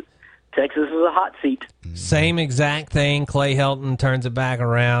exact thing. Texas is a hot seat. Same exact thing. Clay Helton turns it back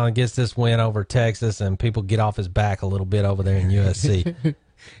around and gets this win over Texas, and people get off his back a little bit over there in USC.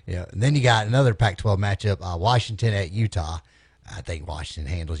 Yeah, and then you got another Pac-12 matchup, Washington at Utah. I think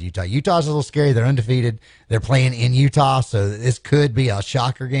Washington handles Utah. Utah's a little scary. They're undefeated. They're playing in Utah, so this could be a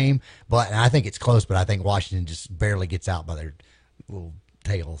shocker game. And I think it's close, but I think Washington just barely gets out by their little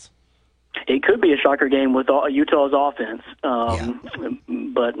tails. It could be a shocker game with Utah's offense,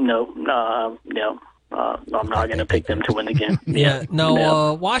 but no, I'm not going to pick them to win the game.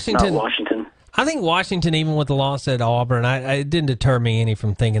 Washington. Not Washington. I think Washington, even with the loss at Auburn, it didn't deter me any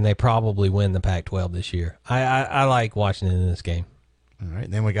from thinking they probably win the Pac-12 this year. I like Washington in this game. All right,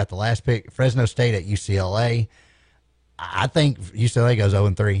 then we got the last pick, Fresno State at UCLA. I think UCLA goes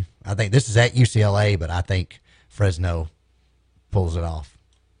 0-3. I think this is at UCLA, but I think Fresno pulls it off.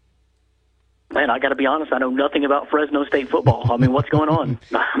 Man, I got to be honest. I know nothing about Fresno State football. I mean, what's going on?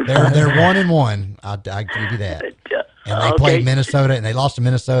 They're 1-1. I'll give you that. And they played Minnesota, and they lost to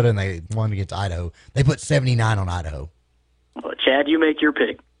Minnesota, and they won against Idaho. They put 79 on Idaho. Well, Chad, you make your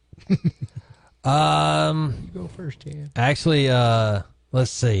pick. You go first, Chad. Actually, let's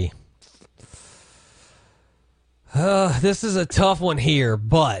see. This is a tough one here,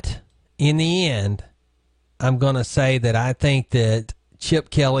 but in the end, I'm going to say that I think that Chip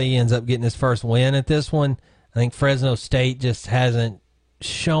Kelly ends up getting his first win at this one. I think Fresno State just hasn't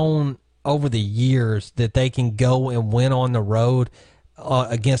shown over the years that they can go and win on the road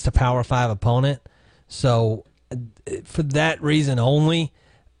against a Power 5 opponent. So for that reason only,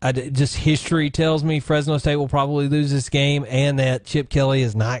 just history tells me Fresno State will probably lose this game, and that Chip Kelly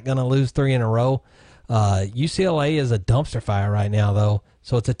is not going to lose 3 in a row. UCLA is a dumpster fire right now, though,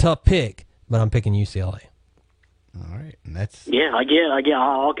 so it's a tough pick, but I'm picking UCLA. All right, and that's Yeah,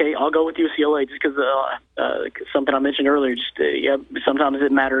 okay, I'll go with UCLA just because something I mentioned earlier. Sometimes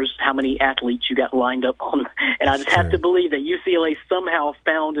it matters how many athletes you got lined up on, and I just have to believe that UCLA somehow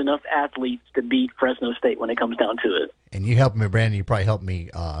found enough athletes to beat Fresno State when it comes down to it. And you helped me, Brandon. You probably helped me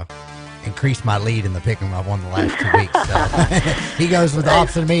increase my lead in the pick 'em I've won the last 2 weeks. So. He goes with the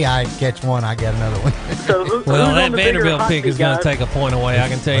opposite of me. I catch one, I get another one. So well, that Vanderbilt pick is going to take a point away. I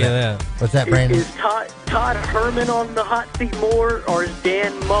can tell you that. What's that, Brandon? Is Todd Herman on the hot seat more, or is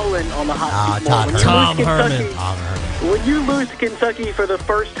Dan Mullen on the hot seat more? Tom Herman. When you lose to Kentucky for the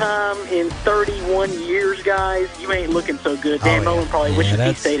first time in 31 years, guys, you ain't looking so good. Dan Mullen probably wishes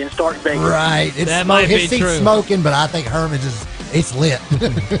he stayed in Stark Vegas. Right. That might be his seat's true. smoking, but I think Herman's it's lit.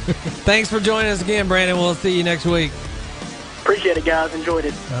 Thanks for joining us again, Brandon. We'll see you next week. Appreciate it, guys. Enjoyed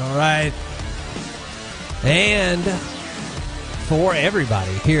it. All right. And for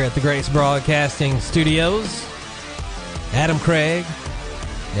everybody here at the Grace Broadcasting Studios, Adam Craig,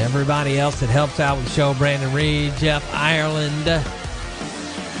 everybody else that helps out with the show, Brandon Reed, Jeff Ireland,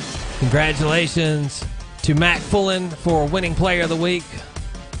 congratulations to Matt Fullen for winning Player of the Week.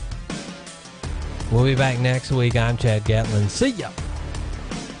 We'll be back next week. I'm Chad Gatlin. See ya.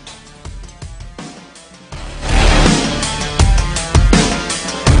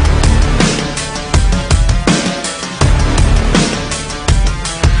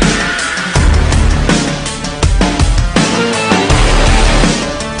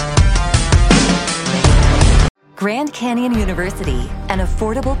 Grand Canyon University, an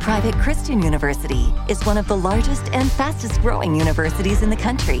affordable private Christian university, is one of the largest and fastest growing universities in the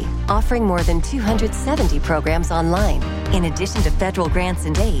country, offering more than 270 programs online. In addition to federal grants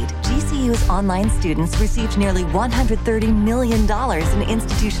and aid, GCU's online students received nearly $130 million in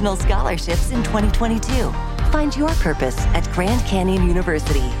institutional scholarships in 2022. Find your purpose at Grand Canyon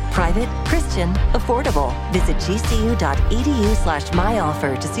University. Private, Christian, affordable. Visit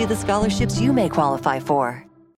gcu.edu/myoffer to see the scholarships you may qualify for.